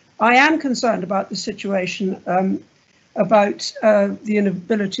doing. I am concerned about the situation about the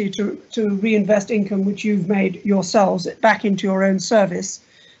inability to reinvest income which you've made yourselves back into your own service,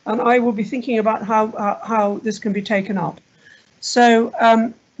 and I will be thinking about how this can be taken up. So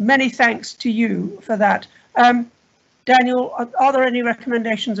many thanks to you for that. Daniel, are there any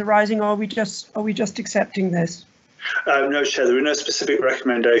recommendations arising, or are we just accepting this? No, Chair, there are no specific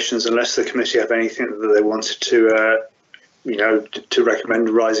recommendations unless the committee have anything that they wanted to recommend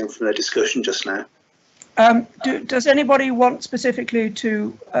arising from their discussion just now. Does anybody want specifically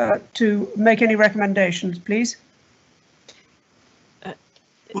to make any recommendations, please?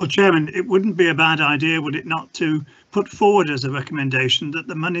 Well, Chairman, it wouldn't be a bad idea, would it not, to put forward as a recommendation that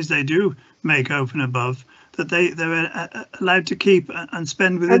the monies they do make over and above, that they're allowed to keep and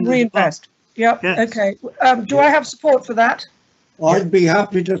spend within and reinvest. Yep. Yes. Okay. Do I have support for that? I'd be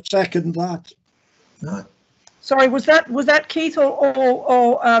happy to second that. No. Sorry, was that Keith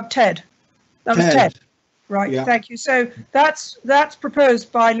or Ted? That was Ted. Right. Yeah. Thank you. So that's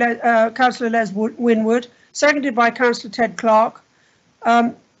proposed by Councillor Les Winwood, seconded by Councillor Ted Clark.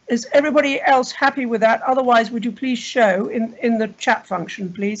 Is everybody else happy with that? Otherwise, would you please show in the chat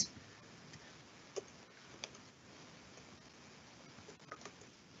function, please?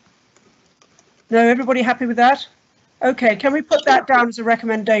 No, everybody happy with that? Okay, can we put that down as a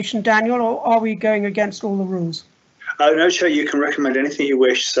recommendation, Daniel, or are we going against all the rules? No, Chair, you can recommend anything you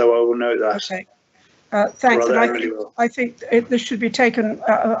wish, so I will note that. Okay, thanks. And I think this should be taken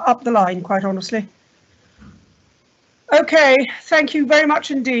up the line, quite honestly. Okay, thank you very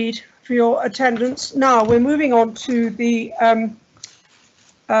much indeed for your attendance. Now we're moving on to the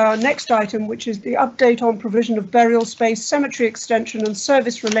next item, which is the update on provision of burial space, cemetery extension and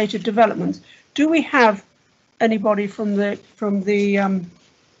service related developments. Do we have anybody from that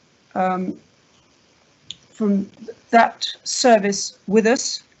service with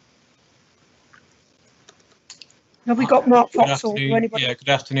us? Have we got Mark Foxall? Yeah, good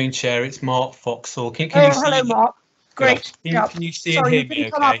afternoon, Chair. It's Mark Foxall. Can you hello, see? Mark. Great. Can you see Sorry, and hear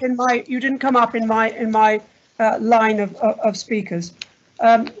me? Okay. You didn't come up in my line of speakers.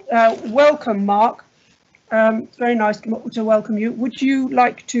 Welcome, Mark. Very nice to welcome you. Would you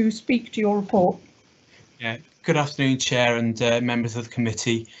like to speak to your report? Yeah. Good afternoon, Chair and members of the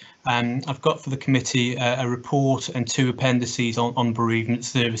committee. I've got for the committee a report and 2 appendices on bereavement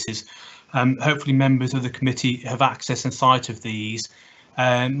services. Hopefully members of the committee have access and sight of these.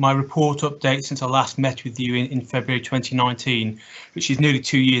 My report update since I last met with you in February 2019, which is nearly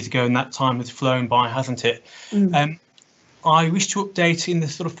 2 years ago, and that time has flown by, hasn't it? I wish to update in the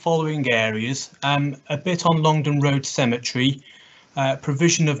sort of following areas, a bit on Longdon Road Cemetery,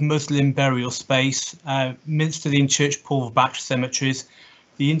 provision of Muslim burial space, Minsterley and Church Paul Bach cemeteries,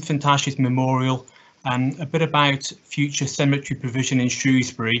 the Infant Ashes Memorial, a bit about future cemetery provision in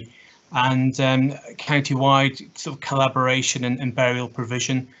Shrewsbury, and county-wide sort of collaboration and burial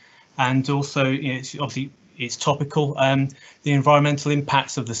provision, and also, you know, it's obviously it's topical, the environmental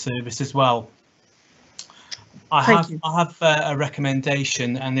impacts of the service as well. I have a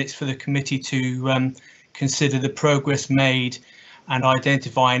recommendation, and it's for the committee to consider the progress made and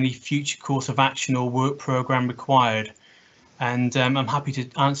identify any future course of action or work programme required. And I'm happy to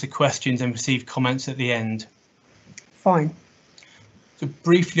answer questions and receive comments at the end. Fine. So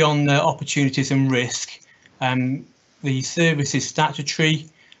briefly on the opportunities and risk, the service is statutory.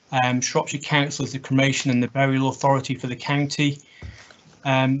 Shropshire Council is the cremation and the burial authority for the county.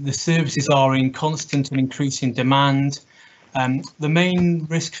 The services are in constant and increasing demand. The main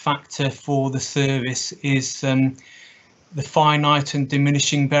risk factor for the service is the finite and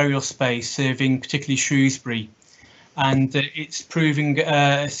diminishing burial space serving particularly Shrewsbury, and it's proving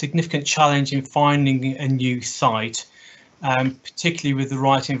a significant challenge in finding a new site, particularly with the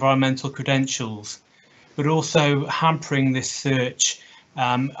right environmental credentials, but also hampering this search.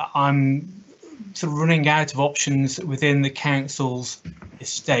 I'm sort of running out of options within the council's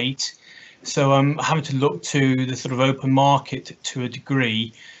estate, so I'm having to look to the sort of open market to a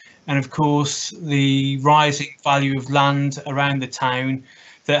degree, and of course the rising value of land around the town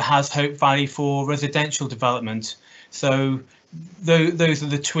that has Hope Valley for residential development. So those are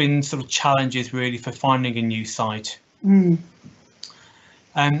the twin sort of challenges really for finding a new site.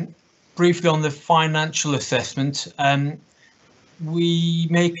 Briefly on the financial assessment, we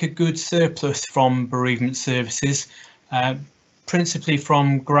make a good surplus from bereavement services, principally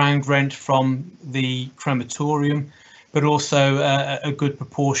from ground rent from the crematorium, but also a good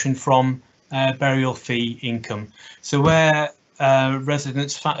proportion from burial fee income. So where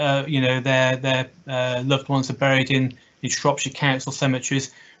residents, you know, their loved ones are buried in Shropshire Council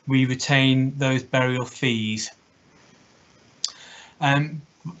cemeteries, we retain those burial fees.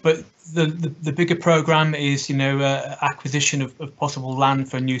 But the bigger programme is, you know, acquisition of possible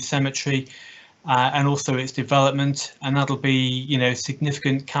land for a new cemetery, and also its development, and that'll be, you know,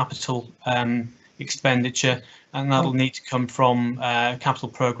 significant capital expenditure, and that'll need to come from capital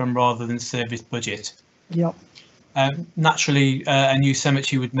programme rather than service budget. Yep. Naturally, a new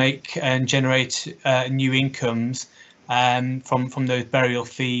cemetery would make and generate new incomes from those burial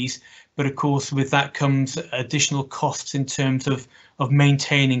fees, but of course with that comes additional costs in terms of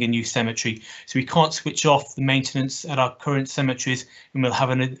maintaining a new cemetery. So we can't switch off the maintenance at our current cemeteries, and we'll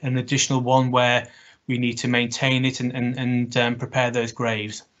have an additional one where we need to maintain it and prepare those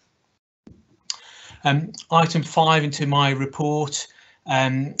graves. Item 5 into my report,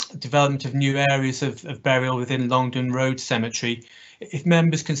 development of new areas of burial within Longdon Road Cemetery. If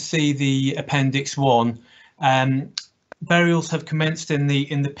members can see the Appendix 1, burials have commenced in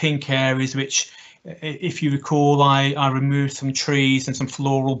the pink areas, which, if you recall, I removed some trees and some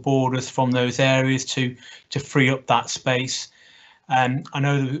floral borders from those areas to free up that space. I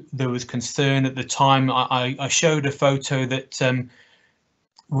know there was concern at the time. I showed a photo that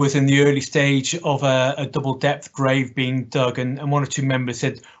was in the early stage of a double depth grave being dug, and one or two members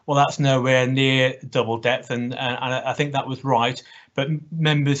said, well, that's nowhere near double depth, and I think that was right. But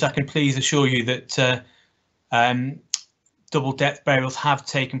members, I can please assure you that double depth burials have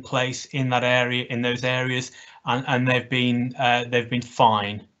taken place in that area, in those areas, and they've been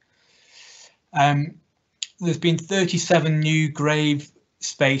fine. There's been 37 new grave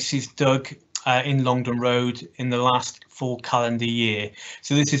spaces dug in Longdon Road in the last full calendar year.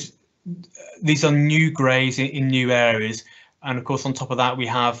 So these are new graves in new areas, and of course on top of that we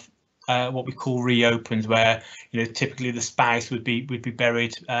have what we call reopens, where, you know, typically the spouse would be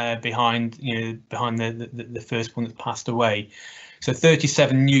buried behind, you know, behind the first one that passed away. So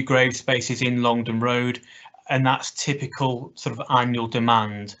 37 new grave spaces in Longdon Road, and that's typical sort of annual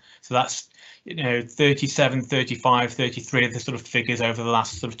demand. So that's, you know, 37, 35, 33 are the sort of figures over the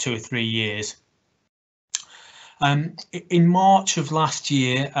last sort of 2 or 3 years. In March of last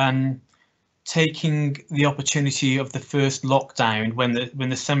year, taking the opportunity of the first lockdown, when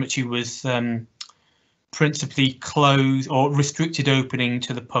the cemetery was principally closed or restricted opening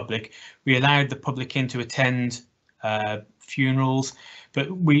to the public, we allowed the public in to attend funerals,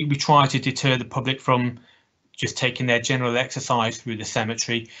 but we try to deter the public from just taking their general exercise through the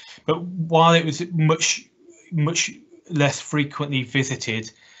cemetery. But while it was much less frequently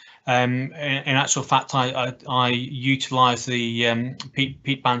visited, in actual fact, I utilised the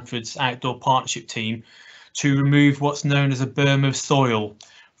Pete Banford's outdoor partnership team to remove what's known as a berm of soil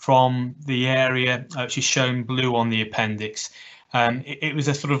from the area, which is shown blue on the appendix. It was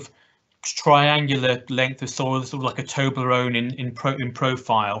a sort of triangular length of soil, sort of like a Toblerone in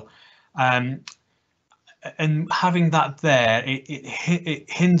profile. And having that there, it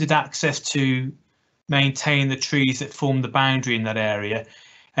hindered access to maintain the trees that form the boundary in that area,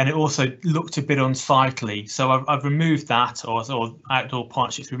 and it also looked a bit unsightly. So I've removed that, or Outdoor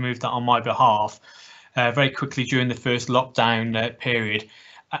Partnerships removed that on my behalf very quickly during the first lockdown period,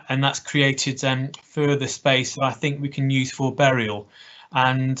 and that's created further space that I think we can use for burial.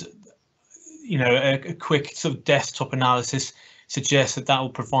 And you know, a quick sort of desktop analysis suggests that will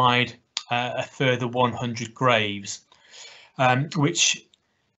provide a further 100 graves, which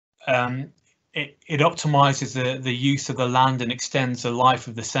it optimises the use of the land and extends the life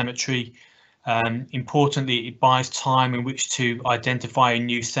of the cemetery. Importantly, it buys time in which to identify a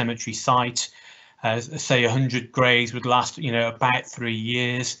new cemetery site. Say 100 graves would last, you know, about 3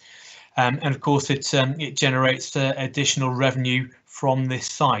 years, and of course it generates additional revenue from this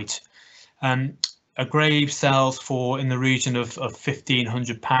site. A grave sells for in the region of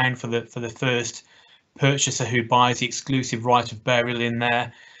 £1,500 for the first purchaser who buys the exclusive right of burial in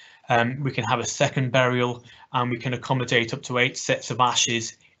there. We can have a second burial, and we can accommodate up to 8 sets of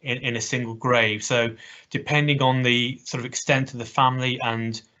ashes in a single grave. So depending on the sort of extent of the family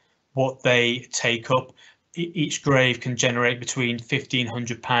and what they take up, each grave can generate between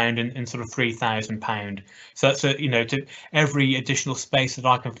 £1,500 and sort of £3,000. So that's you know, to every additional space that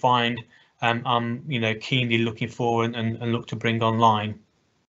I can find, I'm, you know, keenly looking for and look to bring online.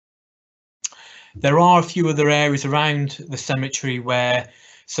 There are a few other areas around the cemetery where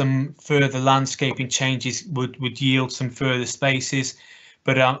some further landscaping changes would yield some further spaces,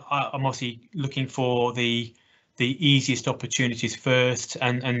 but I'm obviously looking for the easiest opportunities first,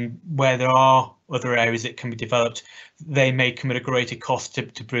 and where there are other areas that can be developed, they may come at a greater cost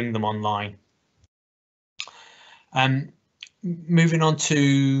to bring them online. Moving on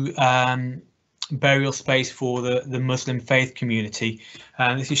to burial space for the Muslim faith community.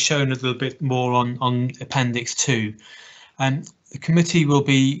 This is shown a little bit more on Appendix 2. The committee will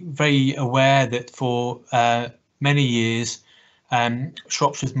be very aware that for many years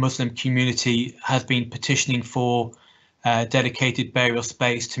Shropshire's Muslim community has been petitioning for dedicated burial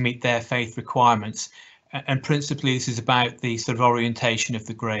space to meet their faith requirements, and principally this is about the sort of orientation of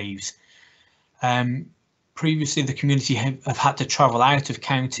the graves. Previously the community have had to travel out of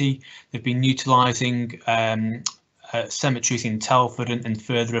county. They've been utilising cemeteries in Telford and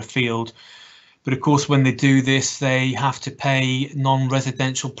further afield, but of course when they do this they have to pay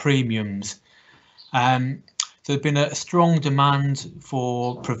non-residential premiums. So there's been a strong demand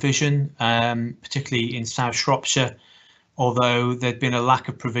for provision, particularly in South Shropshire, although there'd been a lack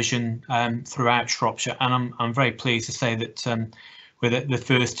of provision throughout Shropshire, and I'm very pleased to say that we're the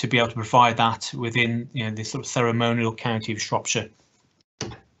first to be able to provide that within, you know, this sort of ceremonial county of Shropshire.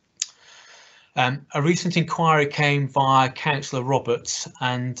 A recent inquiry came via Councillor Roberts,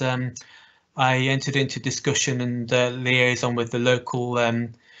 and I entered into discussion and liaison with the local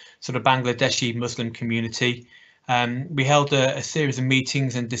sort of Bangladeshi Muslim community. We held a series of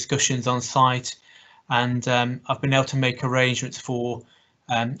meetings and discussions on site, and I've been able to make arrangements for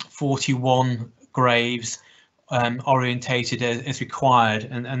 41 graves orientated as required,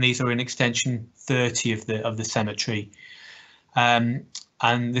 and these are in extension 30 of the cemetery. And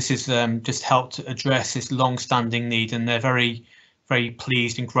this has just helped address this long-standing need, and they're very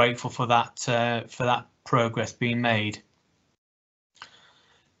pleased and grateful for that progress being made.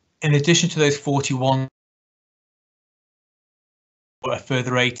 In addition to those 41, a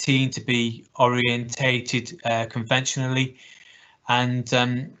further 18 to be orientated conventionally, and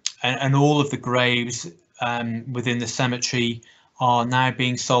all of the graves within the cemetery are now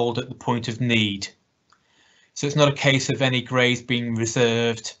being sold at the point of need. So it's not a case of any graves being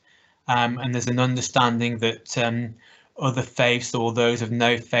reserved, and there's an understanding that other faiths or those of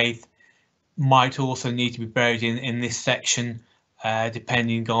no faith might also need to be buried in this section,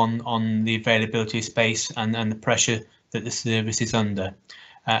 depending on the availability of space and the pressure that the service is under,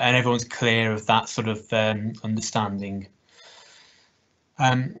 and everyone's clear of that sort of understanding.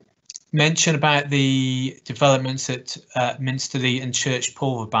 Mention about the developments at Minsterley and Church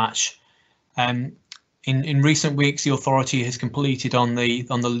Pulverbatch. In recent weeks, the authority has completed on the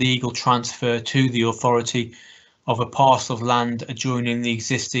legal transfer to the authority of a parcel of land adjoining the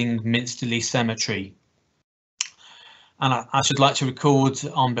existing Minsterley cemetery. And I should like to record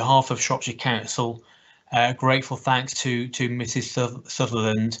on behalf of Shropshire Council grateful thanks to Mrs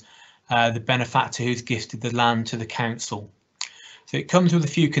Sutherland, the benefactor who's gifted the land to the council. So it comes with a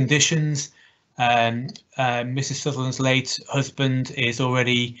few conditions. Mrs Sutherland's late husband is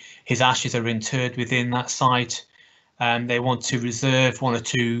already, his ashes are interred within that site. They want to reserve 1 or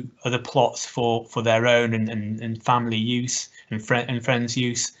 2 other plots for their own and family use and friends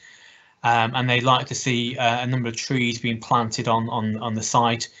use. And they'd like to see a number of trees being planted on the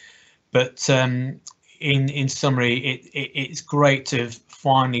site. But in summary, it's great to have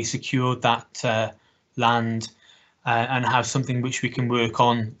finally secured that land and have something which we can work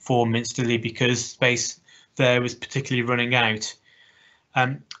on for Minsterley, because space there was particularly running out.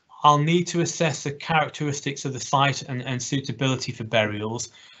 I'll need to assess the characteristics of the site and suitability for burials,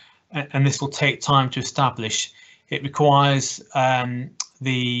 and this will take time to establish. It requires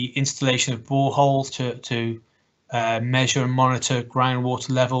the installation of boreholes to measure and monitor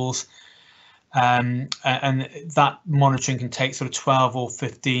groundwater levels, and that monitoring can take sort of 12 or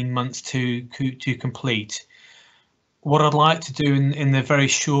 15 months to complete. What I'd like to do in the very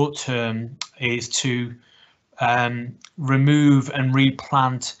short term is to remove and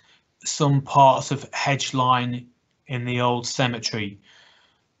replant some parts of hedge line in the old cemetery.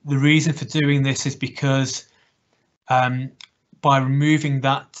 The reason for doing this is because by removing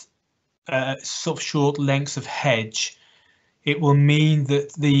that sort of short lengths of hedge, it will mean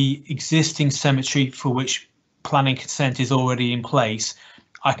that the existing cemetery for which planning consent is already in place,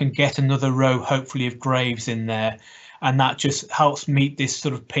 I can get another row hopefully of graves in there, and that just helps meet this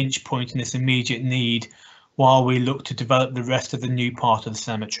sort of pinch point and this immediate need while we look to develop the rest of the new part of the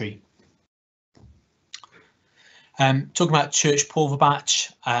cemetery. Talking about Church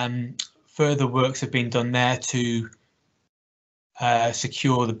Pulverbatch, further works have been done there to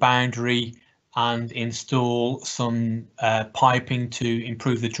secure the boundary and install some piping to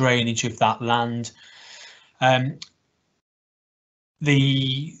improve the drainage of that land.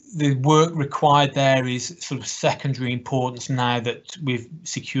 The work required there is sort of secondary importance now that we've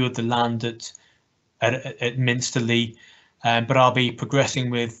secured the land at Minsterley, but I'll be progressing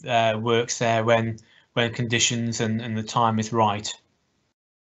with works there when conditions and the time is right.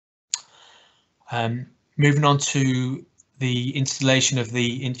 Moving on to the installation of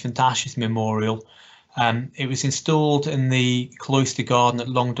the Infant Ashes Memorial. It was installed in the Cloister Garden at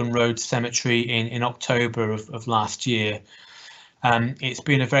Longdon Road Cemetery in October of last year. It's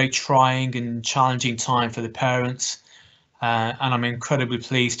been a very trying and challenging time for the parents, and I'm incredibly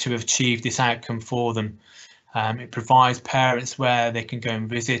pleased to have achieved this outcome for them. It provides parents where they can go and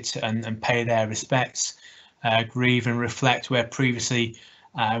visit and pay their respects, grieve and reflect where previously,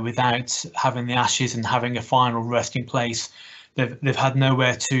 without having the ashes and having a final resting place, they've had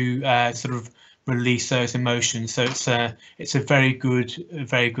nowhere to sort of release those emotions. So it's a very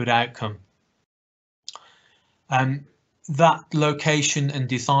good outcome. That location and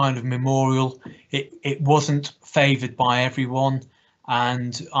design of memorial, it wasn't favoured by everyone,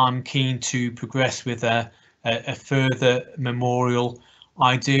 and I'm keen to progress with a further memorial,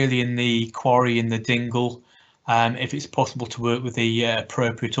 ideally in the quarry in the Dingle, if it's possible to work with the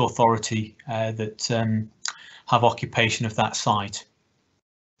appropriate authority that have occupation of that site.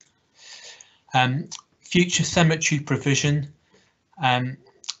 Future cemetery provision.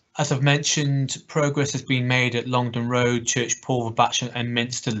 As I've mentioned, progress has been made at Longdon Road, Church Pulverbatch and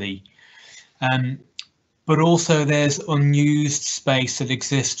Minsterley. But also there's unused space that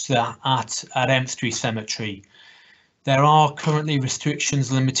exists at Empstree Cemetery. There are currently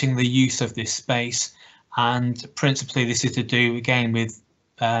restrictions limiting the use of this space, and principally this is to do again with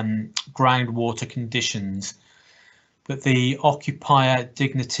groundwater conditions. But the occupier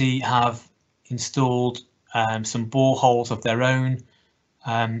Dignity have installed some boreholes of their own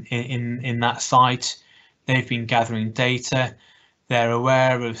in that site. They've been gathering data. They're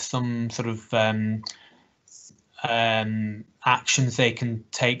aware of some sort of actions they can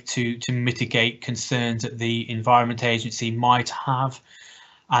take to mitigate concerns that the Environment Agency might have,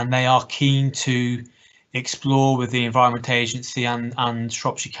 and they are keen to explore with the Environment Agency and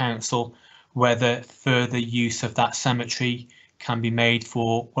Shropshire Council whether further use of that cemetery can be made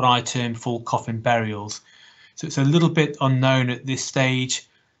for what I term full coffin burials. So it's a little bit unknown at this stage.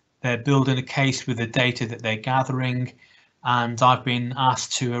 They're building a case with the data that they're gathering, and I've been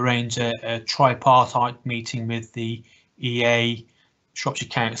asked to arrange a tripartite meeting with the EA, Shropshire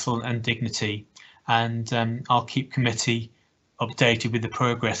Council and Dignity, and I'll keep committee updated with the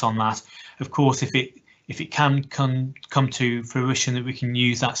progress on that. Of course, if it can come to fruition that we can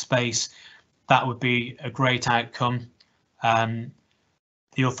use that space, that would be a great outcome.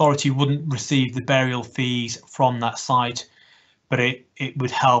 The authority wouldn't receive the burial fees from that site, but it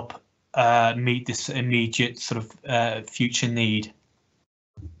would help meet this immediate sort of future need.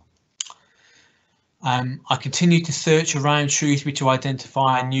 I continue to search around Shrewsbury to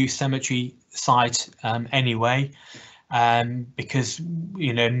identify a new cemetery site anyway, because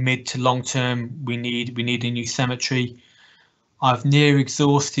mid to long term we need a new cemetery. I've near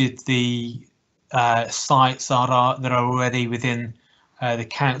exhausted the sites that are already within the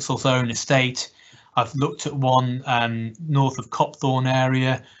council's own estate. I've looked at one north of Copthorne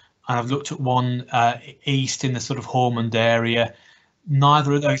area, and I've looked at one east in the sort of Hormond area.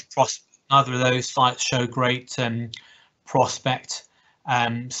 Neither of those sites show great prospect,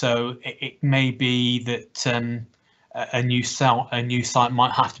 so it may be that a new site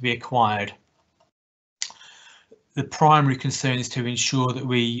might have to be acquired. The primary concern is to ensure that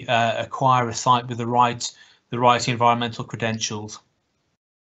we acquire a site with the right environmental credentials.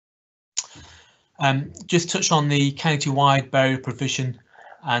 Just touch on the county-wide burial provision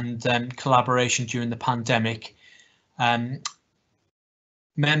and collaboration during the pandemic.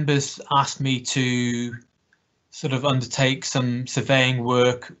 Members asked me to sort of undertake some surveying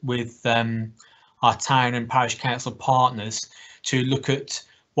work with our town and parish council partners to look at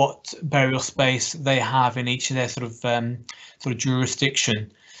what burial space they have in each of their sort of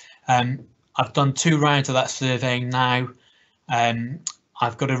jurisdiction. I've done 2 rounds of that surveying now.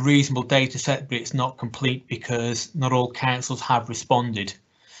 I've got a reasonable data set, but it's not complete because not all councils have responded.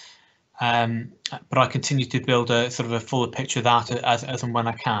 But I continue to build a sort of a fuller picture of that as and when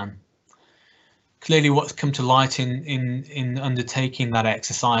I can. Clearly, what's come to light in undertaking that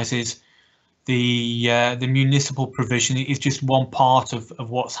exercise is the municipal provision is just one part of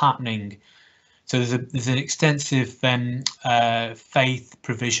what's happening. So there's an extensive faith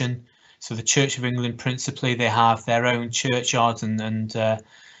provision. So the Church of England, principally, they have their own churchyards and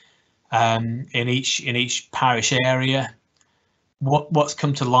in each parish area. What's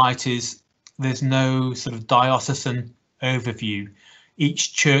come to light is there's no sort of diocesan overview.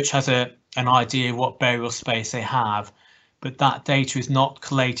 Each church has an idea of what burial space they have, but that data is not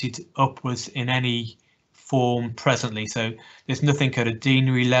collated upwards in any form presently. So there's nothing at a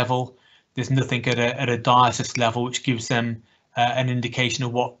deanery level, there's nothing at a diocese level which gives them an indication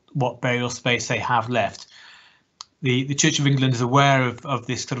of what burial space they have left. The Church of England is aware of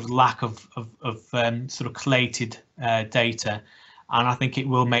this sort of lack of sort of collated data, and I think it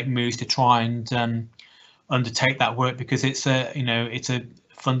will make moves to try and undertake that work, because it's a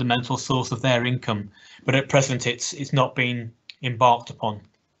fundamental source of their income, but at present it's not been embarked upon.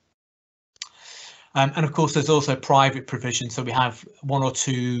 And of course there's also private provision, so we have 1 or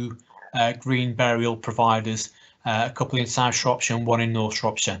 2 green burial providers, a couple in South Shropshire and 1 in North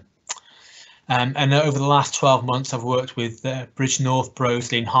Shropshire. And over the last 12 months I've worked with Bridge North,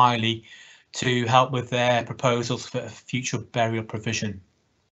 Broseley and Highley to help with their proposals for future burial provision.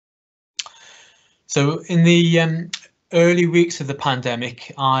 So in the early weeks of the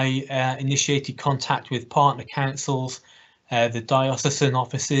pandemic, I initiated contact with partner councils, the diocesan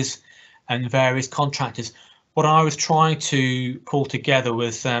offices and various contractors. What I was trying to pull together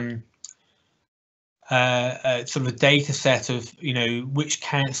was sort of a data set of which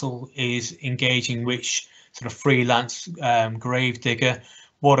council is engaging which sort of freelance grave digger,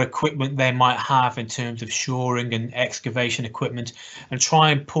 what equipment they might have in terms of shoring and excavation equipment, and try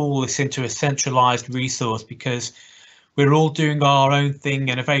and pull this into a centralised resource, because we're all doing our own thing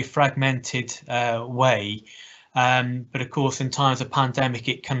in a very fragmented way. But of course, in times of pandemic,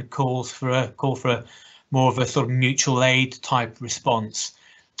 it can call for a more of a sort of mutual aid type response.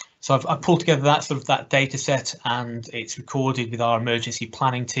 So I've pulled together that data set, and it's recorded with our emergency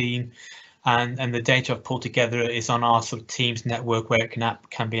planning team, and the data I've pulled together is on our sort of Teams network where it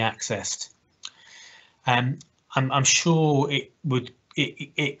can be accessed. I'm sure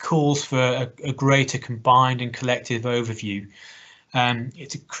it calls for a greater combined and collective overview.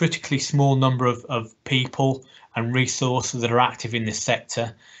 It's a critically small number of people and resources that are active in this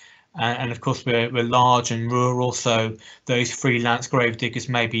sector. And of course we're large and rural, so those freelance grave diggers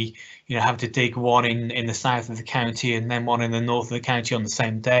maybe have to dig one in the south of the county and then one in the north of the county on the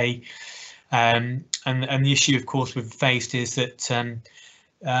same day. And the issue, of course, we've faced is that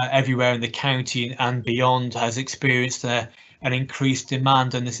everywhere in the county and beyond has experienced an increased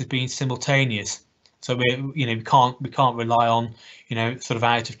demand, and this has been simultaneous. So we can't rely on sort of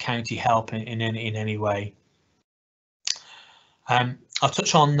out of county help in any way. I'll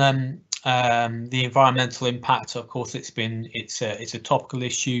touch on the environmental impact. Of course, it's a topical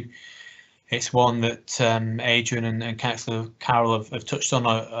issue. It's one that Adrian and Councillor Carroll have touched on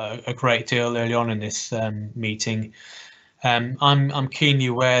a great deal early on in this meeting. I'm keenly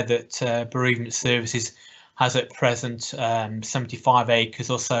aware that Bereavement Services has at present 75 acres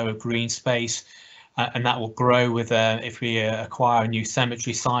or so of green space, and that will grow with if we acquire a new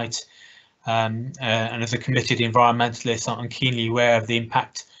cemetery site. And as a committed environmentalist, I'm keenly aware of the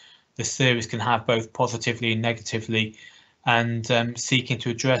impact the service can have both positively and negatively, and seeking to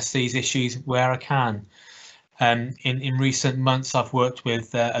address these issues where I can. In recent months, I've worked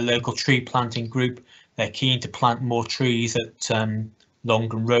with a local tree planting group. They're keen to plant more trees at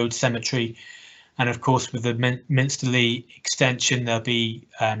Longdon Road Cemetery, and of course with the Minsterley extension there'll be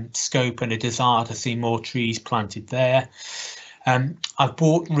scope and a desire to see more trees planted there. I've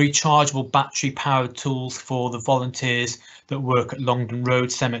bought rechargeable battery powered tools for the volunteers that work at Longdon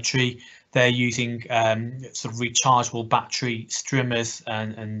Road Cemetery. They're using sort of rechargeable battery streamers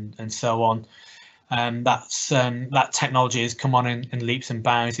and so on. That technology has come on in leaps and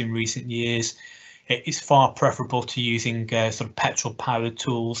bounds in recent years. It is far preferable to using sort of petrol powered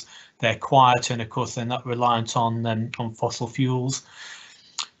tools. They're quieter, and of course they're not reliant on fossil fuels.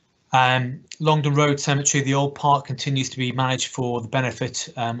 Longdon Road Cemetery, the old park, continues to be managed for the benefit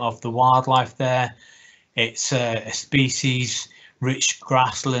of the wildlife there. It's a species rich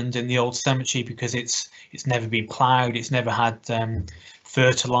grassland in the old cemetery because it's never been ploughed, it's never had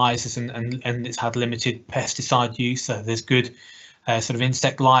fertilizers, and it's had limited pesticide use, so there's good sort of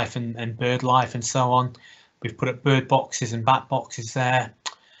insect life and bird life and so on. We've put up bird boxes and bat boxes there.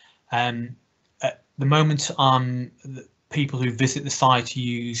 At the moment, the people who visit the site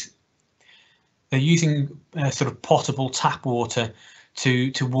they're using sort of potable tap water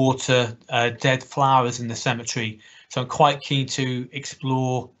to water dead flowers in the cemetery. So I'm quite keen to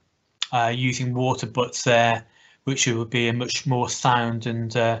explore using water butts there, which would be a much more sound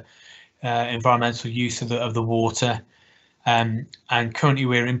and environmental use of the water. And currently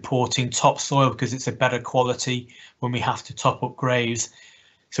we're importing topsoil because it's a better quality when we have to top up graves.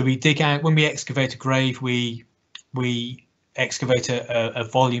 So we dig out, when we excavate a grave, we excavate a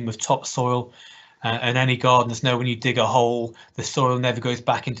volume of topsoil. And any gardeners know when you dig a hole, the soil never goes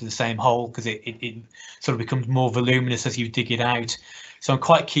back into the same hole because it sort of becomes more voluminous as you dig it out. So I'm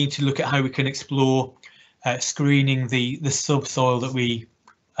quite keen to look at how we can explore screening the subsoil that we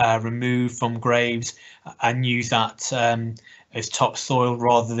remove from graves and use that as topsoil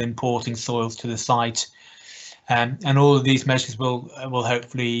rather than importing soils to the site. And all of these measures will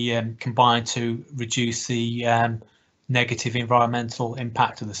hopefully combine to reduce the negative environmental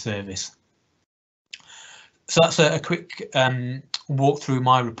impact of the service. So that's a quick walk through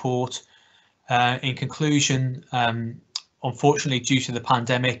my report. In conclusion, unfortunately, due to the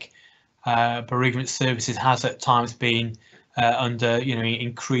pandemic, bereavement services has at times been under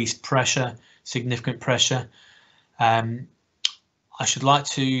increased pressure, significant pressure. I should like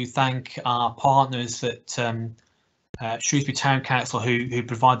to thank our partners at Shrewsbury Town Council who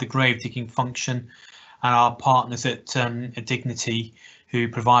provide the grave digging function, and our partners at Dignity who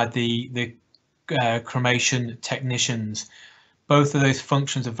provide the cremation technicians. Both of those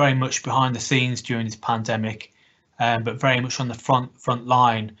functions are very much behind the scenes during this pandemic, but very much on the front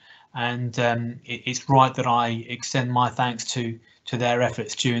line. And it's right that I extend my thanks to their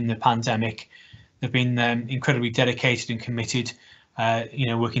efforts during the pandemic. They've been incredibly dedicated and committed,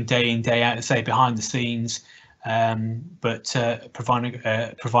 working day in, day out, to say behind the scenes, but providing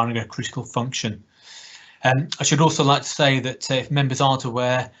a critical function. I should also like to say that if members aren't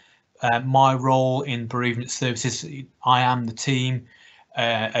aware, my role in bereavement services, I am the team,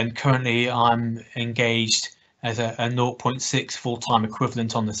 and currently I'm engaged as a 0.6 full-time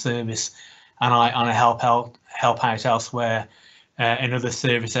equivalent on the service, and I help out elsewhere in other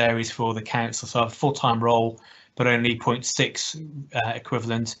service areas for the council. So I have a full-time role, but only 0.6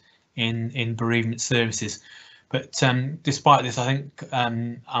 equivalent in bereavement services. But despite this, I think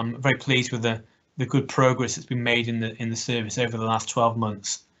I'm very pleased with the good progress that's been made in the service over the last 12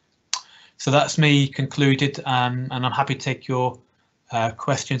 months. So that's me concluded, and I'm happy to take your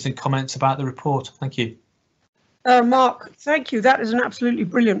questions and comments about the report. Thank you. Mark, thank you. That is an absolutely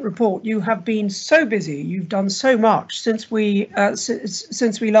brilliant report. You have been so busy. You've done so much since we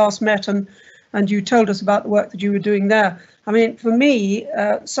last met, and you told us about the work that you were doing there. I mean, for me,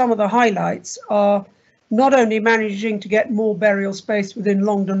 some of the highlights are not only managing to get more burial space within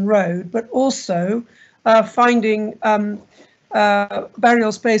Longdon Road, but also finding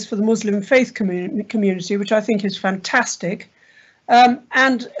burial space for the Muslim faith community, which I think is fantastic.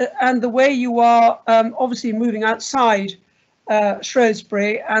 And the way you are obviously moving outside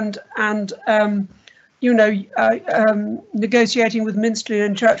Shrewsbury and negotiating with Minsterley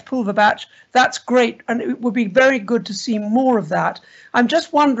and Church Pulverbatch, that's great, and it would be very good to see more of that. I'm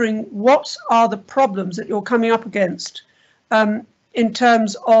just wondering, what are the problems that you're coming up against in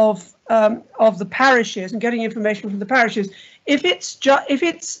terms of the parishes and getting information from the parishes? If it's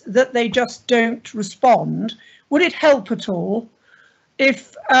that they just don't respond, would it help at all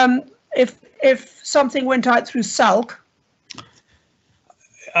if something went out through SALC?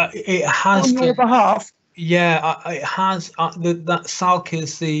 It has on your behalf. Yeah, it has. That COC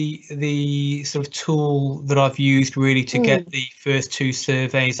is the sort of tool that I've used really to get the first 2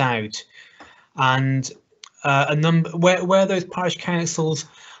 surveys out, and a number where those parish councils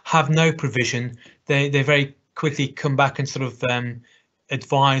have no provision, they very quickly come back and sort of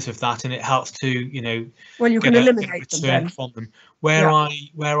advise of that, and it helps to well, you can eliminate them then. From them. Where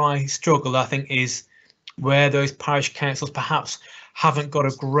I struggle, I think, is where those parish councils perhaps haven't got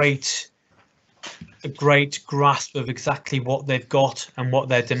a great grasp of exactly what they've got and what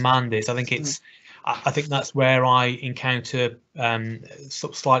their demand is. I think that's where I encounter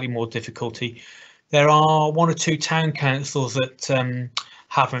slightly more difficulty. There are 1 or 2 town councils that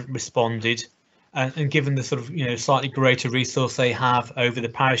haven't responded, and given the sort of slightly greater resource they have over the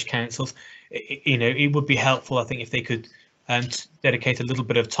parish councils, it would be helpful, I think, if they could dedicate a little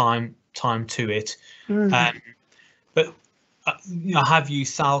bit of time to it. But I have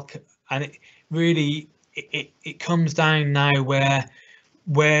used COC, and it really it comes down now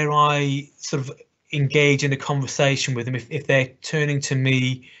where I sort of engage in a conversation with them, if they're turning to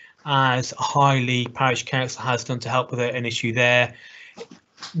me as highly parish council has done to help with an issue there,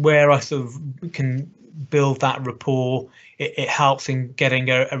 where I sort of can build that rapport, it helps in getting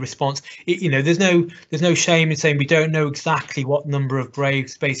a response. There's no shame in saying we don't know exactly what number of grave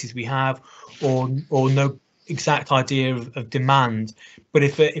spaces we have, or no exact idea of demand, but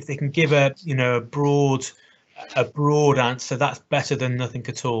if they can give a broad answer, that's better than nothing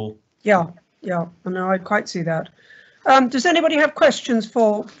at all. Yeah, I know, I quite see that. Does anybody have questions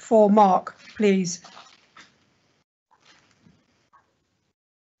for Mark, please?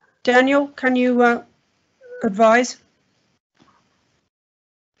 Daniel, can you advise?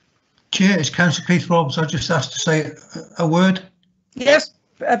 Chair, it's Councillor Keith Roberts. I just asked to say a word. Yes,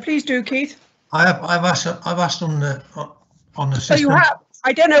 please do, Keith. I've asked on the system. So you have.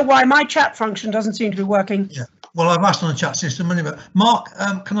 I don't know why my chat function doesn't seem to be working. Yeah. Well, I've asked on the chat system anyway. Mark,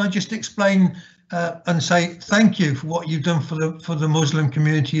 can I just explain and say thank you for what you've done for the Muslim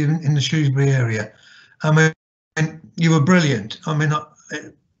community in the Shrewsbury area. I mean, you were brilliant. I mean,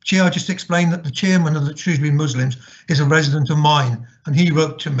 Chair, I just explained that the chairman of the Shrewsbury Muslims is a resident of mine, and he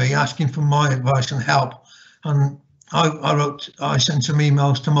wrote to me asking for my advice and help. And I sent some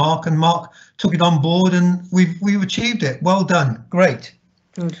emails to Mark, and Mark took it on board, and we've achieved it. Well done, great.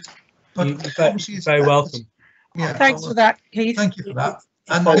 Good. But obviously, it's very welcome. Yeah. Thanks for that, Keith. Thank you for that.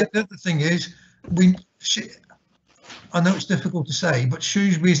 And the other thing is, I know it's difficult to say, but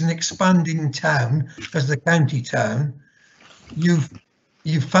Shrewsbury is an expanding town as the county town.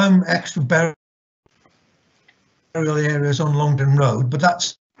 You've found extra burial areas on Longdon Road, but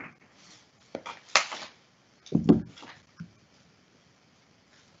that's.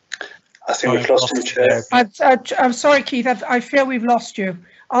 I think we've lost him, Chair. I'm sorry, Keith. I fear we've lost you.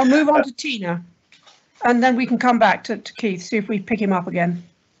 I'll move on to Tina, and then we can come back to Keith, see if we pick him up again.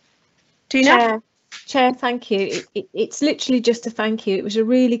 Tina? Chair, thank you. It's literally just a thank you. It was a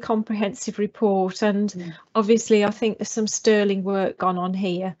really comprehensive report, and obviously I think there's some sterling work gone on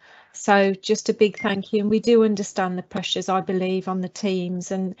here. So just a big thank you. And we do understand the pressures, I believe, on the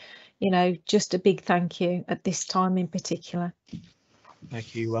teams, and just a big thank you at this time in particular.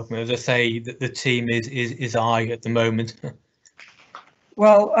 Thank you. Welcome. As I say, the team is I at the moment.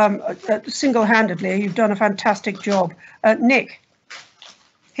 Well, single-handedly, you've done a fantastic job. Nick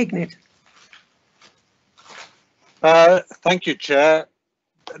Hignett. Thank you, Chair.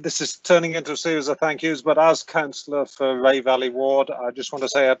 This is turning into a series of thank yous, but as Councillor for Ray Valley Ward, I just want to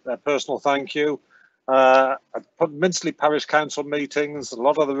say a personal thank you. At Minsley Parish Council meetings, a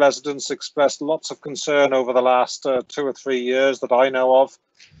lot of the residents expressed lots of concern over the last 2 or 3 years that I know of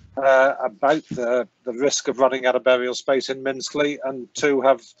about the risk of running out of burial space in Minsley, and to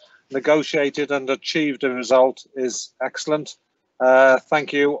have negotiated and achieved a result is excellent.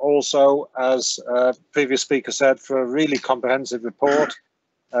 Thank you also, as previous speaker said, for a really comprehensive report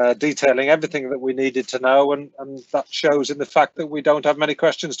detailing everything that we needed to know, and that shows in the fact that we don't have many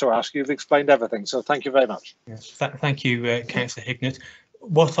questions to ask. You've explained everything, so thank you very much. Yes, thank you, Councillor Hignett.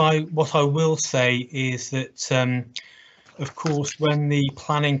 What I will say is that, of course, when the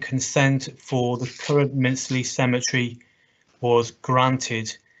planning consent for the current Minsley Cemetery was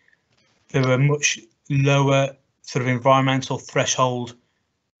granted, there were much lower sort of environmental threshold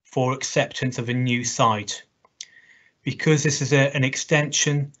for acceptance of a new site. Because this is an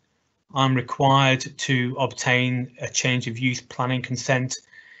extension, I'm required to obtain a change of use planning consent.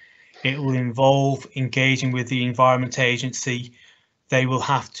 It will involve engaging with the Environment Agency. They will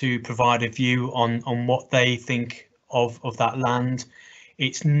have to provide a view on what they think of that land.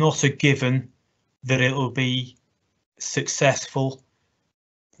 It's not a given that it will be successful.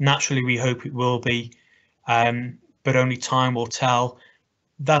 Naturally, we hope it will be, but only time will tell.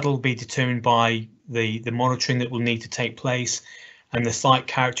 That'll be determined by the monitoring that will need to take place and the site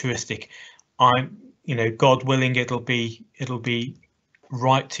characteristic. God willing, it'll be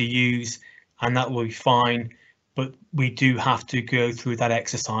right to use, and that will be fine. But we do have to go through that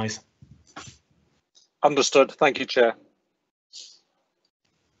exercise. Understood. Thank you, Chair.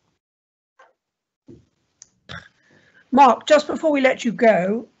 Mark, just before we let you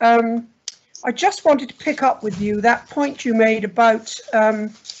go, I just wanted to pick up with you that point you made about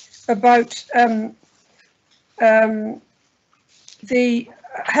the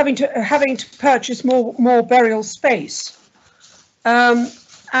having to purchase more burial space, in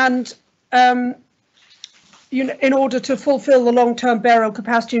order to fulfil the long-term burial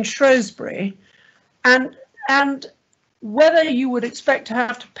capacity in Shrewsbury, and whether you would expect to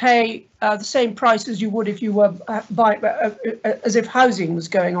have to pay the same price as you would if you were as if housing was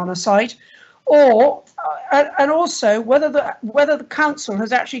going on a site, or and also whether the council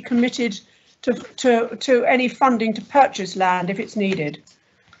has actually committed to any funding to purchase land if it's needed.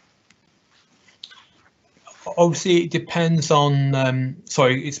 Obviously, it depends on.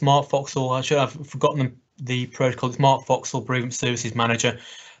 Sorry, it's Mark Foxall. I should have forgotten the protocol. It's Mark Foxall, Bereavement Services Manager.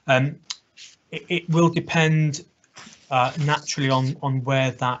 It will depend naturally on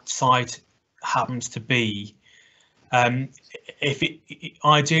where that site happens to be.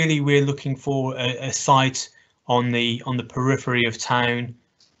 Ideally, we're looking for a site on the periphery of town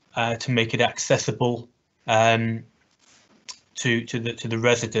to make it accessible to the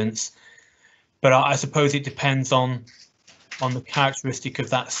residents. But I suppose it depends on the characteristic of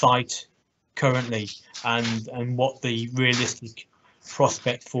that site currently and what the realistic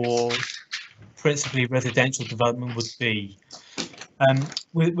prospect for principally residential development would be.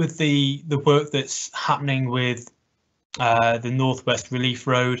 With the work that's happening with the Northwest Relief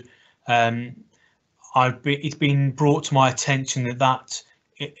Road, it's been brought to my attention that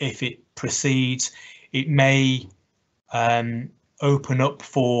if it proceeds, it may open up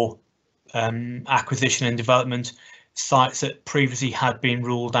for acquisition and development sites that previously had been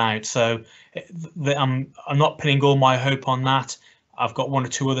ruled out. So I'm not putting all my hope on that. I've got one or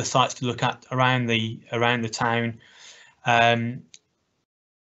two other sites to look at around the town. For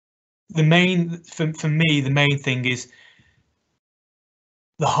me, the main thing is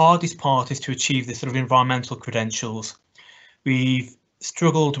the hardest part is to achieve the sort of environmental credentials. We've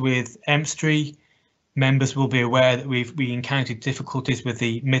struggled with Empstree. Members will be aware that we encountered difficulties with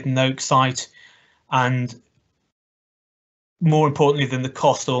the Midden Oak site, and more importantly than the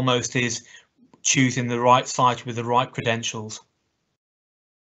cost almost is choosing the right site with the right credentials.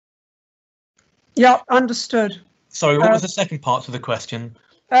 Yeah, understood. Sorry, what was the second part of the question?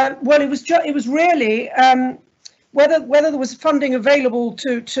 Well, it was really whether there was funding available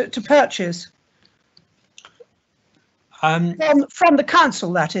to purchase from the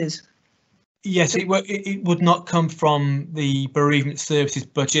council, that is. Yes, it would not come from the bereavement services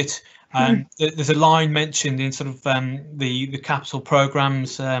budget. There's a line mentioned in sort of the capital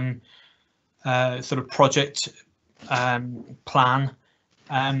programmes sort of project plan.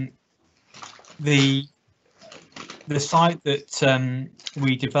 The site that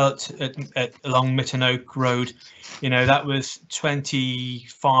we developed along Midden Oak Road, that was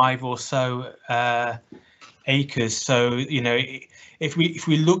 25 or so acres. So if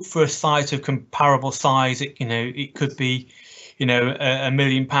we look for a site of comparable size, it could be £1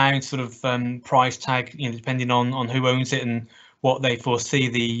 million sort of price tag, depending on who owns it and what they foresee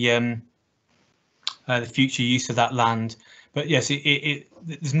the future use of that land. But yes,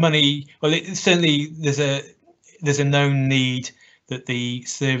 there's money. Well, certainly there's a known need that the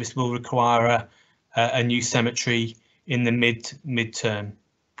service will require a new cemetery in the mid-term.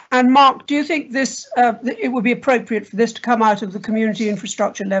 And Mark, do you think this it would be appropriate for this to come out of the community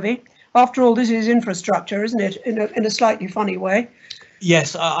infrastructure levy? After all, this is infrastructure, isn't it? In a slightly funny way.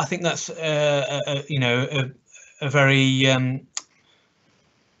 Yes, I think that's a very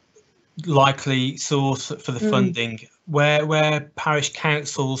likely source for the funding. Where parish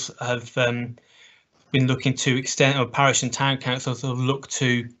councils have been looking to extend, or parish and town councils have looked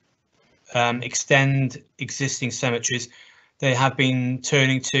to extend existing cemeteries, they have been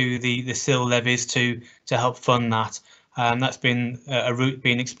turning to the sill levies to help fund that. That's been a route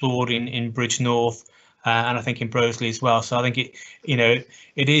being explored in Bridge North and I think in Broseley as well. So I think it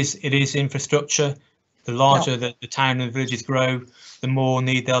is infrastructure. The larger the town and the villages grow, the more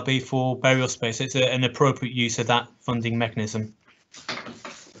need there'll be for burial space. It's an appropriate use of that funding mechanism.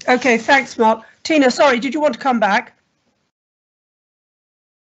 Okay, thanks, Mark. Tina, sorry, did you want to come back?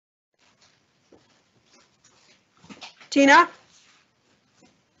 Tina?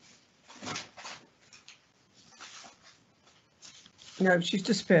 No, she's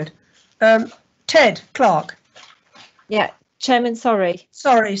disappeared. Ted Clark. Yeah, Chairman, sorry.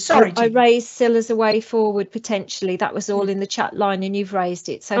 Sorry. I raised SIL as a way forward potentially. That was all in the chat line and you've raised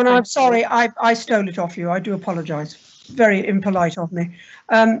it. So and I'm sorry, I stole it off you. I do apologise. Very impolite of me.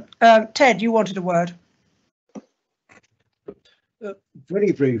 Ted, you wanted a word.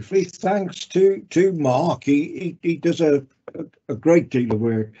 Very briefly, thanks to Mark. He does a great deal of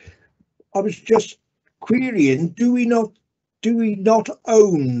work. I was just querying, do we not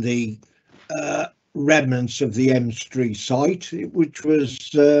own the remnants of the M Street site, which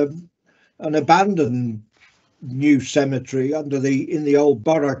was an abandoned new cemetery in the old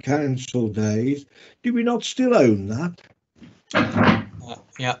borough council days? Do we not still own that?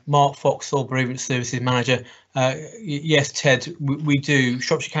 Yeah, Mark Foxall, Bereavement Services Manager. Yes, Ted, we do.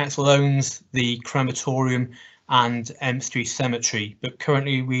 Shropshire Council owns the crematorium and M Street Cemetery, but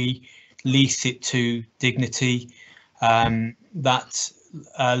currently we lease it to Dignity. That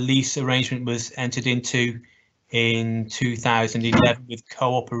lease arrangement was entered into in 2011 with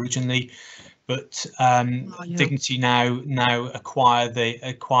Co-op originally, but Dignity now acquired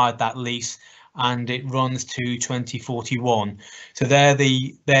that lease, and it runs to 2041. So they're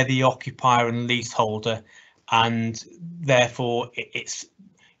the occupier and leaseholder, and therefore it's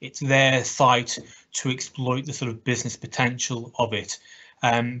their site to exploit the sort of business potential of it.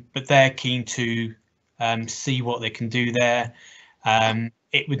 But they're keen to see what they can do there.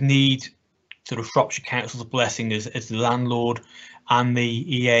 It would need sort of Shropshire Council's blessing as the landlord and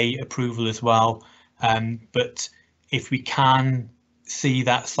the EA approval as well. But if we can see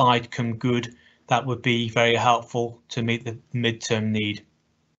that side come good, that would be very helpful to meet the midterm need.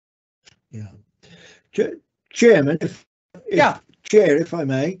 Yeah, Chairman, Chair, if I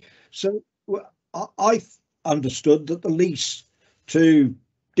may. So I understood that the lease to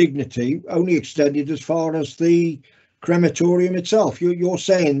Dignity only extended as far as the crematorium itself. You're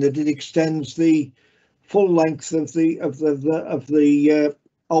saying that it extends the full length of the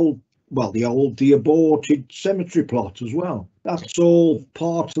aborted cemetery plot as well. That's all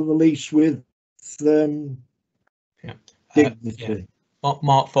part of the lease with Dignity.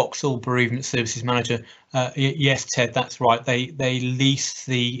 Mark Foxall, Bereavement Services Manager. Yes, Ted, that's right. They lease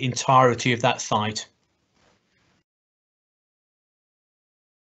the entirety of that site.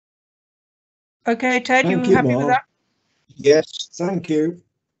 Okay, Ted, you happy with that? Yes, thank you.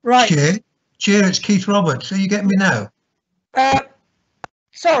 Right. Chair, it's Keith Roberts. Are you getting me now?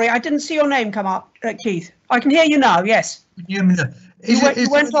 Sorry, I didn't see your name come up, Keith. I can hear you now, yes. You hear me now? You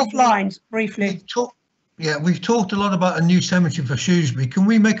went offline briefly. We've talked a lot about a new cemetery for Shrewsbury. Can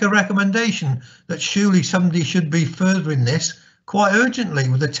we make a recommendation that surely somebody should be furthering this quite urgently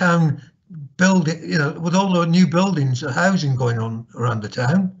with the town building, with all the new buildings, housing going on around the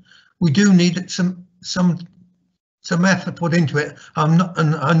town? We do need some effort put into it. And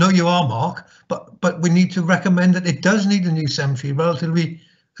I know you are, Mark, but we need to recommend that it does need a new cemetery relatively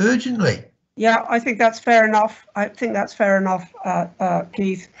urgently. Yeah, I think that's fair enough.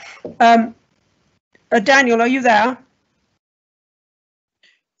 Keith. Daniel, are you there?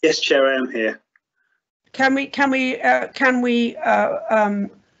 Yes, Chair, I am here. Can we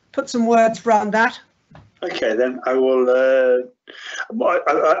put some words around that? Okay, then I will.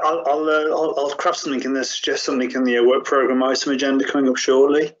 I'll craft something and suggest something in the work programme item agenda coming up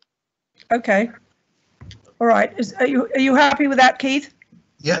shortly. Okay. All right. Are you happy with that, Keith?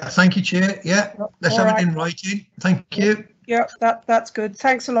 Yeah. Thank you, Chair. Yeah. Let's have it in writing. Thank you. Yeah, that's good.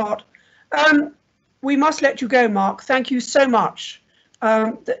 Thanks a lot. We must let you go, Mark. Thank you so much.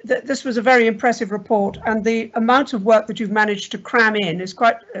 This was a very impressive report, and the amount of work that you've managed to cram in is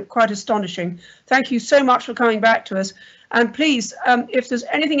quite astonishing. Thank you so much for coming back to us. And please, if there's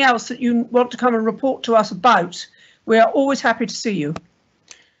anything else that you want to come and report to us about, we are always happy to see you.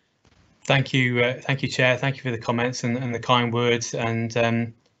 Thank you, Chair. Thank you for the comments and the kind words.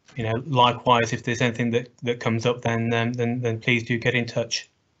 And likewise, if there's anything that comes up, then please do get in touch.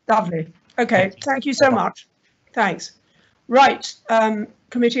 Lovely. Okay. Thank you so much. Thanks. Right,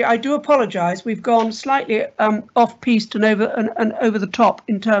 committee, I do apologise. We've gone slightly off-piste and over the top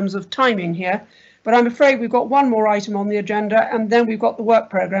in terms of timing here, but I'm afraid we've got one more item on the agenda, and then we've got the work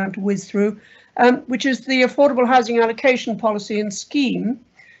programme to whiz through, which is the Affordable Housing Allocation Policy and Scheme.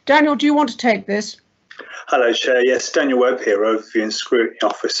 Daniel, do you want to take this? Hello, Chair. Yes, Daniel Webb here, Overview and Scrutiny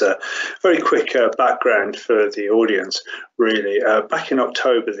Officer. Very quick background for the audience, really. Back in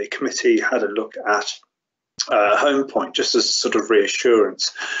October, the committee had a look at Home Point, just as sort of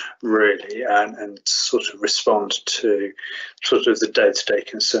reassurance, really, and sort of respond to sort of the day-to-day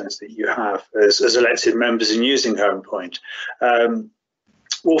concerns that you have as elected members in using Home Point.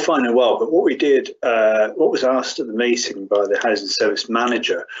 all fine and well, but what we did, what was asked at the meeting by the housing service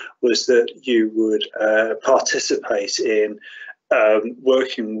manager was that you would participate in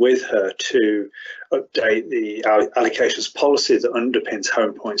working with her to update the allocations policy that underpins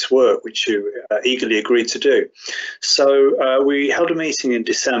Home Point's work, which you eagerly agreed to do. So we held a meeting in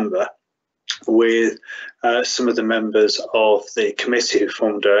December with some of the members of the committee who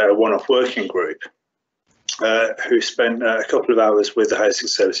formed a one-off working group, who spent a couple of hours with the housing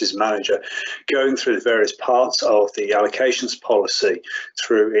services manager going through the various parts of the allocations policy,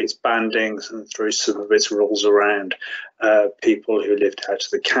 through its bandings and through some of its rules around people who lived out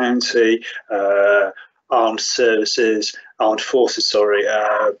of the county, armed forces,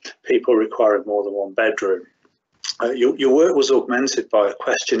 people requiring more than one bedroom. Your work was augmented by a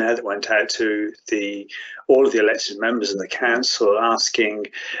questionnaire that went out to all of the elected members of the council, asking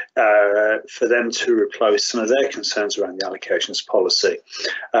for them to reply with some of their concerns around the allocations policy,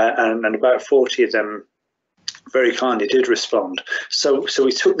 and about 40 of them very kindly did respond. So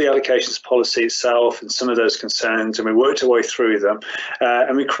we took the allocations policy itself and some of those concerns, and we worked our way through them,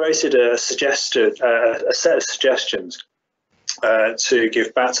 and we created a set of suggestions to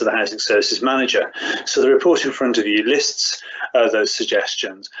give back to the housing services manager. So the report in front of you lists those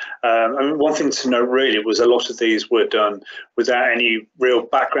suggestions. I mean, one thing to note really was a lot of these were done without any real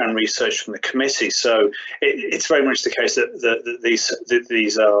background research from the committee. So it's very much the case that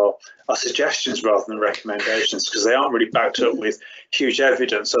these are suggestions rather than recommendations, because they aren't really backed up with huge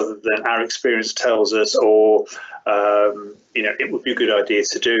evidence other than our experience tells us, or it would be a good idea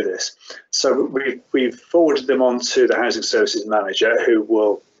to do this. So we've forwarded them on to the housing services manager, who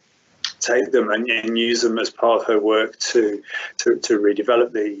will take them and use them as part of her work to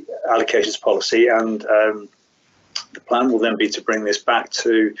redevelop the allocations policy, and the plan will then be to bring this back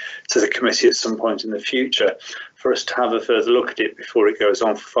to the committee at some point in the future for us to have a further look at it before it goes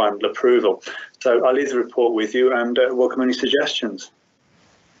on for final approval. So I'll leave the report with you and welcome any suggestions.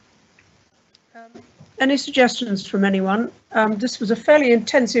 Any suggestions from anyone? This was a fairly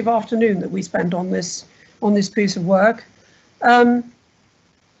intensive afternoon that we spent on this piece of work. But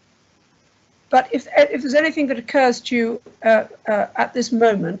if there's anything that occurs to you at this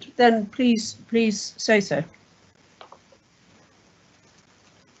moment, then please say so.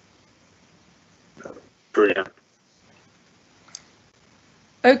 Brilliant.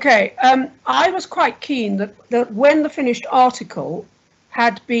 Okay, I was quite keen that when the finished article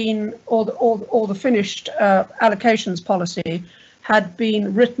had been, or the finished allocations policy had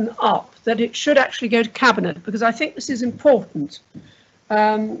been written up, that it should actually go to Cabinet, because I think this is important.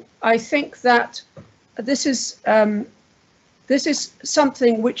 I think that this is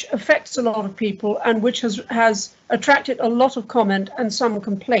something which affects a lot of people and which has attracted a lot of comment and some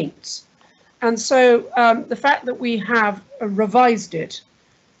complaints. And so the fact that we have revised it,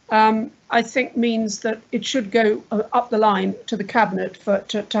 I think means that it should go up the line to the Cabinet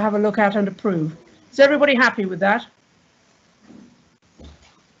to have a look at and approve. Is everybody happy with that?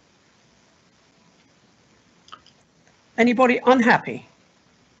 Anybody unhappy?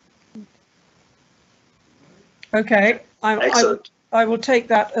 Okay, I will take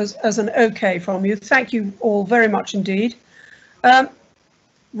that as an okay from you. Thank you all very much indeed.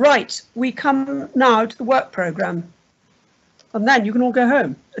 Right, we come now to the work programme. And then you can all go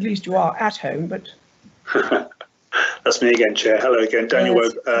home. At least you are at home, but... That's me again, Chair. Hello again. Daniel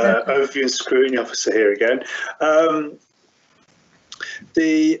Webb, Overview and Scrutiny Officer here again.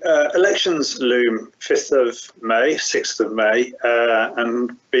 The elections loom 5th of May, 6th of May,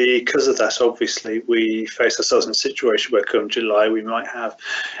 and because of that, obviously, we face ourselves in a situation where come July, we might have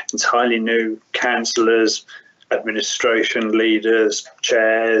entirely new councillors, administration, leaders,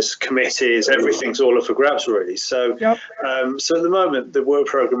 chairs, committees, everything's all up for grabs really. So, so at the moment, the work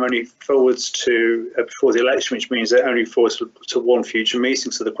programme only forwards to before the election, which means it only forwards to one future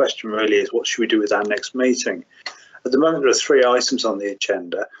meeting. So the question really is, what should we do with our next meeting? At the moment, there are 3 items on the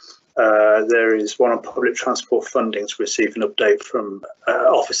agenda. There is one on public transport funding to receive an update from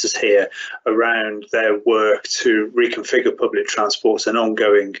officers here around their work to reconfigure public transport, an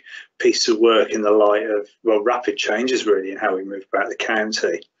ongoing piece of work in the light of, well, rapid changes really in how we move about the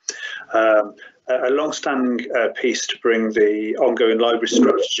county. A long-standing piece to bring the ongoing library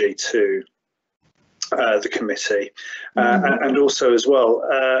strategy to the committee, and also as well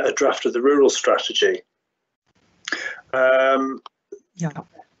a draft of the rural strategy.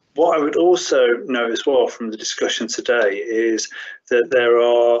 What I would also note as well from the discussion today is that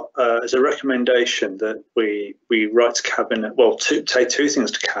there's a recommendation that we write to Cabinet, well, to take 2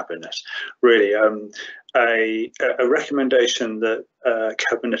 things to Cabinet, really. a recommendation that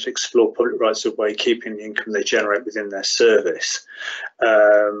Cabinet explore public rights of way, keeping the income they generate within their service,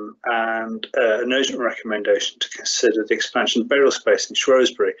 and an urgent recommendation to consider the expansion of burial space in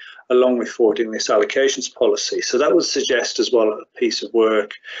Shrewsbury, along with forwarding this allocations policy. So that would suggest as well a piece of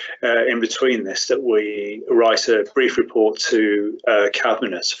work in between this, that we write a brief report to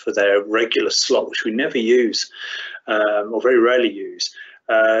Cabinet for their regular slot, which we never use or very rarely use,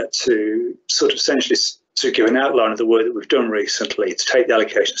 to sort of essentially to give an outline of the work that we've done recently, to take the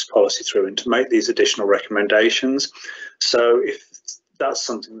allocations policy through and to make these additional recommendations. So if that's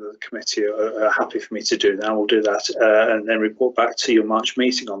something that the committee are happy for me to do, then I will do that and then report back to your March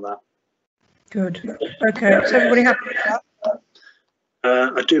meeting on that. Good. Okay, is everybody happy with that?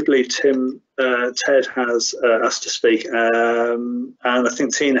 I do believe Ted has asked to speak, and I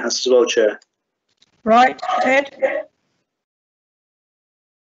think Tina has as well, Chair. Right, Ted?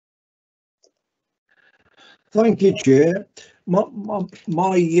 Thank you, Chair. My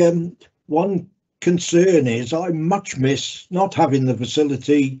one concern is I much miss not having the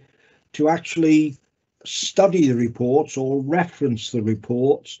facility to actually study the reports or reference the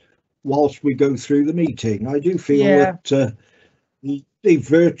reports whilst we go through the meeting. I do feel that the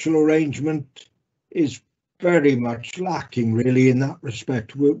virtual arrangement is very much lacking, really, in that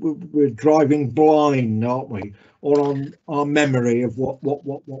respect. We're driving blind, aren't we, or on our memory of what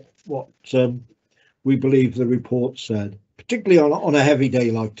we believe the report said, particularly on a heavy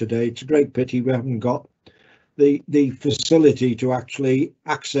day like today. It's a great pity we haven't got the facility to actually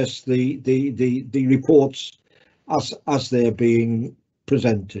access the reports as they're being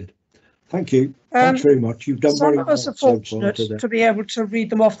presented. Thank you. Thanks very much. You've done very well. Some of us are fortunate to be able to read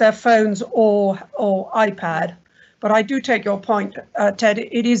them off their phones or iPad, but I do take your point, Ted.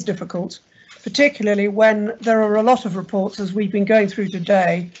 It is difficult, particularly when there are a lot of reports, as we've been going through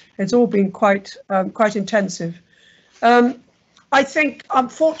today. It's all been quite intensive. I think,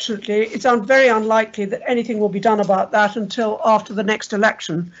 unfortunately, it's very unlikely that anything will be done about that until after the next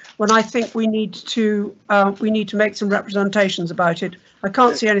election, when I think we need to make some representations about it. I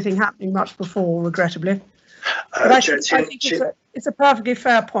can't see anything happening much before, regrettably. But I think it's a perfectly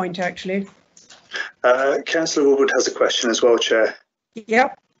fair point, actually. Councillor Woodward has a question as well, Chair.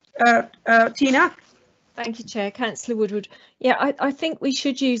 Yep. Tina? Thank you, Chair. Councillor Woodward. Yeah, I think we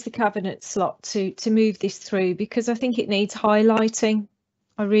should use the Cabinet slot to move this through, because I think it needs highlighting.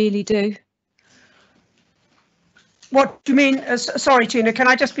 I really do. What do you mean? Sorry, Tina, can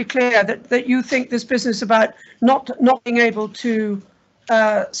I just be clear that you think this business about not being able to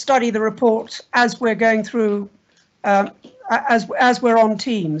study the reports as we're going through, as we're on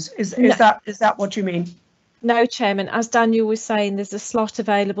Teams, is that what you mean? No, Chairman, as Daniel was saying, there's a slot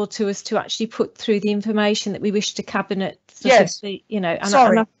available to us to actually put through the information that we wish to Cabinet. Yes.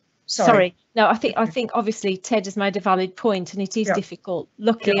 And sorry. No, I think obviously Ted has made a valid point, and it is difficult.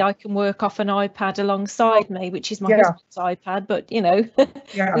 Luckily, I can work off an iPad alongside me, which is my husband's iPad, but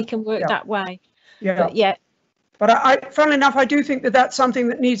we can work that way. But funnily enough, I do think that that's something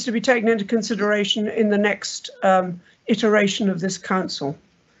that needs to be taken into consideration in the next iteration of this council.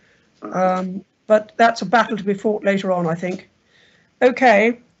 But that's a battle to be fought later on, I think.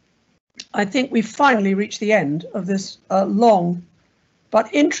 Okay, I think we've finally reached the end of this long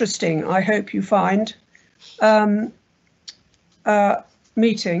but interesting, I hope you find,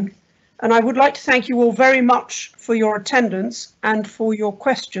 meeting. And I would like to thank you all very much for your attendance and for your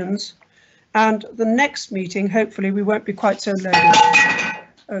questions. And the next meeting, hopefully we won't be quite so loaded.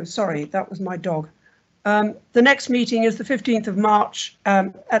 Oh, sorry, that was my dog. The next meeting is the 15th of March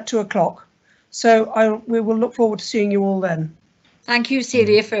at 2 o'clock. So we will look forward to seeing you all then. Thank you,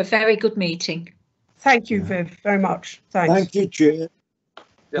 Celia, for a very good meeting. Thank you, Viv, very much. Thanks. Thank you, Chair.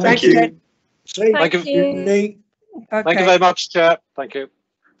 Thank you. Thank you. Thank you very much, Chair. Thank you.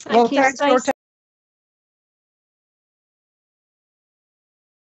 Well, thanks for